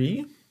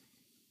f3,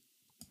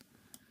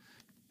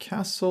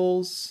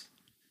 castles,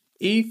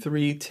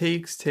 a3,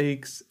 takes,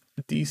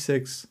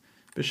 d6,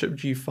 bishop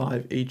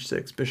g5,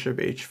 h6, bishop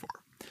h4.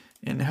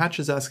 And Hatch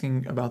is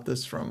asking about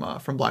this from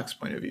black's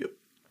point of view.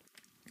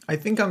 I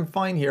think I'm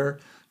fine here,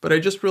 but I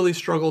just really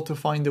struggle to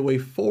find a way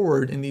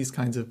forward in these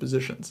kinds of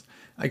positions.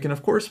 I can,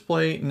 of course,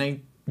 play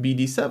knight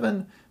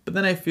bd7, but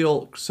then I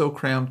feel so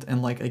cramped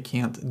and like I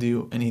can't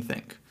do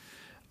anything.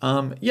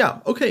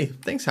 Yeah, okay,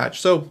 thanks,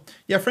 Hatch. So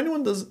yeah, for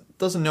anyone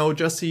doesn't know,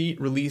 Jesse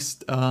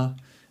released the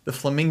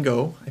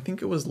Flamingo. I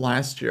think it was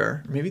last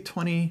year, maybe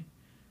 2020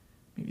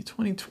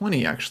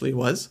 actually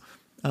was,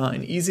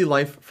 an easy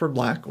life for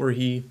black, where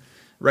he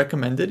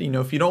recommended, you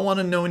know, if you don't want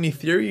to know any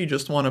theory, you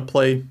just want to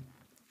play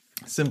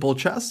simple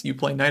chess, you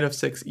play knight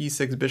f6,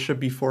 e6, bishop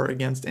b4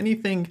 against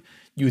anything.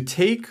 You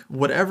take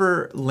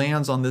whatever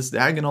lands on this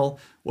diagonal,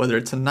 whether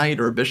it's a knight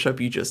or a bishop,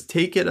 you just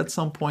take it at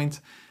some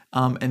point,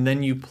 and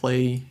then you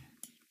play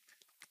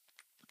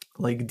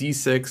like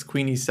d6,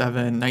 queen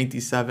e7, knight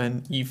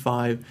d7,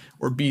 e5,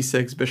 or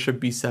b6, bishop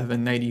b7,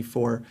 knight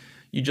e4.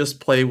 You just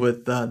play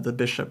with the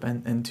bishop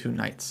and two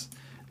knights.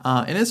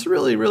 And it's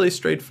really, really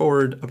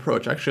straightforward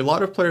approach. Actually, a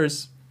lot of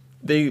players,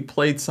 they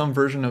played some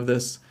version of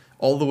this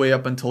all the way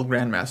up until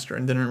Grandmaster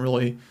and didn't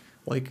really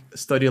like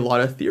study a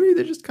lot of theory.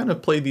 They just kind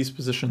of played these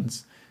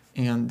positions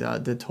and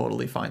did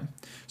totally fine.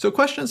 So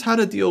question is how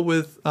to deal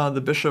with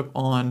the bishop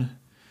on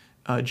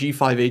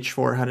g5,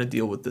 h4, how to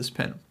deal with this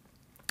pin.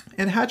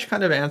 And Hatch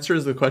kind of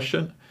answers the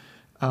question.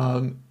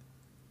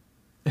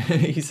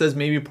 He says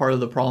maybe part of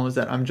the problem is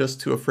that I'm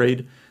just too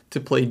afraid to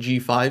play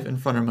g5 in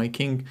front of my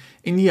king.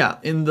 And yeah,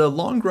 in the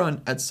long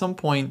run, at some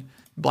point,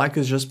 black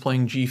is just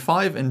playing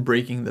g5 and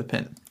breaking the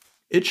pin.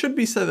 It should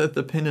be said that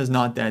the pin is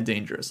not that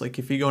dangerous. Like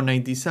if you go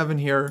knight d7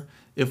 here,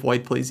 if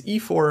white plays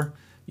e4,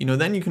 you know,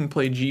 then you can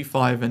play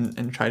g5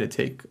 and try to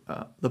take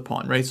the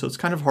pawn, right? So it's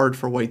kind of hard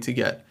for white to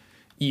get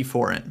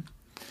e4 in.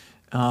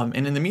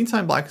 And in the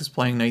meantime, black is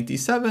playing knight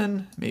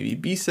d7, maybe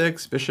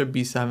b6, bishop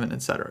b7,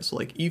 etc. So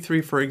like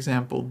e3, for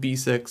example,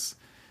 b6,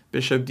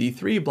 bishop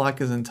d3,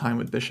 black is in time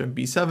with bishop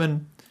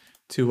b7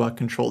 to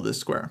control this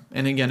square.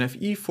 And again, if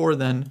e4,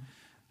 then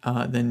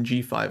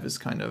g5 is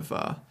kind of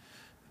a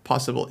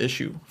possible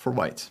issue for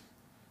white.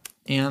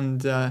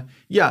 And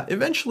yeah,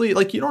 eventually,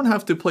 like you don't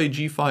have to play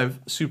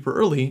g5 super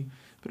early,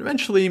 but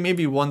eventually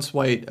maybe once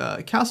white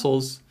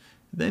castles,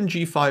 then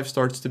g5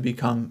 starts to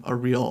become a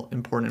real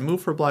important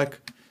move for black.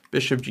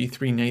 Bishop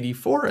g3, knight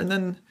e4, and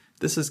then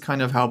this is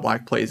kind of how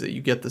black plays it.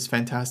 You get this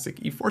fantastic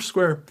e4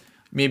 square.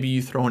 Maybe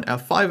you throw an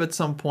f5 at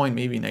some point,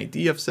 maybe knight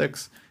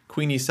df6,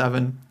 queen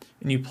e7,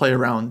 and you play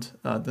around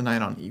the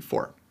knight on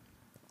e4.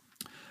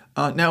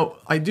 Now,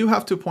 I do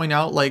have to point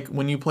out, like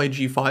when you play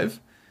g5,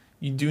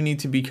 you do need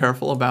to be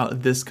careful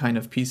about this kind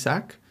of piece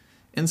sack.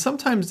 And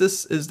sometimes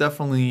this is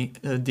definitely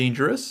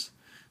dangerous,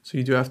 so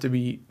you do have to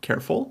be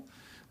careful.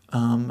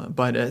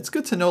 But it's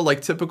good to know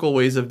like typical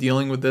ways of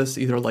dealing with this,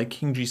 either like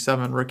king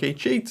g7, rook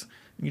h8,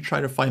 and you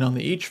try to fight on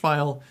the h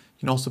file. You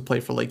can also play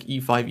for like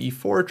e5,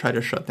 e4, try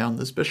to shut down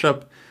this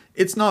bishop.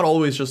 It's not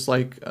always just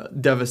like a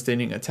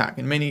devastating attack.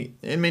 In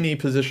many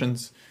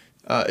positions,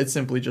 it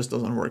simply just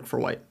doesn't work for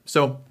white.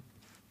 So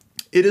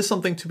it is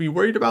something to be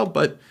worried about,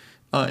 but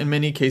in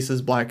many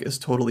cases, black is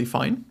totally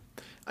fine.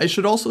 I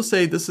should also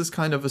say this is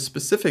kind of a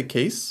specific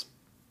case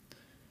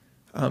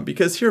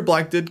because here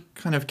black did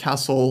kind of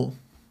castle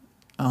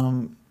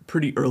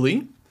pretty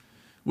early,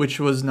 which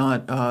was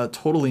not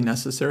totally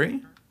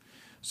necessary.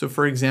 So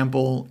for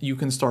example, you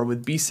can start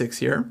with b6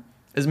 here,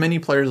 as many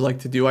players like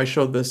to do. I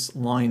showed this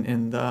line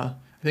in I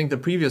think the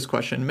previous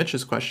question,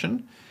 Mitch's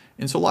question.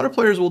 And so a lot of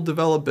players will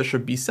develop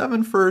bishop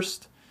b7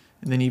 first,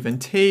 and then even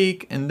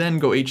take, and then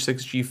go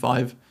h6,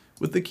 g5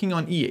 with the king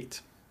on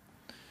e8.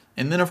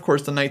 And then of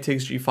course the knight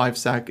takes g5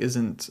 sack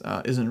isn't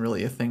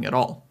really a thing at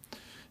all.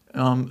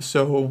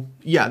 So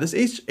yeah, this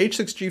h6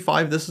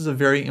 g5, this is a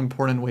very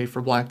important way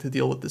for black to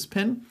deal with this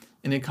pin,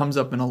 and it comes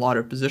up in a lot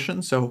of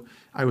positions. So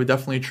I would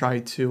definitely try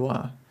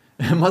to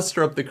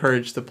muster up the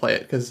courage to play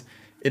it because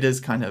it is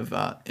kind of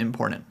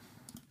important.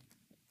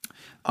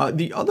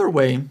 The other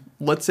way,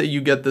 let's say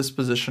you get this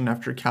position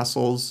after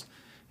castles,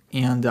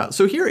 and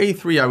so here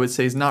a3 I would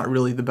say is not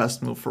really the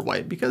best move for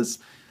white because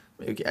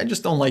I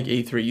just don't like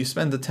a3. You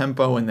spend the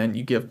tempo and then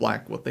you give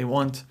black what they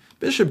want.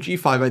 Bishop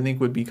g5 I think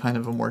would be kind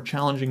of a more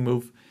challenging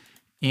move.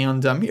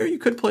 And here you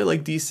could play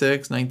like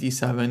d6, knight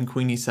d7,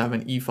 queen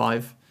e7,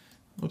 e5.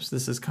 Oops,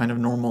 this is kind of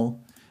normal.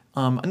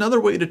 Another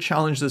way to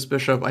challenge this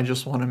bishop I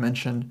just want to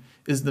mention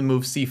is the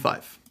move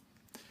c5.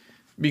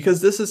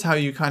 Because this is how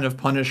you kind of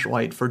punish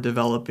white for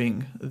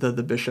developing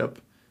the bishop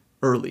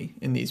early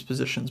in these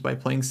positions by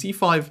playing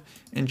c5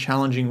 and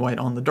challenging white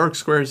on the dark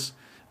squares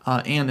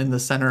and in the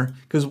center.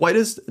 Because white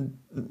is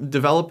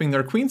developing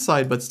their queen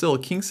side, but still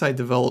king side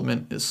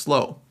development is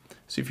slow.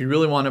 So if you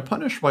really want to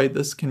punish white,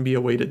 this can be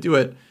a way to do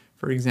it.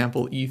 For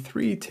example,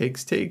 e3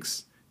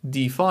 takes,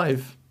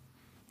 d5,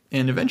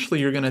 and eventually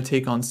you're going to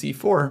take on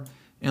c4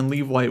 and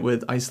leave white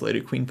with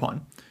isolated queen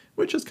pawn,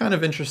 which is kind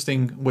of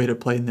interesting way to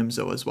play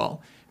Nimzo as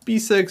well.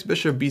 b6,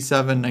 bishop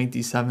b7, knight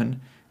d7,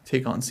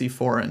 take on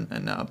c4,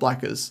 and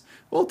black is,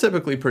 well,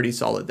 typically pretty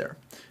solid there.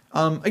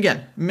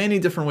 Again, many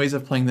different ways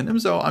of playing the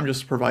Nimzo. I'm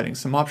just providing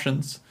some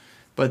options.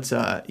 But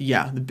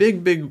yeah, the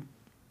big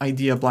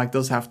idea black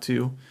does have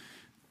to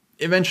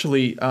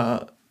eventually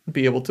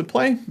be able to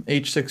play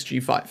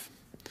h6, g5.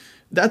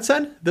 That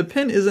said, the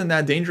pin isn't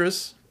that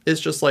dangerous.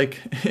 It's just like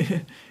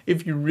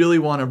if you really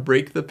want to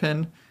break the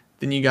pin,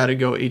 then you got to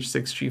go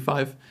h6,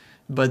 g5.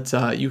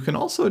 But you can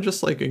also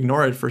just like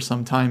ignore it for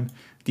some time.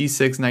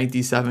 d6, knight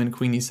d7,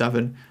 queen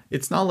e7.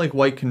 It's not like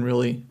white can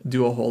really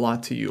do a whole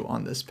lot to you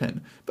on this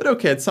pin. But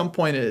okay, at some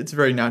point it's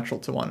very natural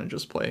to want to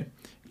just play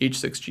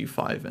h6,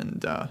 g5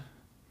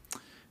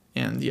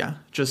 and yeah,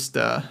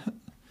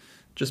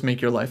 just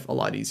make your life a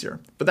lot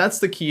easier. But that's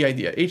the key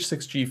idea,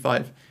 h6,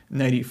 g5,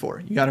 knight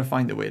e4. You got to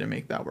find a way to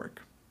make that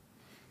work.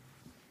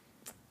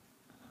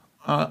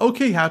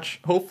 Okay, Hatch,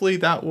 hopefully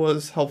that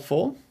was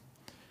helpful.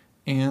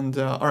 And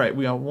all right,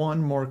 we got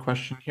one more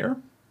question here.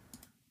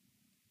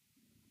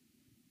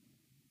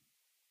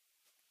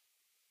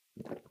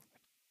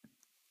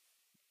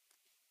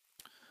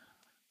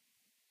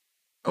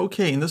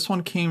 Okay, and this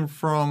one came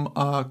from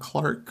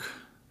Clark.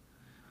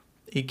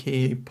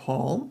 aka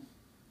Paul,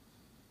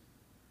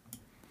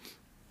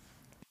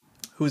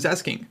 who's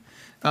asking,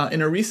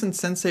 in a recent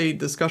Sensei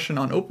discussion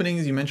on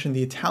openings, you mentioned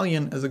the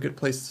Italian as a good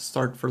place to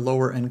start for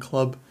lower end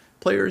club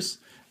players.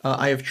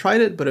 I have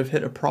tried it, but have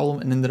hit a problem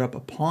and ended up a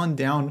pawn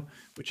down,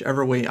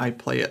 whichever way I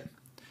play it.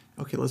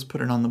 Okay, let's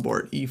put it on the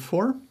board.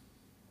 E4,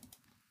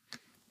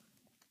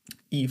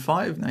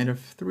 E5, knight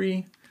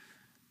f3,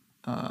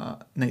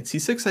 knight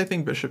c6, I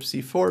think, bishop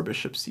c4,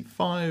 bishop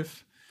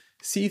c5,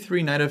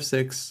 c3, knight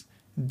f6,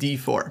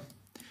 d4.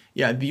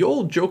 Yeah, the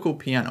old Giuoco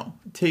Piano.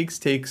 Takes,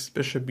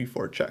 bishop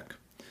b4 check.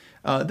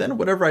 Then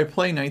whatever I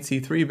play, knight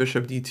c3,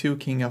 bishop d2,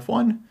 king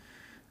f1,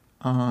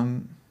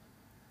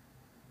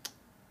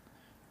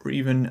 or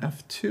even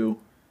f2,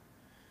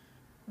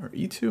 or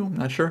e2, I'm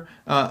not sure.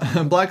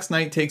 Black's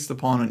knight takes the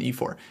pawn on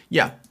e4.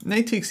 Yeah,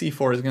 knight takes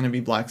e4 is going to be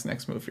black's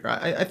next move here.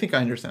 I think I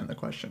understand the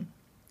question.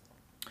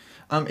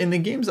 In the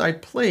games I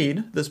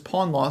played, this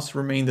pawn loss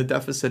remained a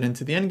deficit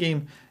into the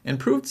endgame and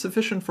proved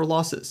sufficient for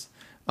losses.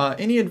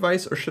 Any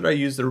advice, or should I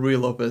use the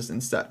Ruy Lopez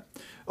instead?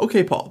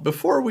 Okay, Paul,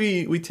 before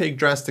we take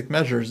drastic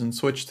measures and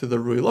switch to the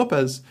Ruy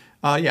Lopez,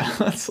 yeah,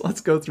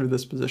 let's go through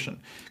this position.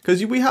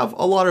 Because we have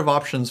a lot of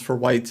options for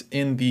white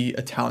in the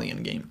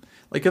Italian game.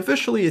 Like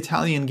officially,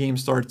 Italian game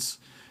starts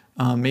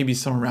maybe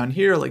somewhere around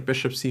here, like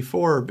bishop c4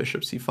 or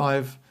bishop c5.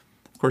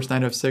 Of course,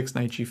 knight f6,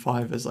 knight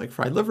g5 is like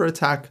fried liver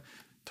attack.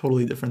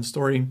 Totally different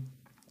story.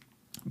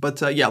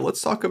 But yeah,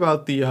 let's talk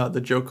about the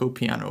Giuoco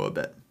Piano a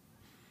bit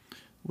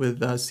with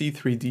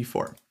c3,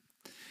 d4.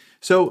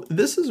 So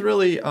this is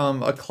really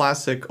a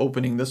classic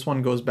opening. This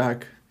one goes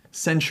back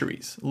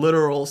centuries,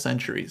 literal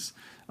centuries,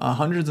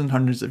 hundreds and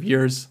hundreds of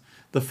years.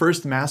 The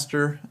first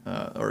master,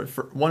 or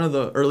one of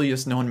the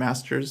earliest known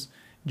masters,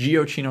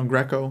 Giuoco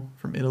Greco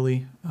from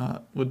Italy,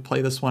 would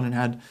play this one and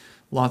had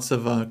lots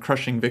of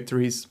crushing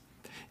victories.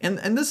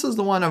 And this is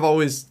the one I've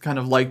always kind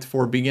of liked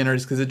for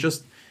beginners because it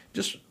just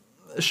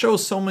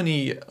shows so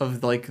many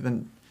of like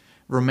the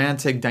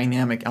romantic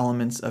dynamic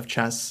elements of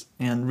chess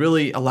and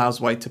really allows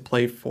white to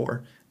play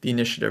for the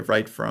initiative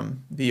right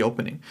from the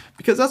opening.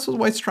 Because that's what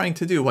white's trying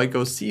to do. White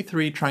goes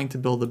c3, trying to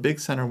build a big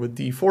center with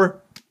d4.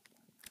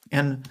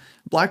 And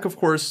black, of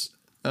course,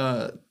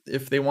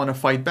 if they want to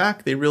fight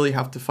back, they really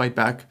have to fight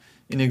back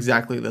in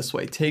exactly this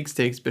way. Takes,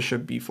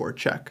 bishop b4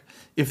 check.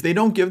 If they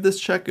don't give this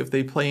check, if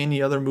they play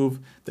any other move,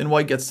 then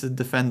white gets to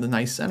defend the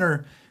nice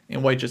center,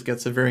 and white just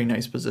gets a very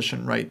nice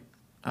position right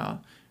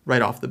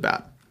off the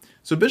bat.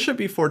 So bishop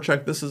b4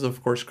 check, this is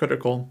of course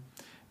critical.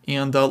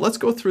 And let's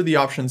go through the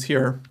options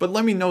here. But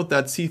let me note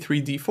that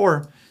c3,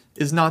 d4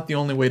 is not the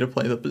only way to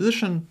play the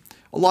position.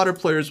 A lot of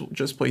players will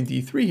just play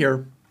d3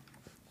 here.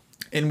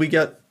 And we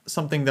get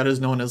something that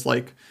is known as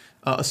like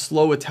a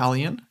slow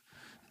Italian,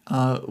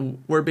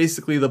 where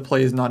basically the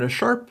play is not as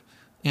sharp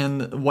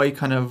and white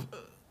kind of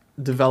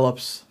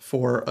develops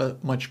for a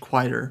much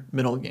quieter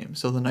middle game.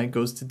 So the knight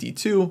goes to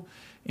d2,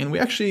 and we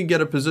actually get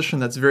a position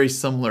that's very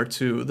similar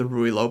to the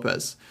Ruy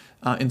Lopez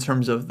in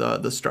terms of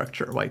the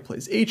structure. White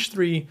plays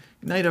h3,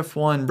 knight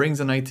f1, brings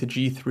a knight to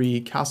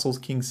g3, castles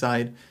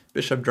kingside,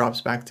 bishop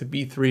drops back to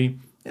b3,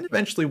 and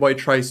eventually white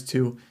tries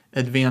to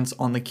advance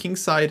on the king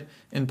side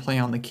and play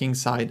on the king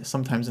side,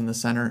 sometimes in the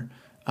center,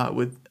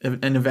 with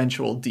an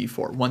eventual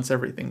d4 once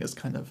everything is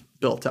kind of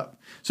built up.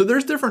 So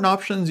there's different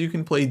options. You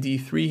can play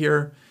d3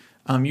 here.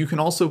 You can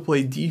also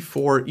play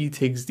d4, e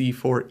takes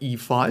d4,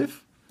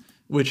 e5,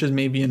 which is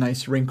maybe a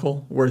nice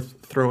wrinkle worth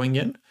throwing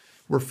in,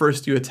 where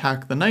first you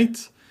attack the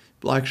knight.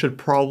 Black should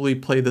probably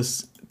play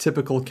this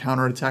typical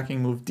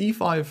counter-attacking move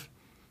d5,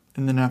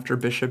 and then after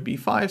bishop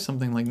b5,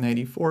 something like knight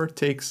e4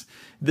 takes.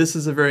 This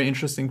is a very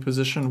interesting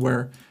position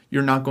where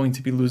you're not going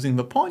to be losing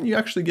the pawn. You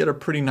actually get a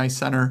pretty nice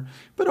center,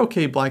 but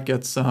okay, black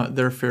gets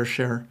their fair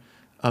share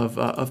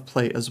of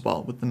play as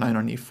well with the knight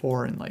on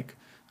e4 and like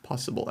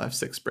possible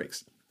f6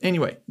 breaks.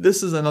 Anyway,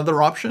 this is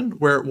another option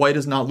where white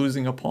is not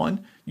losing a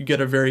pawn. You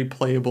get a very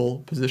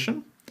playable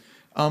position.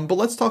 But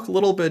let's talk a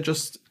little bit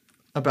just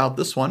about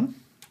this one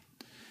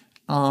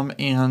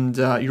and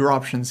your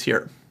options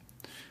here.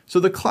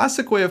 So the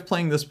classic way of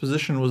playing this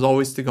position was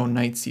always to go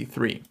knight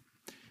c3.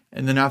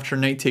 And then after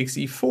knight takes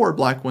e4,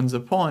 black wins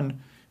a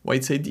pawn.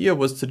 White's idea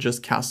was to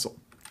just castle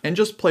and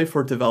just play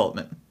for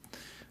development.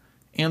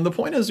 And the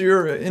point is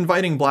you're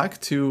inviting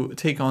black to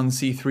take on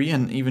c3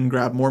 and even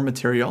grab more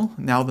material.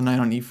 Now the knight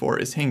on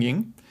e4 is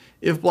hanging.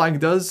 If black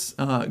does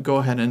go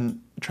ahead and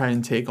try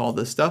and take all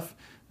this stuff,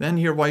 then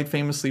here white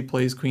famously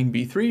plays queen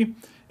b3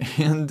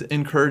 and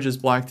encourages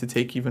black to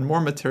take even more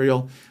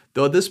material.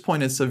 Though at this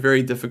point it's a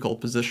very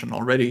difficult position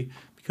already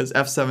because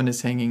f7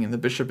 is hanging and the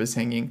bishop is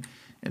hanging.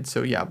 And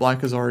so yeah,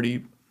 black is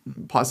already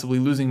possibly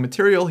losing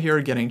material here,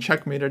 getting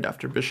checkmated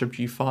after bishop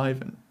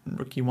g5 and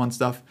rook e1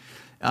 stuff.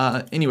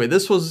 Anyway,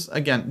 this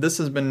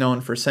has been known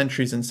for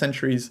centuries and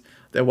centuries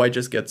that white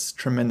just gets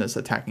tremendous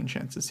attacking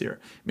chances here.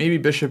 Maybe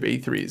bishop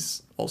a3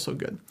 is also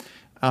good.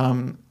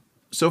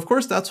 So of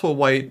course that's what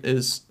white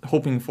is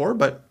hoping for,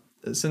 but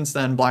since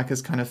then black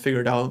has kind of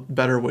figured out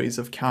better ways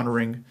of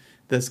countering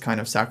this kind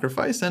of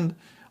sacrifice, and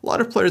a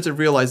lot of players have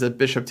realized that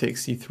bishop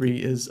takes c3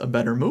 is a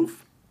better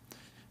move.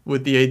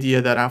 with the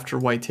idea that after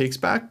white takes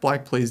back,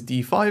 black plays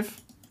d5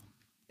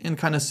 and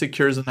kind of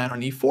secures a knight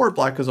on e4.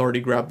 Black has already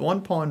grabbed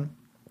one pawn,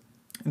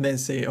 and then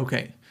say,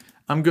 okay,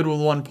 I'm good with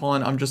one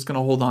pawn. I'm just going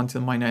to hold on to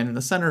my knight in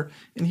the center.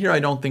 And here I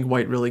don't think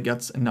white really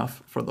gets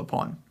enough for the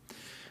pawn.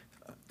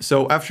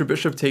 So after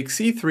bishop takes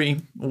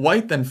c3,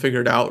 white then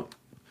figured out,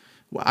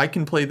 well, I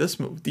can play this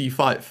move,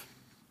 d5.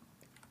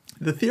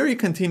 The theory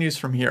continues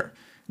from here.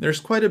 There's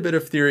quite a bit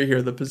of theory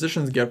here. The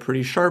positions get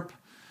pretty sharp.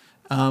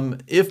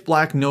 If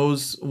black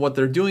knows what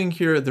they're doing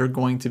here, they're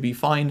going to be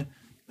fine.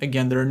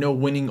 Again, there are no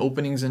winning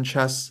openings in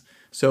chess.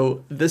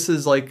 So this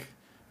is like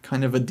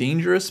kind of a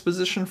dangerous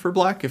position for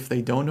black if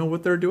they don't know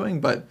what they're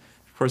doing. But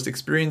of course,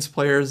 experienced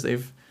players,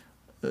 they've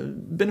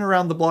been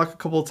around the block a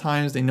couple of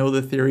times. They know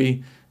the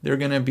theory. They're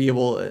going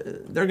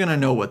to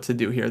know what to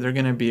do here. They're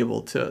going to be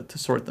able to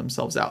sort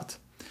themselves out.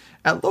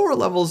 At lower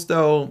levels,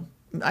 though,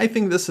 I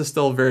think this is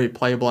still very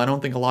playable. I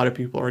don't think a lot of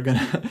people are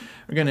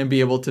gonna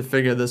be able to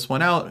figure this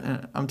one out.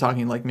 I'm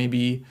talking like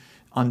maybe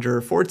under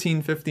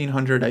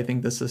 1500. I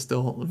think this is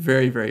still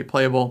very, very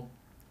playable.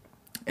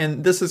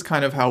 And this is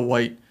kind of how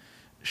white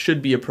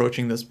should be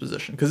approaching this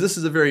position, because this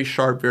is a very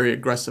sharp, very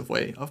aggressive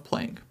way of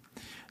playing.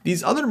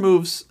 These other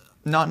moves,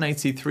 not knight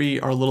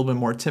c3, are a little bit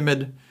more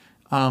timid.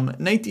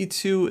 Knight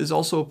d2 is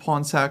also a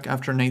pawn sack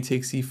after knight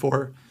takes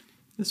e4.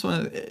 This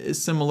one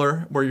is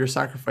similar, where you're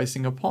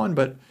sacrificing a pawn,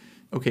 but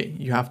okay,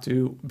 you have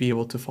to be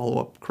able to follow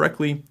up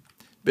correctly.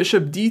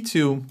 Bishop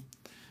d2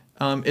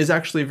 is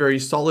actually a very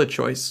solid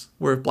choice,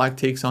 where if black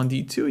takes on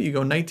d2, you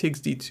go knight takes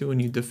d2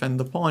 and you defend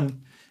the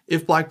pawn.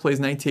 If black plays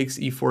knight takes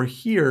e4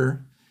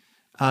 here,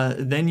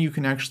 then you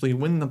can actually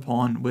win the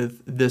pawn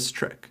with this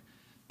trick.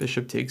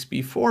 Bishop takes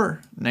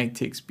b4, knight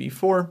takes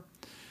b4,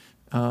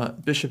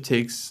 bishop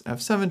takes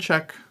f7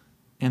 check,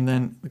 and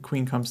then the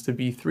queen comes to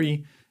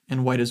b3,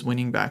 and white is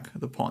winning back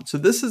the pawn. So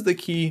this is the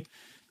key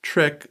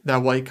trick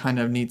that white kind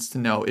of needs to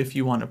know if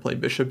you want to play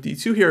bishop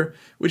d2 here,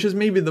 which is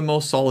maybe the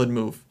most solid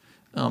move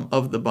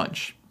of the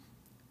bunch.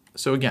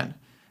 So again,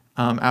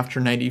 after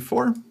knight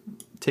e4,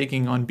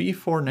 taking on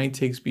b4, knight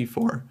takes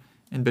b4,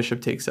 and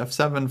bishop takes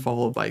f7,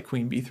 followed by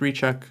queen b3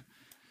 check.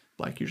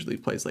 Black usually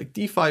plays like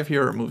d5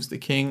 here, or moves the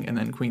king, and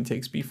then queen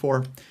takes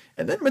b4.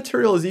 And then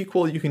material is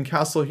equal. You can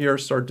castle here,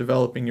 start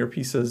developing your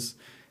pieces.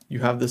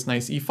 You have this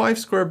nice e5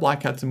 square.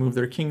 Black had to move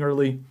their king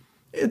early.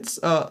 It's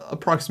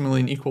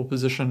approximately an equal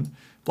position.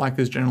 Black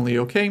is generally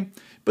okay,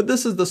 but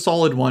this is the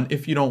solid one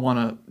if you don't want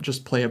to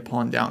just play a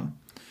pawn down.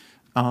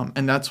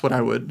 And that's what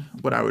I would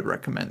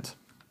recommend.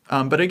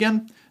 But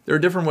again, there are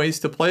different ways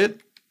to play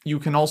it. You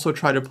can also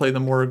try to play the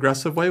more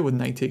aggressive way with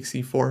knight takes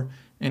c4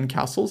 and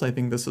castles. I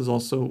think this is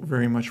also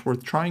very much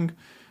worth trying.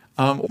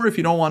 Or if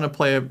you don't want to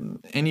play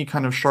any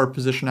kind of sharp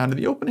position out of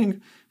the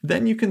opening,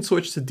 then you can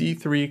switch to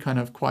d3, kind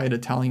of quiet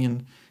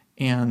Italian,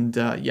 and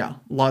yeah,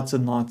 lots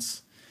and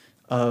lots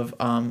of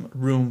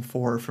room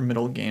for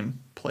middle game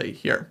play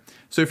here.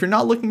 So if you're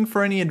not looking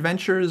for any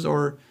adventures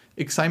or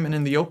excitement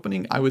in the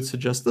opening, I would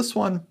suggest this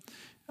one.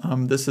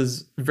 This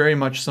is very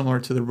much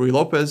similar to the Ruy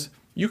Lopez.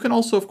 You can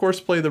also, of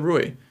course, play the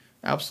Ruy.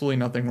 Absolutely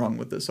nothing wrong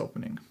with this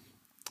opening.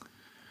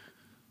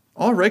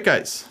 All right,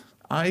 guys.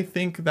 I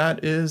think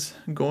that is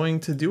going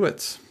to do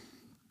it.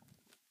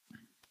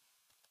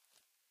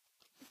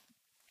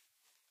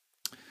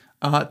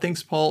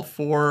 Thanks, Paul,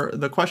 for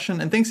the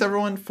question. And thanks,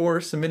 everyone,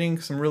 for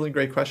submitting some really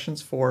great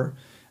questions for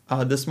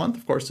this month.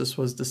 Of course, this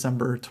was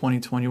December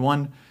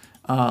 2021.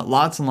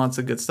 Lots and lots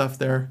of good stuff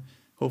there.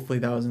 Hopefully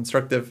that was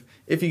instructive.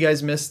 If you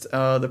guys missed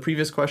the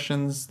previous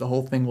questions, the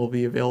whole thing will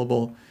be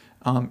available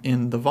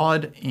in the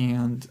VOD,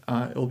 and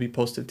it will be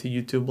posted to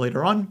YouTube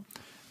later on.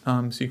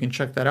 So you can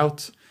check that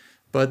out.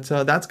 But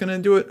that's going to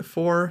do it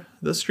for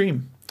the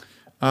stream.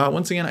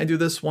 Once again, I do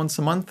this once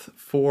a month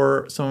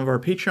for some of our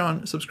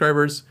Patreon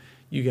subscribers.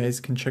 You guys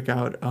can check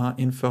out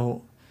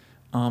info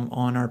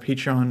on our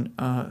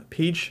Patreon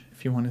page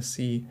if you want to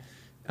see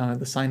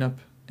the sign up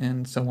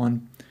and so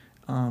on.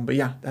 But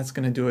yeah, that's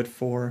going to do it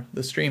for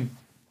the stream.